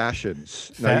 Yes.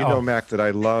 Fashions. Now, you know, Mac, that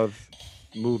I love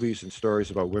movies and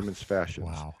stories about women's fashions.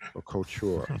 Wow. Or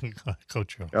couture.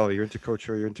 Couture. Ellie, you're into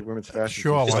couture? You're into women's fashion?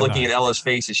 Sure. Just looking at Ella's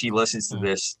face as she listens to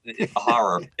this, a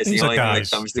horror is the These are only thing that guys.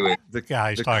 comes to it. The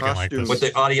guy's talking like this. What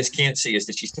the audience can't see is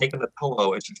that she's taken the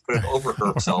pillow and she's put it over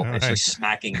herself and she's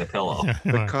smacking the pillow.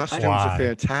 The costumes are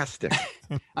fantastic.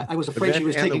 I was afraid she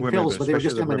was taking pills, but they were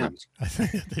just M&Ms.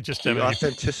 They just The M&Ms.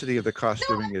 authenticity of the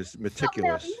costuming is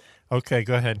meticulous. Okay,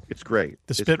 go ahead. It's great.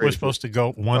 The It's spit great. was supposed to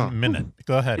go 1 minute.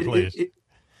 Go ahead, please.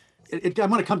 I'm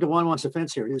going to come to Wan's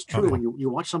defense here. It is true when you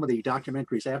watch some of the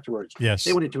documentaries afterwards. Yes.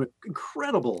 They went into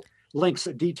incredible lengths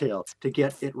of detail to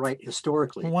get it right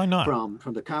historically. Well, why not?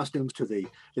 From the costumes to the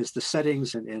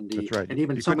settings and the That's right. and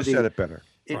even You some couldn't of have the said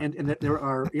it better. and there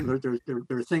are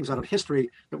there are things out of history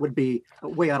that would be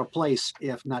way out of place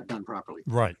if not done properly.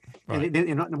 Right. And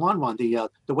in Wan, the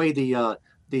way the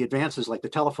advances, like the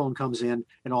telephone comes in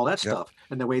and all that stuff,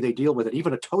 and the way they deal with it,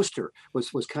 even a toaster was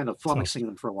kind of flummoxing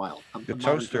them for a while. The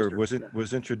toaster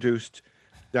was introduced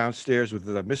downstairs with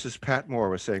Mrs. Patmore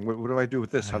was saying, what do I do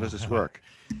with this? How does this work?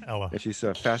 Ella. And she's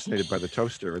fascinated by the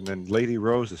toaster. And then Lady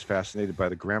Rose is fascinated by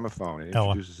the gramophone and Ella.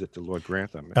 introduces it to Lord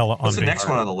Grantham. Ella, What's the next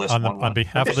one on the list? On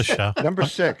behalf of the show. Number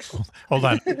 6. Hold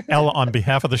on. Ella, on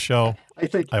behalf of the show, I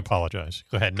apologize.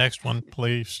 Go ahead. Next one,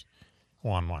 please.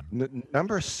 One.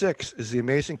 Number 6 is the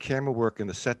amazing camera work and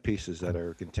the set pieces that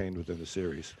are contained within the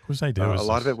series. Whose idea A was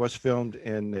lot this? of it was filmed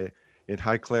in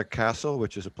Highclere Castle,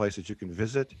 which is a place that you can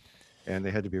visit, and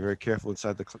they had to be very careful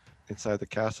inside the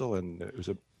castle, and it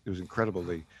was incredible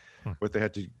what they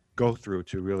had to go through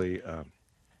to really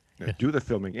do the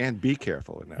filming and be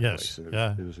careful in that place. And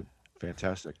it was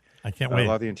fantastic. I can't A wait.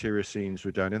 lot of the interior scenes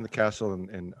were done in the castle,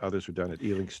 and others were done at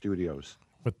Ealing Studios.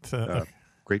 But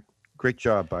Great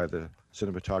job by the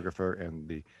cinematographer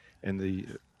and the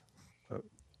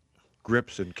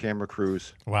grips and camera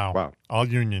crews. Wow. All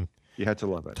union. You had to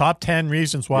love it. Top 10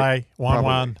 reasons why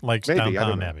Wan likes Maybe, I don't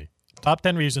Downtown know. Abbey. Top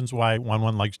 10 reasons why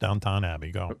Wan likes Downtown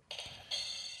Abbey. Go.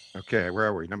 Okay, where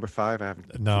are we? Number 5? I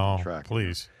haven't No, keeping track.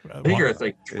 please. I think you're at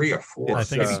like 3 or 4. I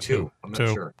think maybe it's 2. I'm not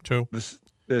sure. Two.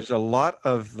 There's a lot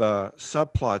of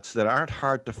subplots that aren't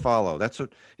hard to follow. That's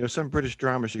what some British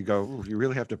dramas you go, ooh, you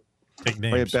really have to Big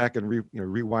play names. it back and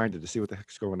rewind it to see what the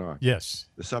heck's going on. Yes.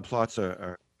 The subplots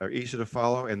are easy to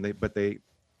follow, and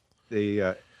they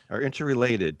are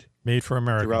interrelated Made for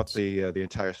Americans. throughout the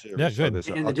entire series. Yeah, So good. there's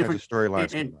And all the kinds of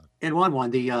storylines. and going on. and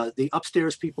Wan, the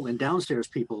upstairs people and downstairs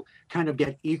people kind of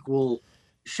get equal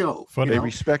show. They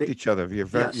respect each other. You're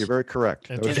very correct.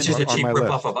 That was It's just a on cheap my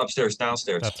ripoff list. of Upstairs,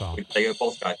 Downstairs. That's all. They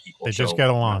both got equal. They just show get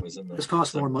when along. I was in the This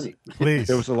costs more money. Please.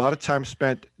 There was a lot of time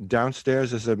spent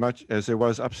downstairs as much as there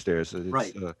was upstairs. It's,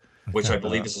 Right. Which I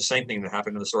believe is the same thing that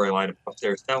happened in the storyline of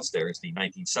Upstairs, Downstairs, the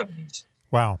 1970s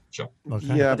Wow. show. Okay.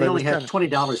 Yeah, But they but only it had was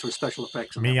 $20 for special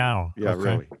effects. on that. Meow. Yeah, Okay.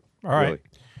 really. All right.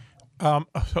 Really.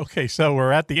 Okay, so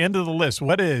we're at the end of the list.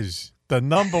 What is the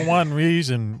number one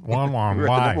reason Wan We're at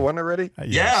why? the number 1 already? Yeah,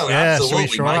 Yes, we absolutely.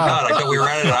 sure My are. God, I thought we were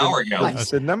at it an hour ago.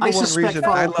 The number I one suspect reason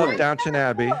I foul play. love Downton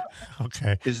Abbey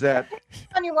Okay. is that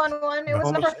On you won one. It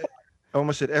was number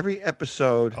almost at every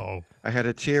episode, I had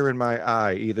a tear in my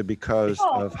eye, either because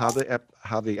of how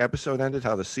the episode ended,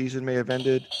 how the season may have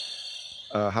ended,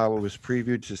 how it was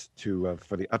previewed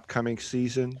for the upcoming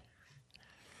season,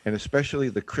 and especially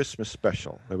the Christmas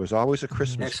special. There was always a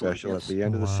Christmas Excellent, special yes. at the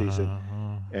end of the season,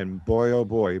 and boy, oh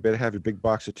boy, you better have your big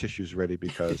box of tissues ready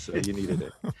because you needed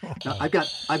it. Now, I've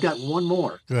got one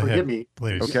more. Go ahead, Forgive me,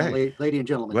 please. Okay. lady and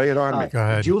gentlemen. Lay it on me. Go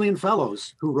ahead. Julian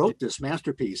Fellows, who wrote this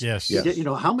masterpiece. Yes. He did,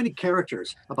 how many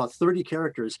characters? About 30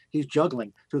 characters. He's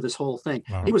juggling through this whole thing.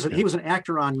 Wow. He was an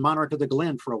actor on Monarch of the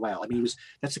Glen for a while. I mean,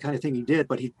 that's the kind of thing he did.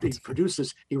 But he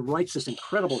produces, he writes this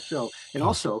incredible show. And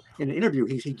also in an interview,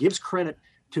 he gives credit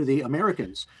to the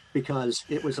Americans because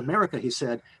it was America, he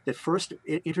said, that first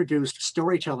introduced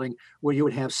storytelling where you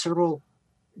would have several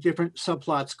different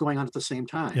subplots going on at the same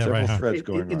time. Yeah, Several right. threads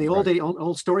going on. In the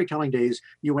old storytelling days,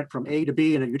 you went from A to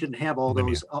B, and you didn't have all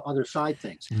Linear. those other side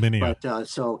things. Linear. But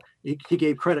so he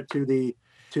gave credit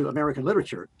to American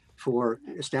literature for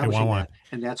establishing Wan. that,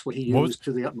 and that's what he What was- used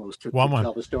to the utmost to Wan.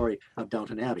 tell the story of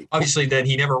Downton Abbey. Obviously, then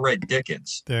he never read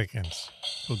Dickens. Dickens.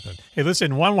 So good. Hey,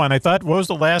 listen, one. I thought what was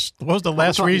the last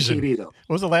talking reason? TV, though. What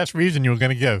was the last reason you were going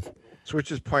to give?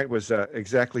 Switch's point was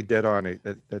exactly dead on.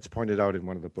 That's pointed out in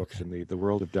one of the books in the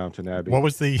World of Downton Abbey. What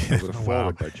was the With a wow?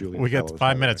 forward by Julian We got Fellows, 5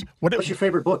 by the minutes. way. What's your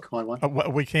favorite book, Wan?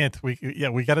 We can't.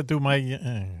 We got to do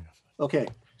my. Okay.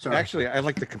 Sorry. Actually, I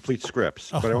like the complete scripts,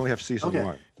 but I only have season Okay.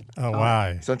 1. Oh,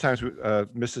 why? Sometimes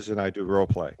Mrs. and I do role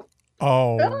play.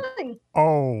 Oh. Really?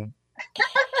 Oh.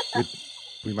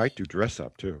 We might do dress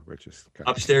up too, which is kind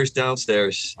upstairs,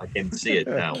 downstairs. I can see it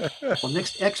now. Well,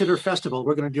 next Exeter Festival,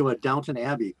 we're going to do a Downton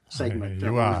Abbey segment.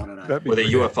 You are. With a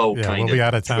UFO Yeah, kind we'll be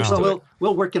out of twist town. to So it.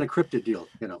 we'll work in a cryptid deal,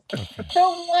 you know.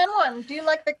 So one. Do you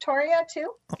like Victoria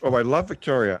too? Oh, I love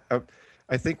Victoria.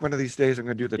 I think one of these days I'm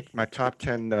going to do my top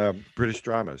 10 British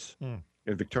dramas.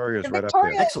 And Victoria's right up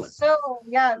Victoria there. Excellent. So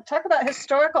yeah, talk about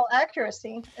historical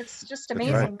accuracy. It's just That's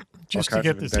amazing. right. Just All to kinds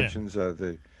get of this in.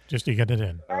 inventions. Just to get it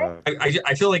in.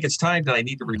 I feel like it's time that I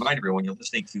need to remind everyone you're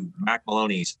listening to Mac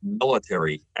Maloney's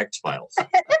Military X-Files.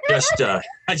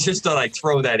 I just thought I'd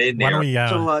throw that in Why there. don't we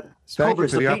So, Thank Cobra, you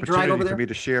is for the the paint dried over opportunity for there? me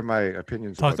to share my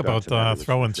opinions. talk about Downton Abbey. It's my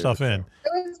throwing stuff favorite in? show.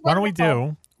 It was Why don't we wonderful.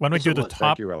 do Yes, the it was. top?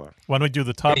 Thank you, Ella. Why don't we do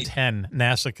the top Hey. 10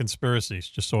 NASA conspiracies,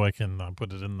 just so I can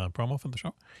put it in the promo for the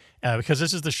show? Because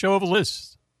this is the show of a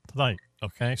list tonight.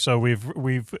 Okay, so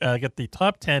we've got the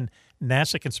top 10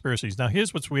 NASA conspiracies. Now,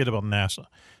 here's what's weird about NASA.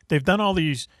 They've done all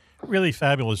these really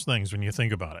fabulous things when you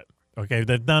think about it. Okay,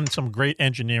 they've done some great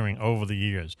engineering over the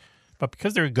years. But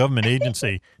because they're a government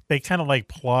agency, they kind of like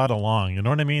plod along. You know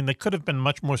what I mean? They could have been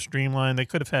much more streamlined. They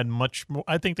could have had much more.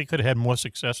 I think they could have had more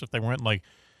success if they weren't like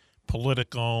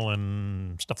political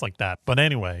and stuff like that. But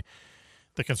anyway,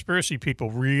 the conspiracy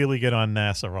people really get on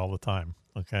NASA all the time.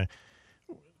 Okay,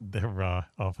 they're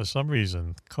for some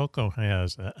reason Coco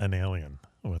has an alien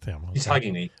with him. He's Okay.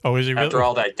 hugging me. Oh, is he really? After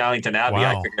all that Downington Abbey,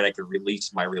 I Wow. figured I could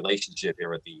release my relationship here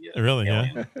with the Really?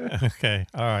 alien. Yeah. Okay.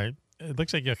 All right. It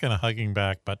looks like you're kind of hugging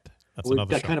back, but that's We've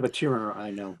another got show. kind of a tear in our eye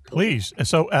now. Please.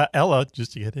 So, Ella,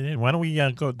 just to get it in, why don't we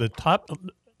go the top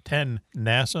 10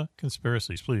 NASA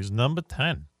conspiracies, please? Number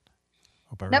 10.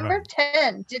 Hope I Number remember.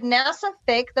 10. Did NASA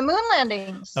fake the moon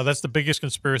landings? Now, that's the biggest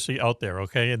conspiracy out there,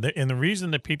 okay? And the reason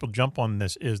that people jump on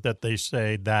this is that they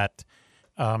say that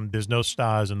there's no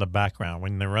stars in the background.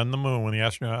 When they're on the moon, when the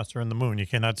astronauts are on the moon, you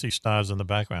cannot see stars in the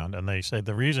background. And they say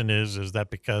the reason is that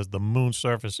because the moon's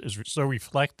surface is so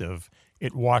reflective,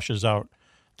 it washes out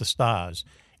the stars.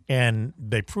 And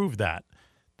they proved that.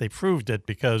 They proved it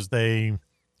because they,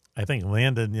 I think,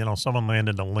 landed, someone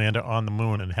landed a lander on the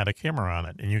moon and had a camera on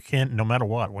it. And you can't, no matter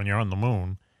what, when you're on the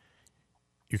moon,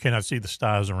 you cannot see the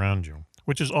stars around you,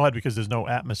 which is odd because there's no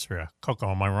atmosphere. Coco,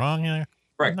 am I wrong here?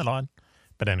 Correct. Isn't that odd?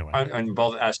 But anyway. On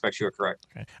both aspects, you're correct.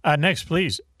 Okay. Next,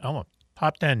 please. Ella,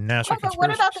 top 10 NASA Oh, but conspiracies.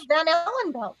 what about the Van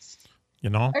Allen belts?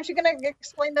 Aren't you going to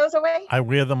explain those away? I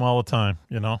wear them all the time.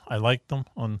 I like them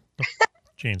on the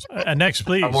jeans. Next,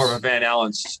 please. I'm more of a Van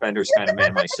Allen suspenders kind of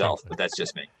man myself, but that's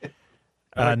just me.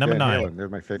 I like Number Van 9. Halen. They're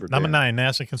my favorite. Number band. 9,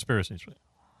 NASA conspiracies.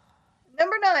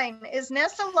 Number 9. Is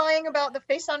NASA lying about the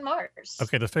face on Mars?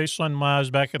 Okay, the face on Mars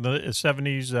back in the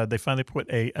 70s, they finally put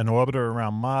an orbiter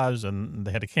around Mars, and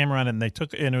they had a camera on it, and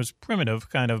and it was primitive,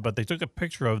 kind of, but they took a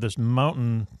picture of this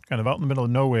mountain kind of out in the middle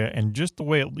of nowhere, and just the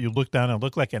way you look down, it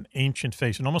looked like an ancient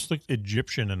face. It almost looked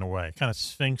Egyptian in a way, kind of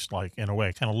Sphinx-like in a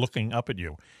way, kind of looking up at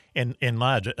you, and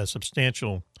large, a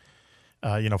substantial,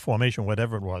 formation,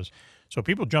 whatever it was. So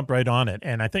people jumped right on it,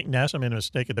 and I think NASA made a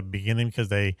mistake at the beginning because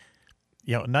they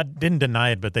didn't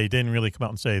deny it, but they didn't really come out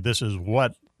and say this is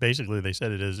what basically they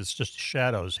said it is. It's just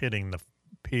shadows hitting the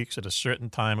peaks at a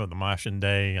certain time of the Martian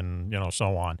day, and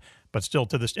so on. But still,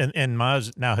 to this, and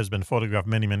Mars now has been photographed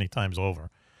many, many times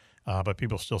over. But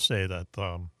people still say that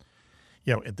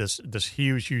this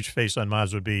huge face on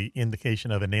Mars would be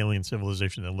indication of an alien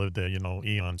civilization that lived there,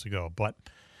 eons ago. But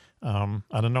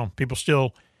I don't know. People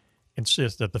still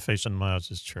insist that the face on Mars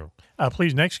is true.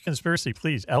 Please, next conspiracy,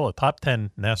 please. Ella, top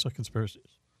 10 NASA conspiracies.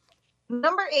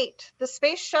 Number 8. The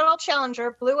Space Shuttle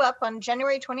Challenger blew up on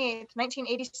January 28th,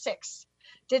 1986.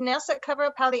 Did NASA cover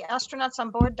up how the astronauts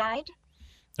on board died?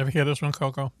 Ever hear this one,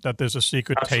 Coco? That there's a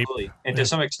secret Absolutely. tape. And to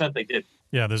some extent, they did.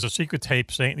 Yeah, there's a secret tape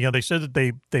saying, they said that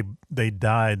they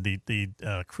died,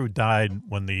 the crew died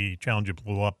when the Challenger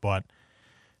blew up, but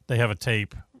they have a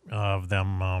tape of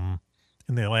them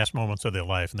in the last moments of their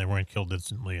life, and they weren't killed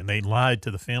instantly, and they lied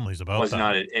to the families about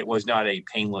that. It was not a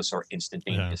painless or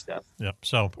instantaneous death. Yep.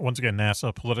 So once again,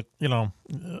 NASA,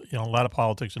 a lot of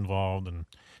politics involved, and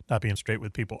not being straight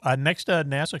with people. Next,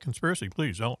 NASA conspiracy,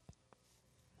 please. Ella.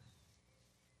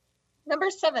 Number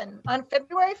 7. On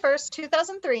February 1st,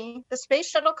 2003, the Space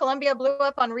Shuttle Columbia blew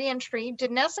up on re-entry.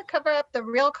 Did NASA cover up the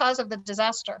real cause of the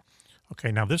disaster? Okay,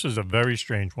 now this is a very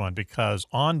strange one because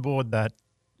on board that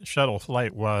shuttle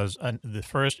flight was the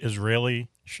first Israeli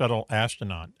shuttle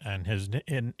astronaut, and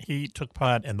he took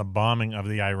part in the bombing of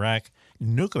the Iraq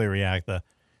nuclear reactor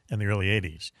in the early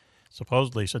 80s.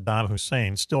 Supposedly Saddam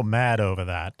Hussein, still mad over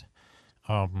that,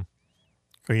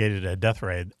 created a death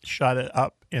ray, shot it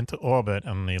up into orbit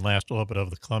on the last orbit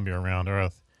of the Columbia around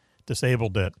Earth,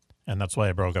 disabled it, and that's why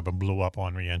it broke up and blew up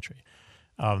on reentry.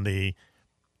 The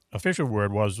official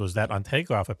word was that on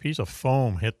takeoff, a piece of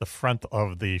foam hit the front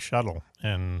of the shuttle,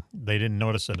 and they didn't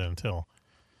notice it until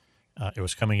it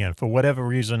was coming in. For whatever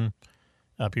reason,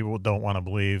 people don't want to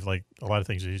believe, like a lot of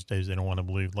things these days, they don't want to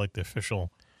believe like the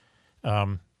official,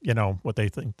 what they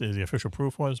think the official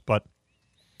proof was, but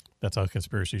that's how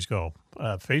conspiracies go.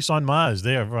 Face on Mars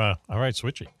there. All right,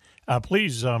 switching.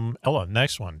 Please, Ella,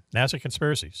 next one. NASA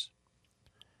conspiracies.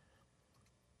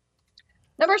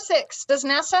 Number 6, does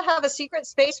NASA have a secret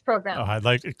space program? I'd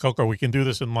like, Coco, we can do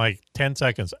this in like 10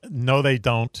 seconds. No, they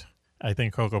don't. I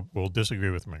think Coco will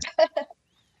disagree with me.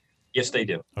 Yes, they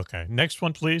do. Okay. Next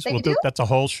one, please. They We'll do? That's a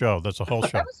whole show. That's a whole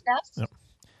show. That was fast.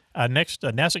 Yep. Next,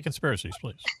 NASA conspiracies,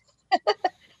 please.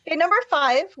 Okay, number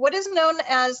 5, what is known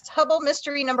as Hubble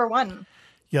Mystery Number 1?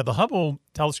 Yeah, the Hubble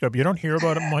telescope, you don't hear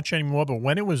about it much anymore, but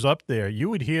when it was up there, you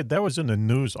would hear, that was in the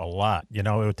news a lot. It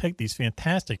would take these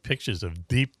fantastic pictures of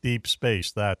deep, deep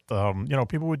space that,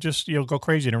 people would just, go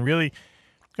crazy. And it really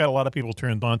got a lot of people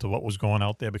turned on to what was going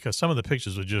out there because some of the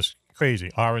pictures were just crazy,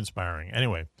 awe-inspiring.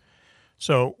 Anyway,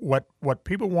 so what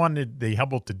people wanted the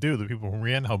Hubble to do, the people who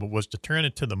ran Hubble, was to turn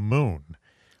it to the moon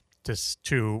to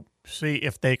see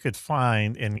if they could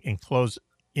find and close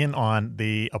in on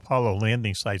the Apollo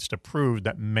landing sites to prove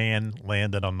that man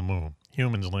landed on the moon,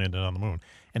 humans landed on the moon.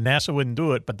 And NASA wouldn't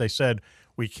do it, but they said,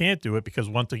 we can't do it because,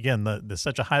 once again, there's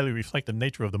such a highly reflective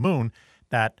nature of the moon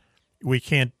that we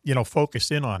can't, focus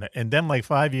in on it. And then like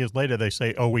 5 years later, they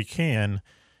say, oh, we can.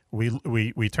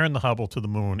 We turned the Hubble to the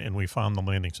moon and we found the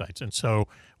landing sites. And so,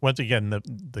 once again,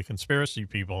 the conspiracy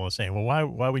people are saying, well,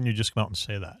 why wouldn't you just come out and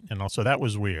say that? So that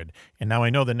was weird. And now I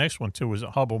know the next one, too, was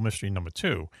Hubble Mystery Number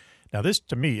 2. Now, this,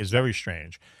 to me, is very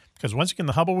strange because, once again,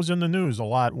 the Hubble was in the news a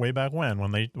lot way back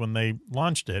when they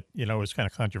launched it. It was kind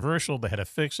of controversial. They had to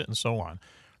fix it and so on.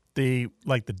 The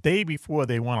day before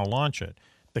they want to launch it,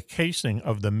 the casing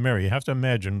of the mirror, you have to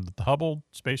imagine that the Hubble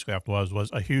spacecraft was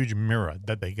a huge mirror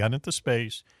that they got into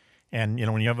space. And,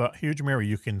 when you have a huge mirror,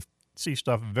 you can see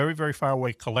stuff very, very far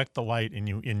away, collect the light, and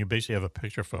you basically have a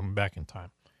picture from back in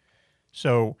time.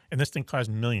 So, and this thing cost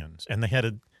millions. And they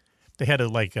had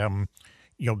to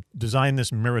design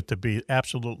this mirror to be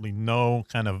absolutely no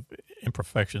kind of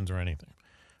imperfections or anything.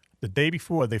 The day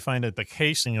before, they find that the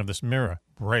casing of this mirror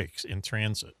breaks in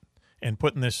transit, and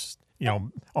putting this,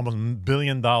 almost $1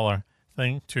 billion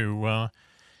thing to,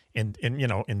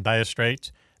 in dire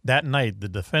straits. That night, the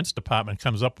Defense Department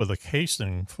comes up with a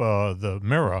casing for the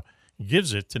mirror,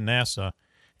 gives it to NASA,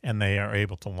 and they are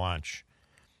able to launch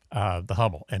the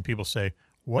Hubble. And people say,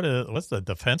 what's the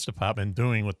Defense Department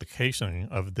doing with the casing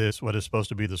of this, what is supposed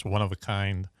to be this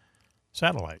one-of-a-kind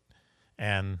satellite?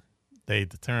 And they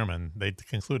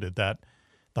concluded that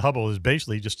the Hubble is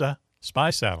basically just a spy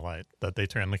satellite that they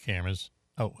turn the cameras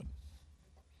outward.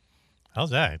 How's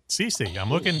that? Cece,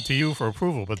 I'm looking to you for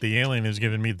approval, but the alien is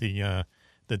giving me the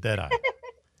dead eye.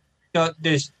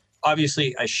 There's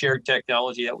obviously a shared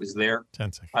technology that was there.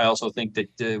 10 seconds. I also think that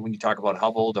when you talk about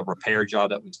Hubble, the repair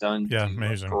job that was done to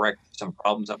amazing. Correct some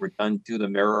problems that were done to the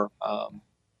mirror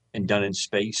and done in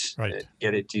space, right.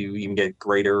 Get it to even get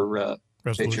greater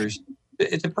pictures.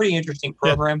 It's a pretty interesting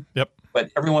program. Yep. But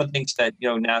everyone thinks that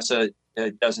NASA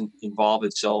doesn't involve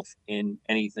itself in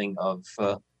anything of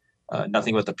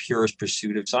nothing but the purest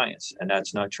pursuit of science, and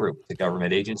that's not true. It's a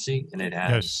government agency, and it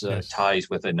has ties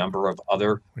with a number of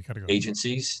other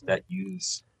agencies that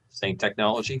use the same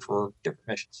technology for different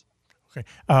missions. Okay.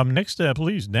 Next,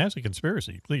 please, NASA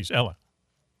conspiracy. Please, Ella.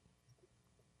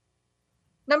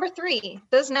 Number 3,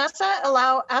 does NASA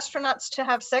allow astronauts to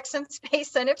have sex in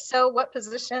space, and if so, what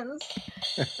positions?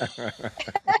 It's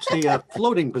the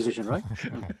floating position, right?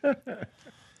 We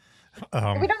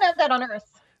don't have that on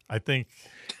Earth. I think.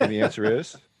 And the answer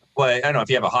is? Well, I don't know. If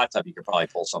you have a hot tub, you could probably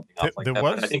pull something up like that.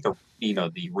 Was? But I think the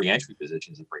re-entry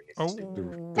position is pretty interesting. The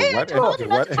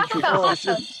what entry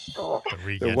position?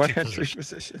 The what entry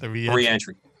position? The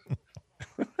re-entry.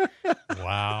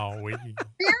 Wow.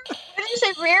 Did you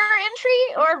say rear entry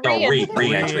or re-entry?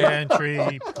 Re-entry.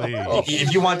 Re-entry, please.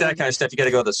 If you want that kind of stuff, you got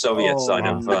to go to the Soviet side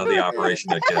of the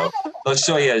operation. Those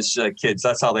Soyuz kids,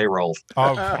 that's how they roll.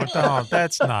 Oh, no,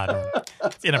 that's not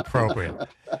inappropriate.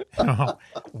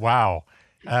 Wow.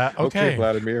 Okay,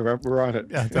 Vladimir, we're on it.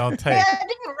 Don't take. Yeah, I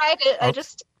didn't write it. I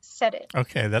just said it.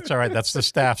 Okay, that's all right. That's the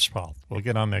staff's fault. We'll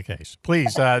get on their case.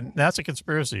 Please, NASA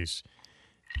conspiracies.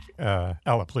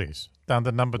 Ella, please. Down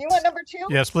to number. You want number 2?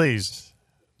 Yes, please.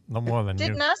 No more than Did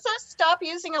you. NASA stop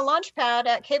using a launch pad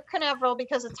at Cape Canaveral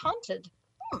because it's haunted?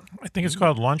 I think it's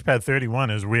called Launchpad 31,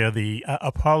 is where the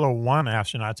Apollo 1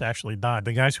 astronauts actually died.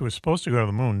 The guys who were supposed to go to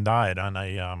the moon died on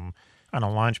a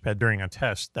launch pad during a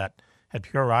test that had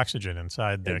pure oxygen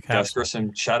inside their And capsule. Gus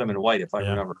Grissom shot him in white, if I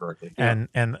remember correctly. And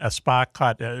a spark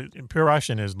caught. Pure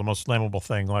oxygen is the most flammable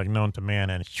thing like known to man,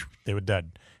 and they were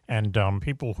dead. And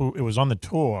people who it was on the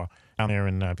tour down there,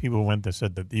 and people who went there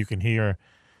said that you can hear,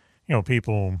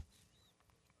 people,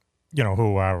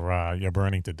 who are you're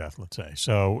burning to death. Let's say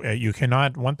so. You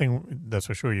cannot. One thing that's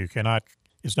for sure, you cannot.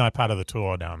 It's not part of the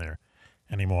tour down there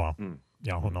anymore.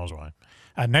 Who knows why?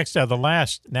 Next, the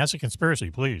last NASA conspiracy,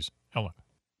 please, Ella.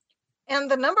 And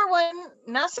the number one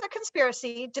NASA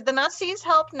conspiracy: did the Nazis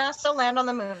help NASA land on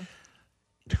the moon?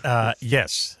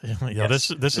 Yes. This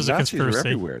is a Nazis are conspiracy.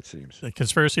 everywhere, it seems. A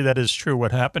conspiracy that is true.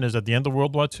 What happened is at the end of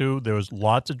World War II, there was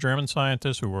lots of German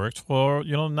scientists who worked for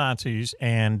Nazis,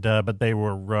 and but they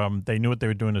were they knew what they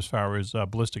were doing as far as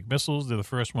ballistic missiles. They're the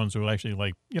first ones who actually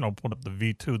put up the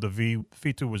V2. The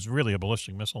V2 was really a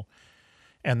ballistic missile.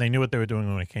 And they knew what they were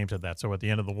doing when it came to that. So at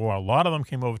the end of the war, a lot of them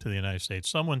came over to the United States.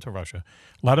 Some went to Russia.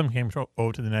 A lot of them came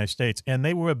over to the United States. And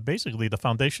they were basically the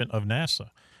foundation of NASA.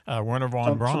 Werner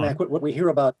von Braun. So Mac, what we hear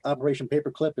about Operation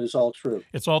Paperclip is all true.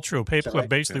 It's all true. Paperclip, right?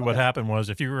 basically what happened was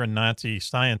if you were a Nazi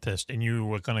scientist and you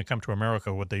were going to come to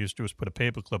America, what they used to do is put a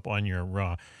paperclip on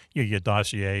your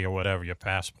dossier or whatever, your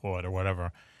passport or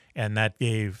whatever. And that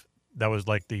was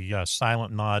like the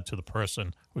silent nod to the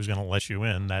person who's going to let you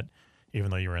in, that even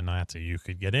though you were a Nazi, you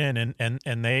could get in.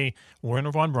 And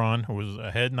Werner von Braun, who was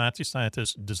a head Nazi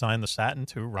scientist, designed the Saturn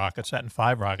V rocket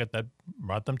that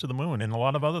brought them to the moon, and a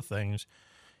lot of other things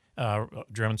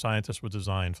German scientists were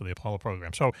designed for the Apollo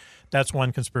program. So that's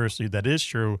one conspiracy that is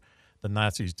true. The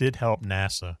Nazis did help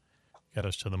NASA get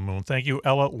us to the moon. Thank you,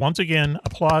 Ella. Once again,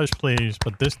 applause, please,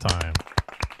 but this time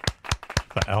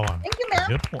for Ella. Thank you, ma'am.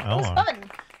 Beautiful Ella. It was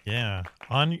fun. Yeah,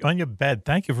 on your bed.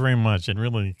 Thank you very much. It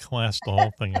really classed the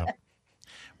whole thing up.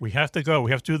 We have to go.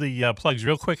 We have to do the plugs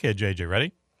real quick here, JJ.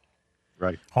 Ready?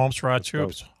 Right. Homes for Our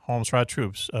Troops. Homes for Our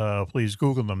Troops. Please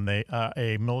Google them. They are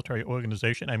a military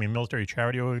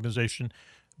charity organization,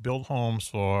 build homes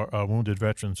for wounded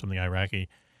veterans from the Iraqi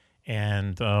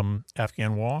and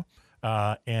Afghan war.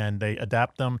 And they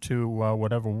adapt them to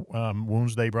whatever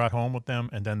wounds they brought home with them,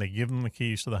 and then they give them the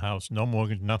keys to the house. No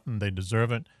mortgage, nothing. They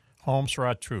deserve it. Homes for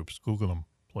Our Troops. Google them,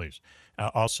 please.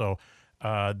 Also,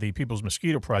 the People's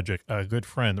Mosquito Project, a good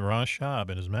friend, Ross Schaub,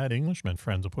 and his Mad Englishman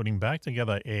friends are putting back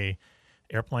together a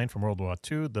airplane from World War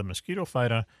II, the Mosquito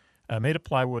Fighter, made of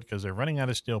plywood because they're running out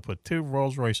of steel, put 2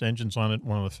 Rolls-Royce engines on it,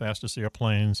 one of the fastest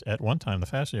airplanes at one time, the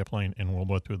fastest airplane in World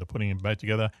War II. They're putting it back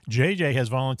together. JJ has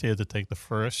volunteered to take the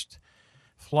first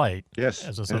flight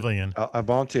as a civilian. I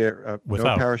volunteer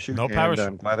without no parachute, and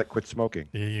I'm glad I quit smoking.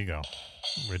 There you go.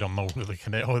 We don't know really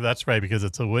connect. Oh, that's right, because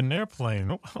it's a wooden airplane.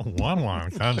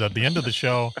 One comes at the end of the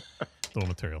show. Little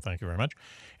material. Thank you very much.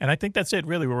 And I think that's it,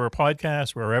 really. We're a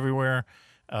podcast. We're everywhere.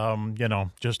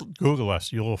 Just Google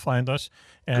us. You'll find us.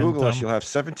 And, Google us. You'll have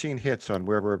 17 hits on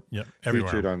where we're everywhere.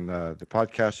 featured on the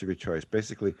podcast of your choice.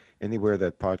 Basically, anywhere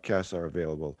that podcasts are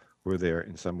available, we're there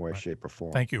in some way, shape, or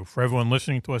form. Thank you for everyone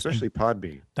listening to us. Especially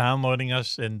Podbean. Downloading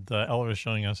us, and Ella is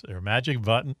showing us their magic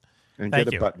button. And thank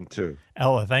get a you. button, too.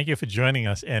 Ella, thank you for joining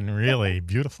us and really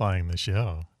beautifying the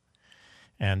show.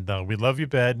 And we love your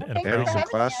bed. Well, and adding some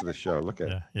class to the show. Look at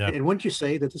it. Yeah. And wouldn't you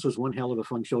say that this was one hell of a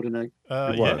fun show tonight?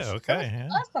 It was. Yeah, okay. Yeah.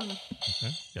 Awesome.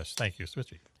 Okay. Yes, thank you,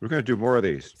 Switchy. We're going to do more of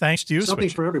these. Thanks to you, Something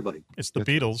Switchy. for everybody. It's the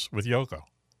Beatles with Yoko.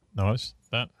 Notice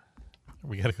that?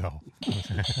 We got to go.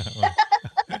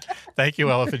 Thank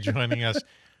you, Ella, for joining us.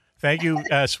 Thank you,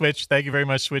 Switch. Thank you very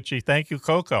much, Switchy. Thank you,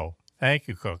 Coco. Thank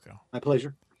you, Coco. My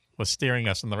pleasure. For steering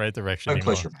us in the right direction. My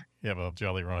pleasure. You have a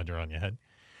Jolly Roger on your head.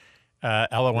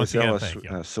 Ella, once again, thank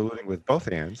you. Saluting with both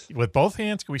hands. With both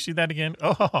hands? Can we see that again?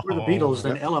 Oh, We're the Beatles,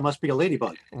 then Ella must be a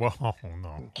ladybug. Well,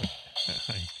 no.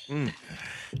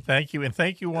 Thank you, and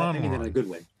thank you, I mean Juan, that in a good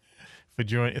way. for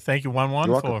joining. Thank you, Juan,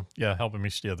 You're for helping me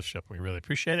steer the ship. We really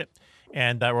appreciate it.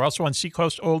 And we're also on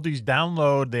Seacoast Oldies.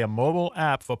 Download their mobile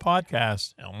app for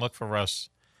podcasts and look for us.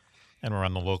 And we're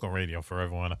on the local radio for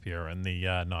everyone up here in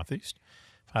the Northeast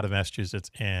part of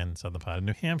Massachusetts and southern part of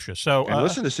New Hampshire. So And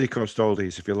listen to Seacoast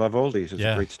Oldies. If you love oldies, it's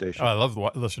a great station. Oh, I love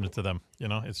listening to them.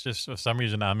 It's just for some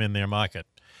reason I'm in their market.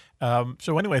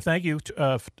 So anyway, thank you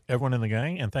to everyone in the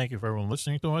gang, and thank you for everyone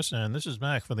listening to us. And this is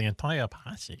Mac for the entire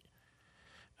posse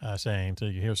saying to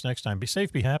you, hear us next time. Be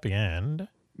safe, be happy, and...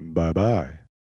 Bye-bye.